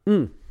Showtime.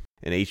 And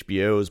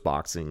HBO's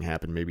boxing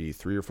happened maybe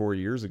 3 or 4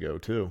 years ago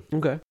too.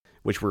 Okay.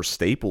 Which were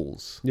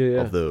staples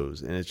of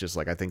those. And it's just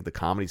like, I think the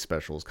comedy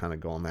special has kind of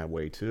gone that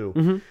way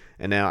too.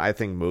 And now I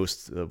think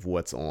most of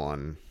what's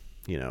on,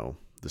 you know,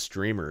 the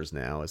streamers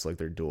now is like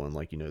they're doing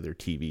like, you know, their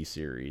TV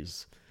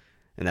series,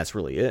 and that's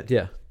really it.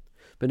 Yeah.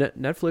 But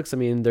Netflix, I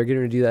mean, they're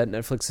going to do that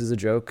Netflix is a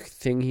joke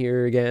thing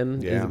here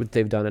again. Yeah. What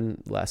they've done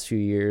in the last few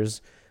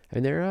years.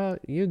 And they're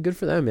good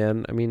for them,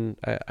 man. I mean,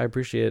 I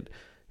appreciate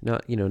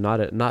not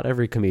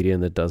every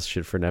comedian that does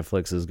shit for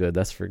Netflix is good.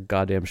 That's for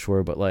goddamn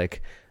sure. But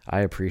like,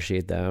 I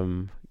appreciate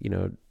them, you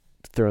know,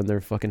 throwing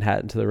their fucking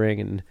hat into the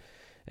ring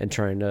and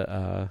trying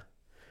to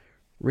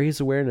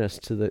raise awareness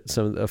to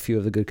a few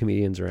of the good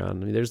comedians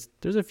around. I mean,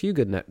 there's a few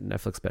good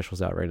Netflix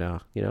specials out right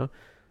now, you know.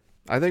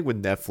 I think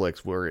with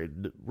Netflix,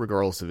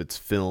 regardless if it's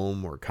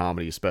film or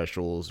comedy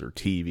specials or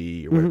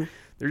TV or whatever,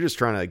 they're just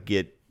trying to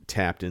get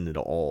tapped into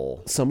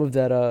all. Some of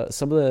the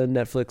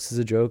Netflix is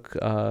a joke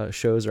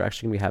shows are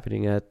actually gonna be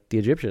happening at the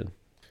Egyptian.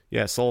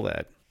 Yeah, I saw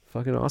that.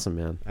 Fucking awesome,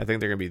 man. I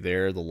think they're gonna be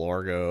there, the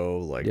Largo,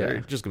 like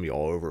they're just gonna be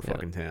all over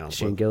fucking town.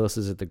 Shane Gillis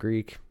is at the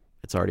Greek.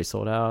 It's already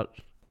sold out.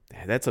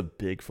 That's a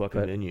big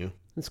fucking venue.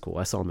 It's cool.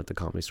 I saw him at the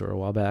Comedy Store a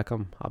while back. I'll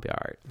be all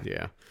right.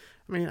 Yeah.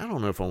 I mean, I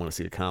don't know if I want to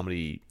see a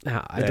comedy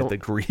at the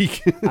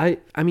Greek. I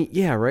mean,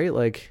 yeah, right?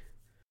 Like,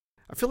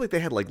 I feel like they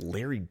had like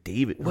Larry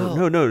David.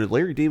 Well, no,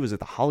 Larry David was at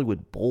the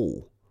Hollywood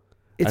Bowl.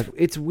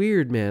 It's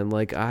weird, man.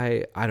 Like,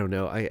 I don't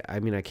know. I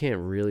mean, I can't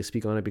really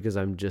speak on it because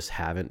I'm just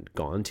haven't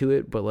gone to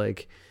it. But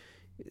like,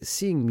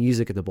 seeing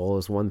music at the bowl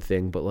is one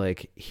thing, but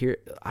like here,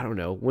 I don't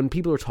know, when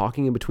people are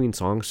talking in between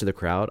songs to the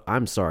crowd,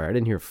 I'm sorry, I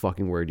didn't hear a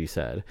fucking word you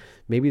said.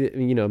 Maybe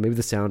maybe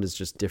the sound is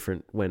just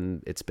different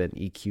when it's been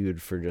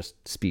EQ'd for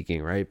just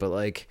speaking, right? But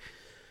like,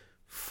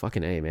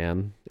 fucking A,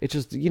 man, it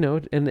just,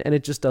 and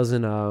it just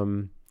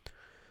doesn't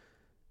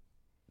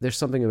there's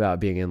something about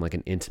being in like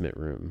an intimate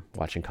room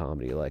watching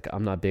comedy. Like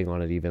I'm not big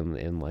on it even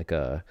in like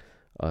a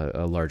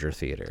larger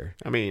theater.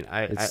 I mean,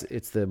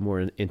 it's the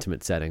more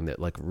intimate setting that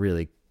like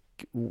really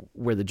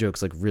where the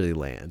jokes like really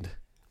land.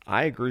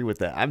 I agree with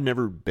that. I've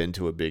never been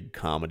to a big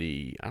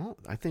comedy. I don't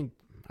think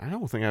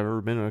I've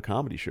ever been to a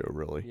comedy show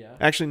really. Yeah.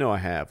 Actually, no, I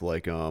have.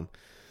 Like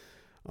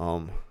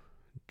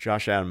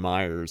Josh Adam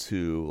Myers,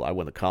 who I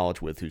went to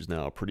college with, who's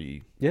now a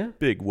pretty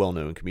big,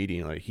 well-known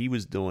comedian. Like he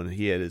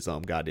had his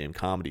goddamn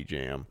comedy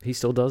jam. He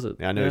still does it.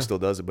 I know he still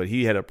does it, but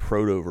he had a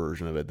proto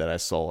version of it that I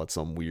saw at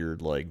some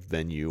weird like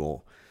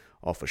venue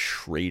off of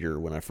Schrader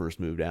when I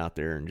first moved out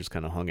there, and just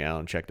kind of hung out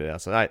and checked it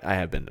out. So I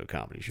have been to a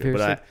comedy show,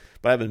 but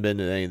I haven't been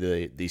to any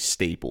of the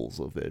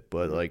staples of it.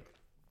 But like,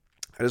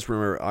 I just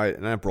remember,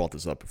 I brought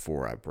this up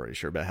before, I'm pretty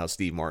sure, about how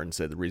Steve Martin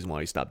said the reason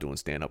why he stopped doing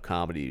stand-up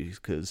comedy is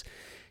because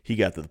he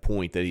got to the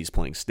point that he's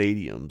playing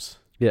stadiums.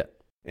 Yeah.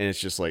 And it's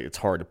just like, it's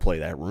hard to play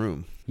that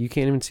room. You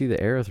can't even see the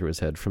arrow through his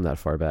head from that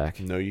far back.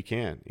 No, you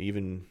can't.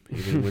 Even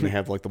when they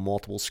have like the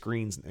multiple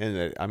screens.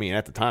 And I mean,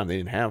 at the time, they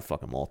didn't have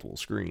fucking multiple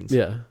screens.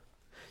 Yeah.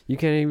 You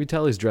can't even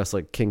tell he's dressed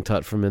like King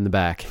Tut from In the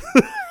Back.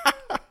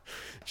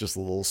 Just a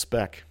little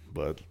speck.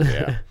 But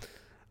yeah.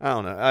 I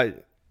don't know.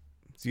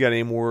 You got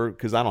any more?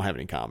 Because I don't have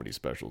any comedy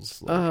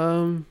specials.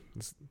 Like,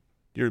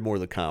 you're more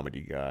the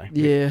comedy guy.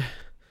 Yeah.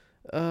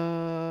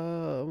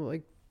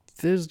 Like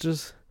there's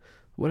just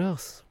what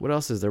else? What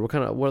else is there? What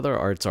other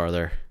arts are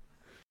there?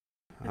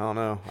 I don't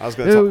know. I was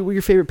gonna. What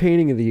your favorite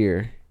painting of the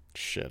year?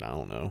 Shit, I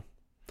don't know.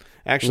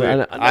 Actually,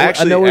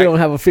 I know we don't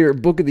have a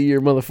favorite book of the year,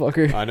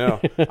 motherfucker. I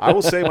know. I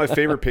will say my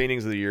favorite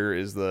paintings of the year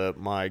is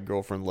my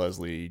girlfriend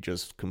Leslie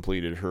just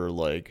completed her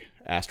like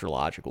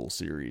astrological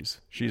series.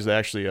 She's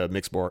actually a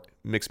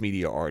mixed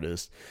media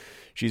artist.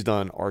 She's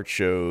done art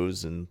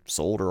shows and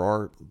sold her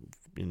art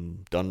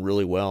and done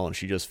really well, and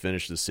she just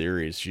finished the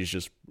series. She's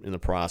just in the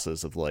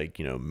process of like,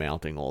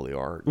 mounting all the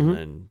art and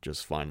then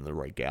just finding the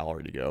right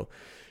gallery to go.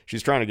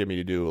 She's trying to get me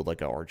to do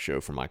like an art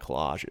show for my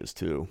collages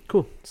too.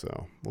 Cool.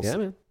 So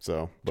man.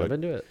 So jump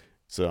into it.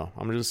 So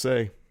I'm gonna just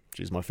say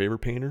she's my favorite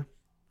painter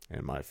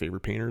and my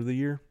favorite painter of the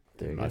year.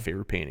 And my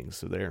favorite paintings.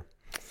 So there.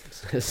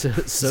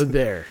 so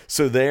there.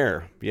 So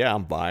there. Yeah,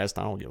 I'm biased.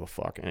 I don't give a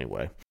fuck.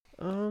 Anyway.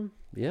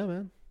 Yeah,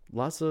 man.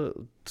 Lots of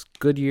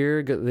good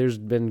year. There's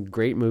been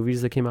great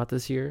movies that came out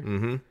this year.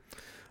 Mm-hmm.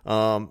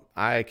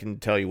 I can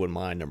tell you what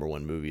my number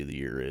one movie of the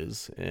year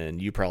is,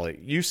 and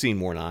you've seen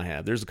more than I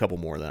have. There's a couple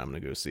more that I'm going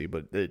to go see,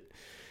 but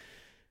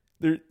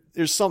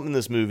there's something in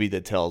this movie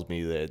that tells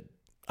me that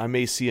I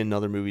may see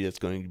another movie that's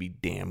going to be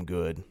damn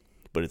good,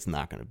 but it's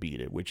not going to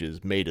beat it, which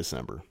is May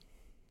December.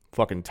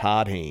 Fucking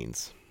Todd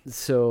Haynes.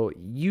 So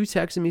you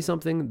texted me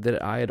something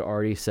that I had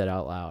already said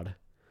out loud.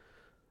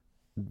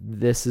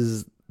 This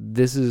is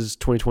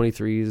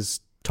 2023's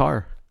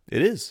Tar.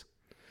 It is.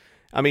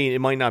 I mean, it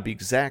might not be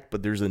exact,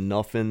 but there's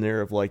enough in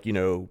there of like, I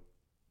don't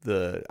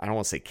want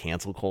to say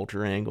cancel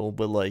culture angle,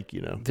 but like,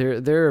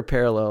 There are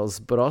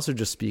parallels, but also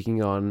just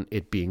speaking on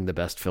it being the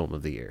best film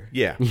of the year.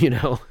 Yeah.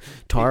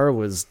 Tar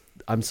was,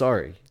 I'm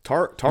sorry.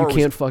 Tar you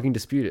can't fucking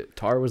dispute it.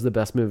 Tar was the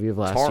best movie of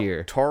last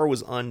year. Tar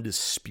was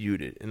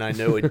undisputed. And I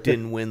know it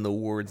didn't win the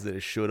awards that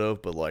it should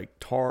have, but like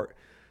Tar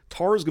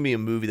is going to be a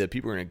movie that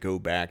people are going to go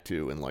back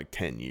to in like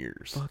 10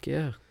 years. Fuck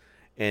yeah.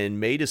 And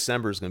May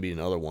December is going to be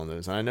another one of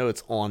those. And I know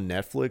it's on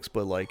Netflix,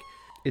 but like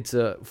it's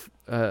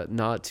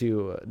not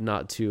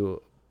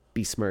to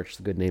besmirch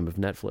the good name of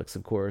Netflix,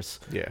 of course.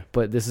 Yeah.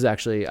 But this is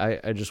actually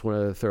I just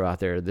want to throw out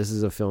there, this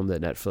is a film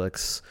that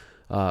Netflix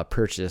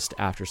purchased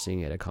after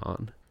seeing it at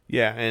Cannes.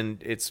 Yeah, and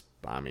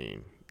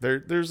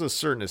there's a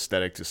certain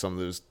aesthetic to some of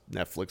those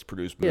Netflix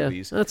produced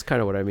movies. Yeah, that's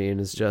kind of what I mean.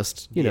 It's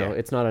just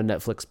it's not a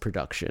Netflix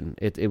production.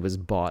 It was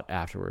bought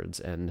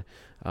afterwards, and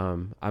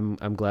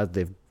I'm glad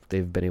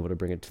they've been able to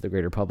bring it to the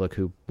greater public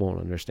who won't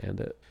understand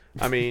it.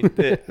 I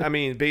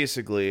mean,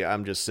 basically,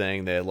 I'm just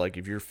saying that like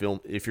if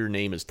your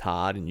name is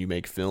Todd and you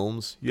make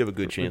films, you have a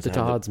good chance. The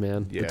Todds,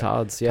 man. Yeah. The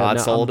Todds. Yeah. Todd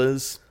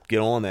Soldas. Get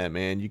on that,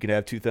 man. You could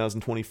have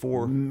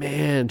 2024.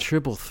 Man,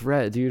 triple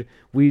threat, dude.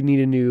 We need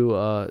a new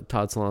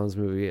Todd Solondz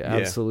movie.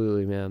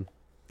 Absolutely, man.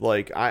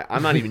 Like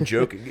I'm not even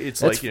joking.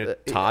 It's like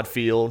Todd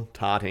Field,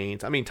 Todd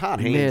Haynes. I mean, Todd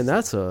Haynes. Man,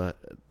 that's a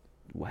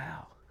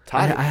wow.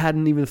 I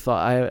hadn't even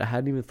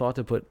thought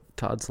to put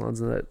Todd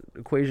Solondz in that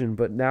equation,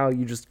 but now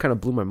you just kind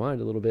of blew my mind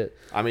a little bit.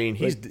 I mean,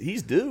 he's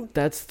due.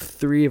 That's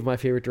 3 of my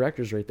favorite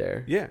directors right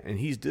there. Yeah, and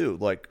he's due.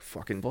 Like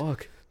fucking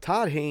fuck.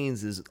 Todd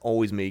Haynes has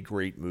always made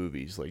great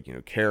movies, like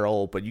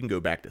Carol, but you can go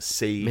back to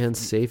Safe. Man,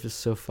 Safe is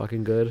so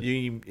fucking good.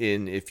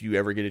 And if you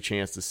ever get a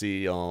chance to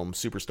see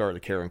Superstar, the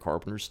Karen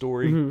Carpenter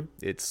story,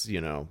 it's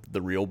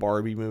the real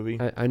Barbie movie.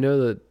 I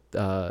know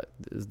that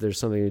there's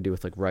something to do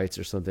with like rights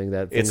or something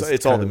that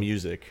it's all the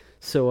music.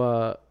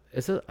 So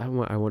I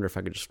wonder if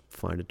I could just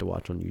find it to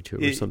watch on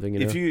YouTube or something.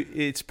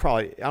 It's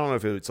probably, I don't know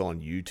if it's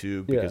on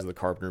YouTube because Yeah. the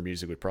Carpenter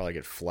music would probably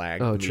get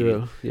flagged. Oh,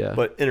 immediately. true. Yeah.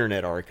 But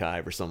Internet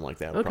Archive or something like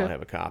that would Okay. probably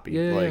have a copy.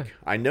 Yeah, like yeah.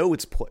 I know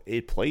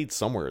it played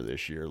somewhere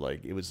this year.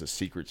 Like it was a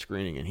secret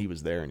screening and he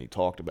was there and he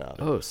talked about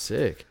it. Oh,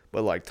 sick.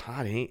 But like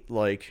Todd ain't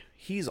like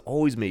he's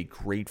always made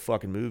great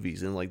fucking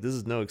movies and like this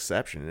is no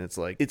exception. And it's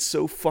like it's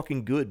so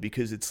fucking good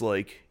because it's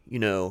like, you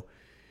know,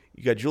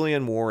 you got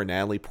Julianne Moore and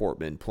Natalie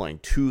Portman playing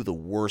two of the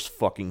worst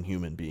fucking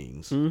human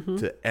beings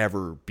to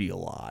ever be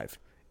alive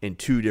in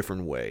two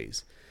different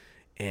ways.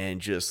 And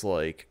just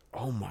like,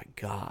 oh my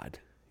God,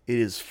 it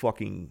is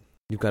fucking.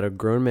 You've got a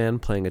grown man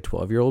playing a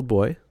 12-year-old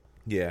boy.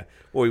 Yeah.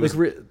 Well, he was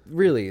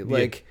really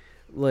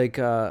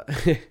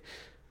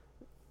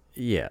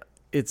yeah,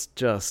 it's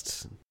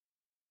just.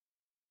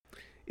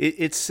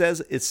 It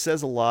says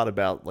a lot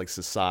about like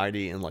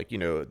society and like, you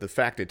know, the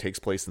fact it takes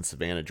place in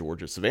Savannah,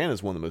 Georgia. Savannah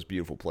is one of the most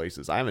beautiful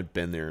places. I haven't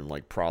been there in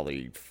like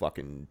probably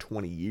fucking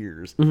 20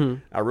 years.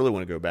 I really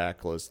want to go back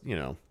because, you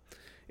know,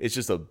 it's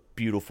just a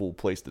beautiful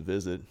place to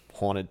visit.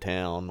 Haunted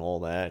town, all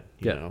that,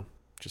 you know,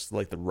 just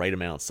like the right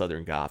amount of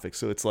Southern Gothic.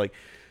 So it's like,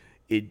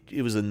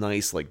 it was a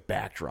nice like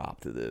backdrop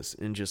to this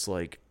and just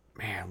like,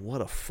 man, what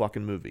a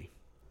fucking movie.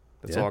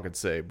 That's all I could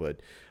say. But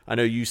I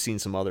know you've seen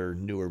some other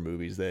newer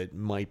movies that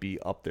might be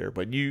up there,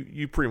 but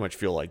you pretty much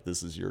feel like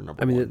this is your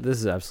number one. I mean, this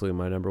is absolutely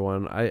my number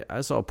one. I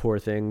saw Poor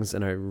Things,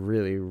 and I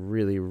really,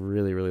 really,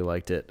 really, really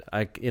liked it.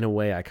 In a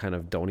way, I kind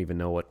of don't even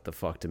know what the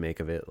fuck to make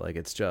of it. Like,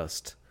 it's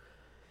just...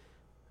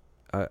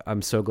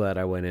 I'm so glad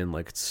I went in,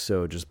 like,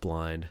 so just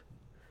blind.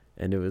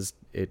 And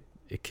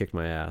it kicked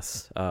my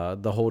ass.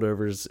 The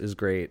Holdovers is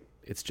great.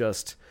 It's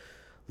just,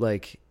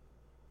 like,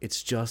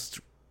 it's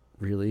just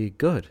really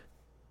good.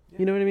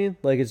 You know what I mean?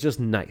 Like, it's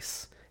just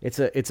nice. It's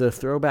a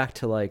throwback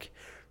to, like,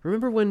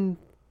 remember when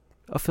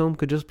a film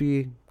could just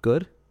be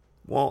good?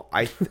 Well,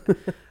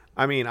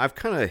 I mean, I've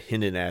kind of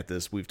hinted at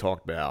this. We've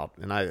talked about,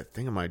 and I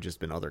think it might have just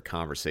been other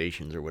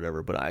conversations or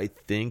whatever, but I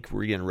think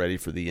we're getting ready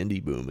for the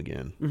indie boom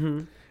again.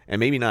 Mm-hmm. And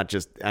maybe not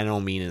just, I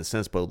don't mean in a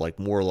sense, but like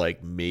more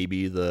like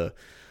maybe the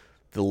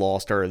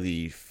lost art of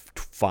the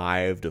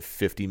 $5 to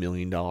 $50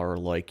 million,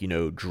 like, you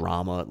know,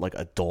 drama, like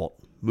adult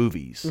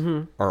movies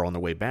are on the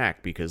way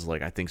back because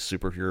like I think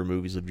superhero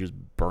movies have just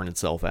burned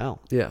itself out.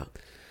 Yeah.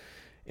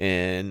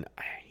 And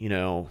you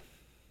know,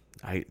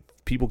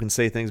 people can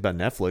say things about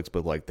Netflix,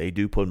 but like they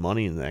do put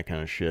money in that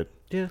kind of shit.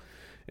 Yeah.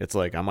 It's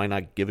like I might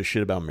not give a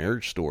shit about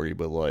Marriage Story,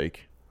 but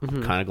like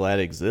I'm kind of glad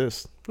it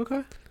exists.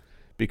 Okay.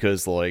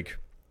 Because like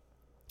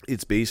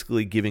it's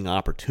basically giving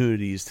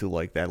opportunities to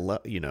like that,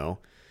 you know,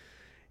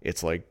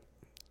 it's like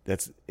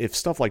that's if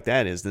stuff like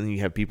that is, then you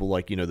have people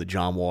like, you know, the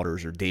John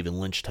Waters or David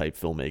Lynch type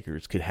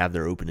filmmakers could have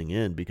their opening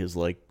in because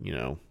like, you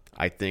know,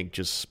 I think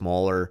just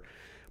smaller,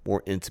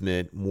 more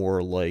intimate,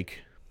 more like,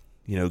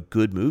 you know,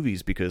 good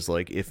movies because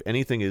like if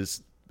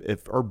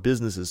our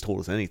business has told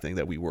us anything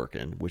that we work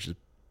in, which is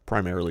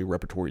primarily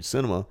repertory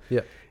cinema,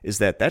 is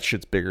that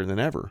shit's bigger than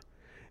ever.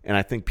 And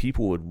I think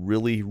people would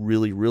really,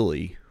 really,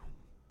 really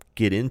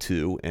get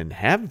into and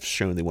have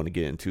shown they want to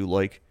get into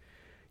like,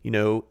 you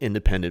know,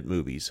 independent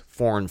movies,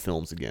 foreign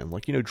films again.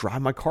 Like, you know,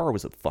 Drive My Car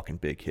was a fucking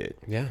big hit.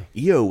 Yeah.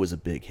 EO was a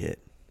big hit.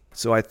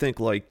 So I think,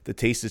 like, the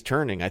taste is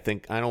turning. I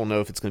don't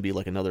know if it's going to be,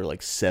 like, another,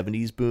 like,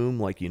 70s boom,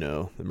 like, you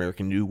know,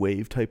 American New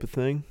Wave type of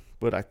thing.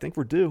 But I think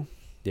we're due.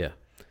 Yeah.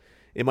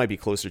 It might be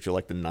closer to,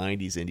 like, the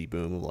 90s indie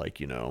boom of, like,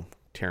 you know,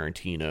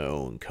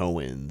 Tarantino and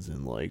Coens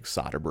and, like,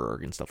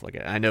 Soderbergh and stuff like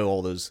that. I know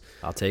all those...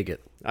 I'll take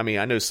it. I mean,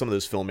 I know some of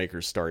those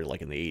filmmakers started,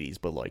 like, in the 80s,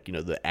 but, like, you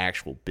know, the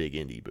actual big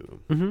indie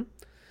boom. Mm-hmm.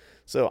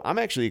 So I'm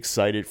actually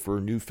excited for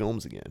new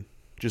films again,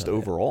 just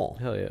overall.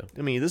 Hell yeah.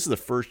 I mean, this is the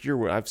first year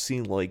where I've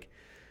seen like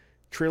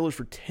trailers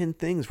for 10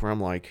 things where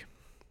I'm like,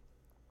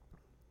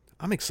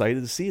 I'm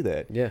excited to see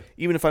that. Yeah.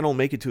 Even if I don't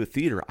make it to a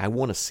theater, I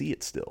want to see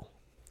it still.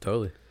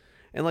 Totally.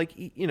 And like,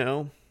 you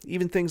know,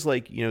 even things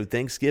like, you know,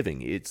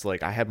 Thanksgiving, it's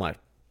like I had my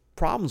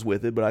problems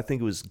with it, but I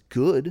think it was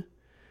good.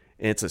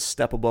 And it's a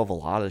step above a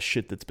lot of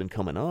shit that's been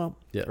coming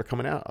up or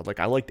coming out. Like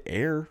I liked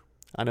Air.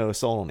 I know I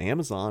saw it on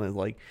Amazon and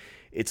like,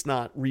 it's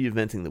not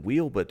reinventing the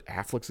wheel, but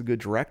Affleck's a good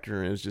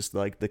director, and it's just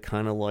like the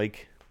kind of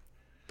like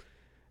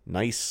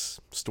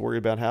nice story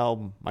about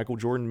how Michael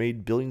Jordan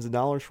made billions of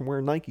dollars from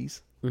wearing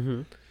Nikes.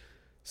 Mm-hmm.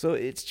 So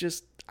it's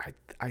just,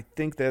 I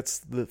think that's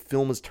the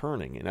film is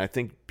turning, and I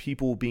think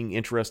people being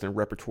interested in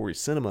repertory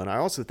cinema, and I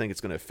also think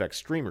it's going to affect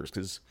streamers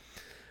because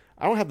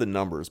I don't have the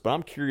numbers, but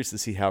I'm curious to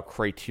see how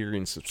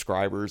Criterion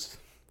subscribers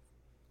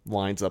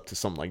lines up to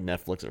something like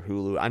Netflix or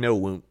Hulu. I know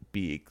it won't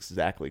be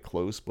exactly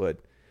close, but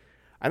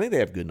I think they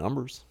have good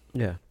numbers.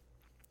 Yeah.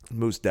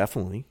 Most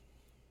definitely.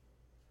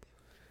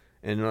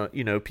 And,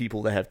 you know,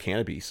 people that have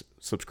Canopy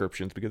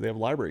subscriptions because they have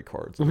library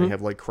cards. And they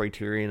have, like,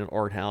 Criterion and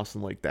Art House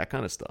and, like, that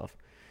kind of stuff.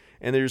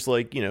 And there's,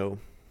 like, you know,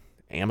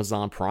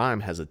 Amazon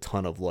Prime has a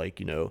ton of, like,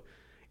 you know,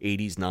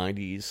 80s,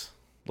 90s,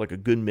 like, a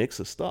good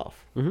mix of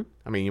stuff. Mm-hmm.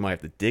 I mean, you might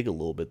have to dig a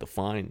little bit to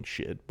find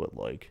shit, but,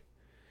 like,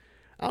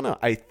 I don't know.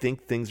 I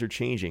think things are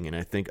changing, and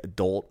I think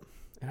adult...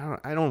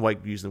 I don't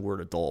like using the word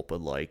adult,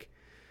 but, like...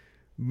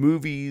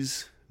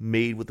 movies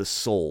made with a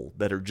soul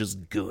that are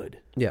just good.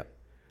 Yeah.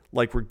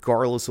 Like,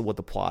 regardless of what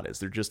the plot is,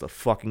 they're just a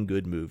fucking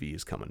good movie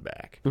is coming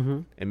back. Mm-hmm.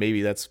 And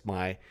maybe that's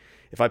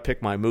if I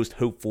pick my most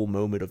hopeful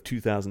moment of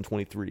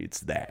 2023, it's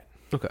that.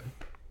 Okay.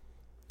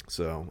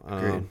 So,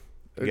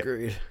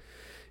 Agreed.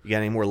 You got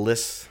any more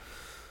lists?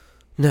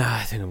 No,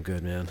 I think I'm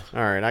good, man.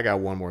 All right, I got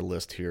one more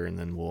list here, and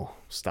then we'll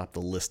stop the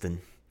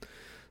listing.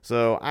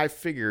 So I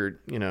figured,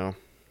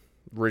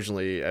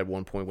 originally at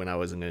one point when I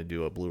wasn't going to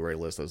do a Blu-ray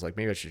list, I was like,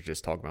 maybe I should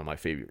just talk about my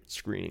favorite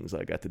screenings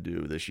I got to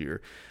do this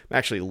year. I'm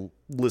actually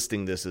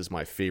listing this as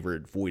my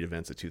favorite Void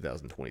events of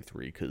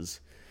 2023 because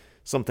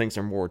some things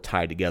are more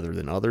tied together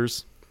than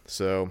others.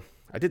 So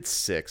I did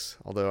 6,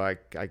 although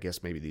I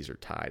guess maybe these are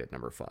tied at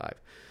number 5.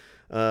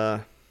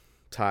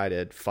 Tied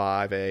at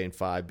 5A and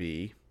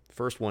 5B.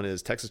 First one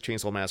is Texas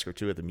Chainsaw Massacre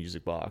 2 at the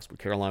Music Box with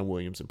Caroline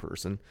Williams in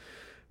person,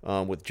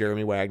 with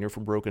Jeremy Wagner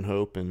from Broken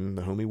Hope and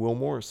the homie Will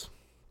Morris.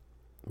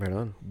 Right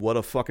on. What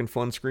a fucking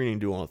fun screening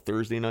to do on a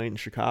Thursday night in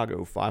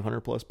Chicago,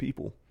 500 plus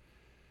people.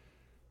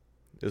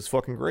 It was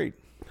fucking great.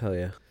 Hell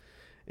yeah.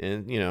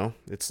 And,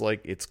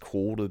 it's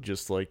cool to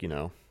just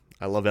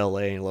I love LA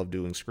and I love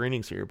doing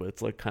screenings here, but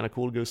it's kind of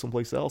cool to go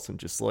someplace else and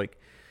just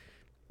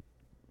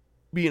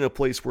be in a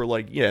place where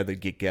they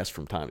get guests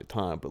from time to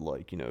time, but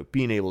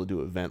being able to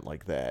do an event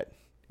like that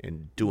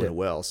and doing it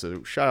well.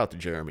 So shout out to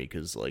Jeremy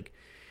because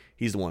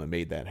he's the one that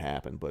made that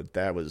happen, but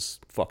that was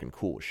fucking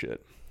cool as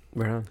shit.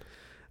 Right on.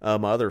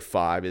 My other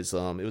 5 is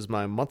it was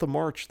my month of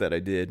March that I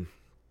did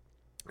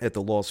at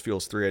the Lost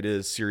Fields 3. I did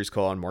a series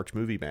called March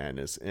Movie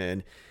Madness,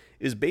 and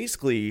it was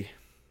basically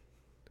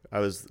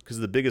because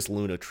the biggest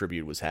Luna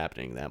tribute was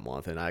happening that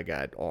month, and I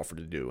got offered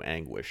to do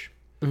Anguish.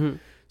 Mm-hmm.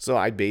 So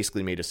I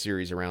basically made a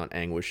series around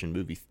Anguish and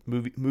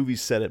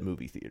movies set at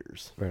movie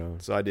theaters. Right on.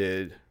 So I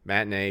did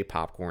Matinee,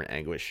 Popcorn,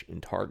 Anguish,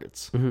 and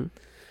Targets. Mm-hmm.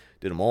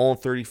 Did them all in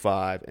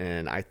 35,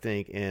 and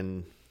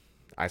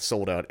I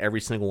sold out every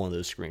single one of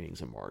those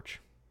screenings in March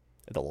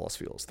at the Lost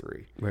Fields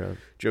 3. Right on.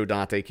 Joe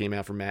Dante came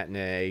out for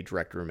Matinee,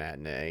 director of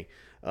Matinee.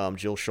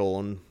 Jill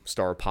Sholin,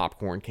 star of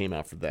Popcorn, came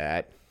out for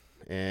that.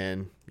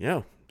 And,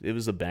 it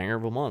was a banger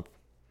of a month.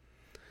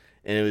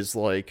 And it was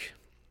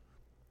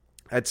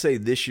I'd say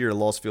this year,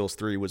 Lost Fields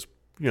 3 was,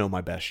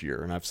 my best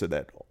year. And I've said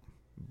that a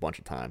bunch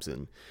of times.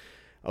 And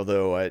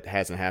although it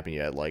hasn't happened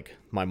yet,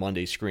 my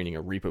Monday screening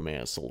of Repo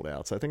Man is sold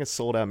out. So I think it's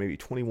sold out maybe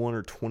 21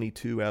 or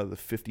 22 out of the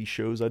 50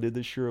 shows I did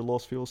this year at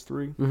Lost Fields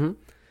 3. Mm-hmm.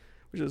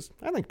 Which is,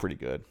 I think, pretty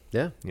good.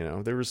 Yeah.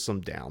 There was some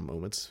down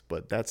moments,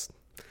 but that's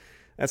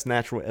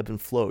natural ebb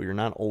and flow. You're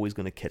not always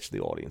going to catch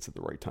the audience at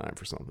the right time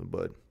for something,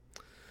 but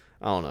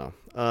I don't know.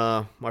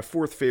 My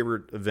 4th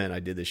favorite event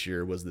I did this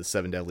year was the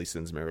 7 Deadly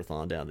Sins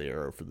Marathon down the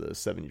Arrow for the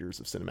 7 years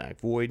of Cinematic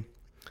Void.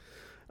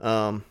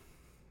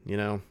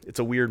 It's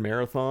a weird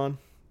marathon.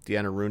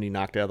 Deanna Rooney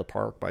knocked it out of the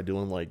park by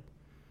doing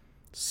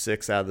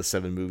 6 out of the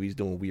 7 movies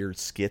doing weird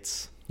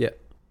skits. Yeah.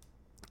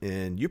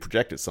 And you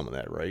projected some of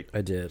that, right?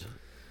 I did.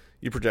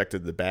 You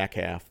projected the back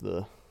half,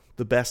 the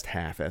best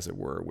half, as it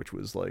were, which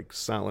was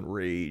Silent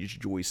Rage,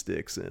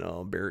 Joysticks,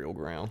 and Burial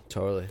Ground.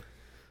 Totally.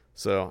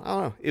 So, I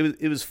don't know.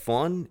 It was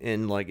fun,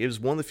 and it was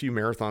one of the few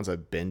marathons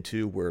I've been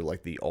to where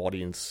the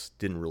audience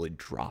didn't really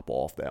drop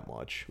off that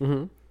much.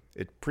 Mm-hmm.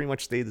 It pretty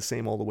much stayed the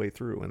same all the way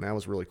through, and that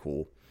was really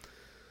cool.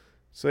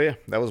 So, yeah,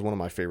 that was one of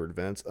my favorite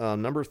events.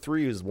 Number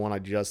 3 is one I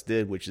just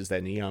did, which is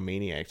that Neon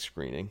Maniac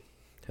screening.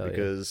 Hell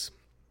because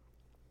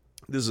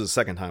this is the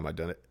second time I've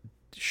done it,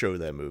 show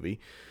that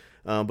movie.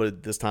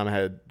 But this time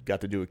I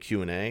got to do a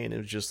Q&A, and it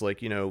was just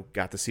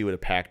got to see what a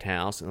packed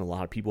house, and a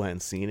lot of people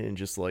hadn't seen it, and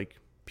just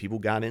people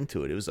got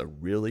into it. It was a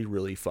really,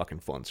 really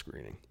fucking fun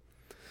screening.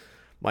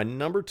 My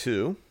number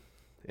 2,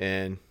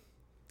 and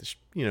this,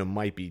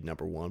 might be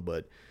number 1,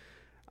 but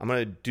I'm going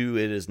to do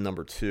it as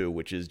number 2,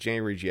 which is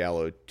January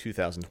Giallo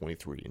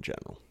 2023 in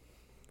general.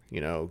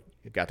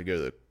 Got to go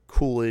to the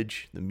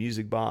Coolidge, the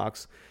Music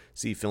Box,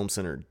 see Film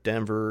Center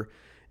Denver,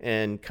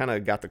 and kind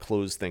of got to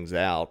close things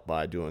out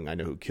by doing I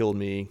Know Who Killed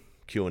Me,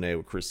 Q&A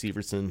with Chris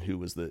Severson, who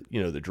was the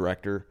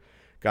director.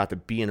 Got to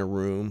be in a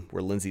room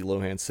where Lindsay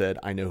Lohan said,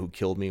 "I know who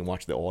killed me," and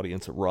watch the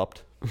audience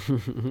erupt.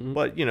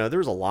 But, there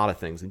was a lot of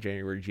things in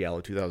January Giallo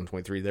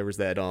 2023. There was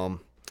that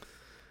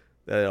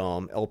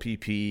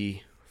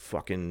LPP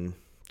fucking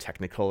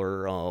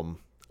Technicolor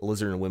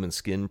Lizard and Women's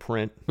Skin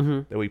print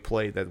that we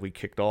played, that we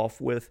kicked off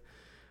with,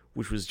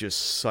 which was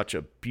just such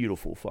a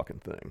beautiful fucking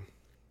thing.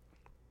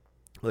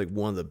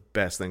 One of the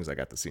best things I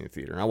got to see in the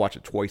theater. And I watched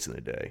it twice in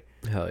a day.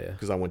 Hell yeah.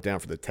 Because I went down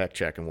for the tech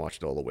check and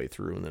watched it all the way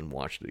through and then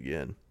watched it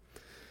again.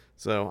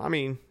 So,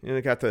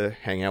 I got to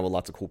hang out with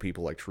lots of cool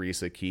people like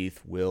Teresa,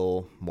 Keith,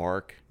 Will,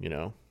 Mark.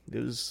 It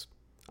was,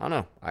 I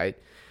don't know.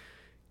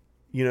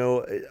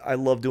 I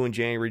love doing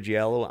January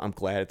Giallo. I'm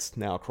glad it's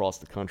now across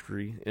the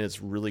country. And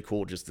it's really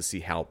cool just to see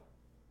how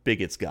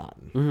big it's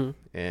gotten. Mm-hmm.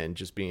 And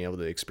just being able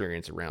to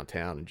experience it around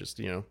town and just,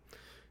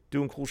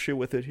 doing cool shit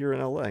with it here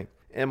in LA.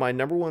 And my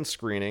number 1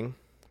 screening,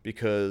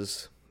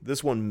 because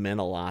this one meant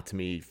a lot to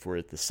me for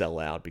it to sell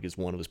out, because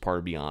 1, it was part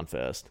of Beyond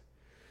Fest,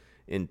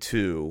 and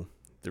 2,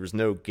 there was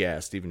no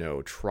guest, even though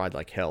I tried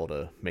like hell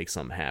to make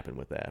something happen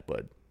with that.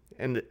 But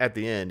And at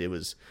the end, it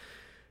was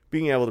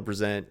being able to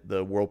present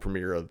the world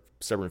premiere of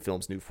Severin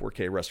Films' new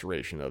 4K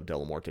restoration of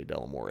Della Morte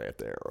Dell'Amore at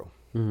the Arrow.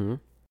 Mm-hmm.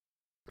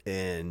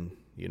 And,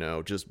 you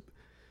know, just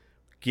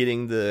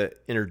getting to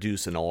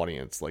introduce an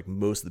audience, like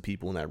most of the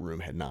people in that room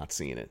had not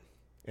seen it,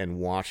 and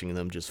watching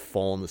them just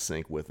fall in the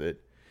sync with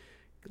it,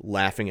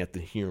 laughing at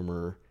the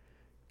humor,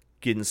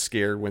 getting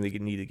scared when they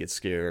need to get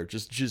scared,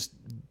 just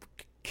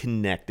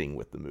connecting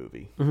with the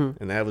movie.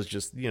 Mm-hmm. And that was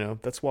just, you know,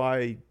 that's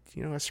why,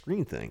 you know, I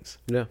screen things.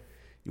 Yeah.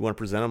 You want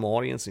to present them to an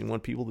audience and you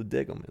want people to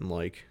dig them. And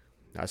like,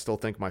 I still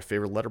think my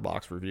favorite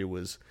Letterboxd review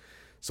was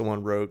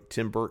someone wrote,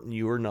 Tim Burton,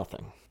 you are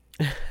nothing.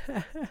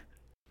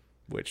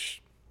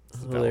 Which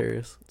is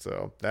hilarious.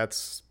 So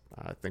that's,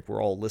 I think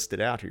we're all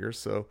listed out here.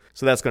 So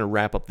that's going to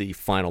wrap up the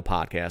final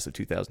podcast of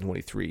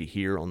 2023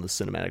 here on the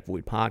Cinematic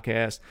Void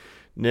podcast.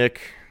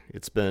 Nick,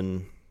 it's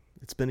been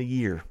a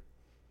year,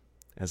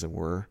 as it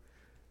were.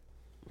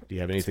 Do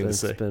you have anything to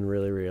say? It's been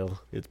really real.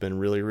 It's been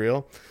really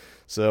real.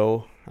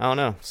 So, I don't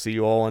know. See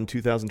you all in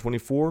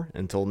 2024.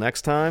 Until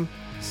next time,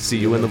 see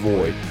you in the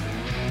void.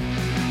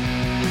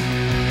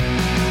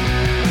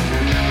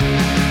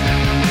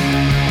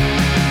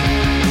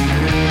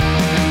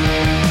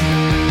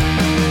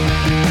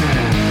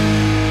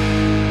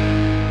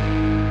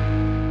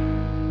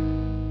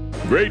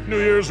 Great New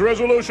Year's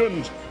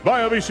resolutions.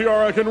 Buy a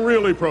VCR I can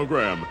really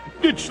program.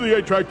 Ditch the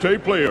 8-track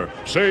tape player.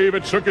 Save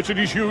at Circuit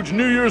City's huge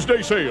New Year's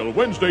Day sale.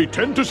 Wednesday,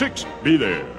 10 to 6. Be there.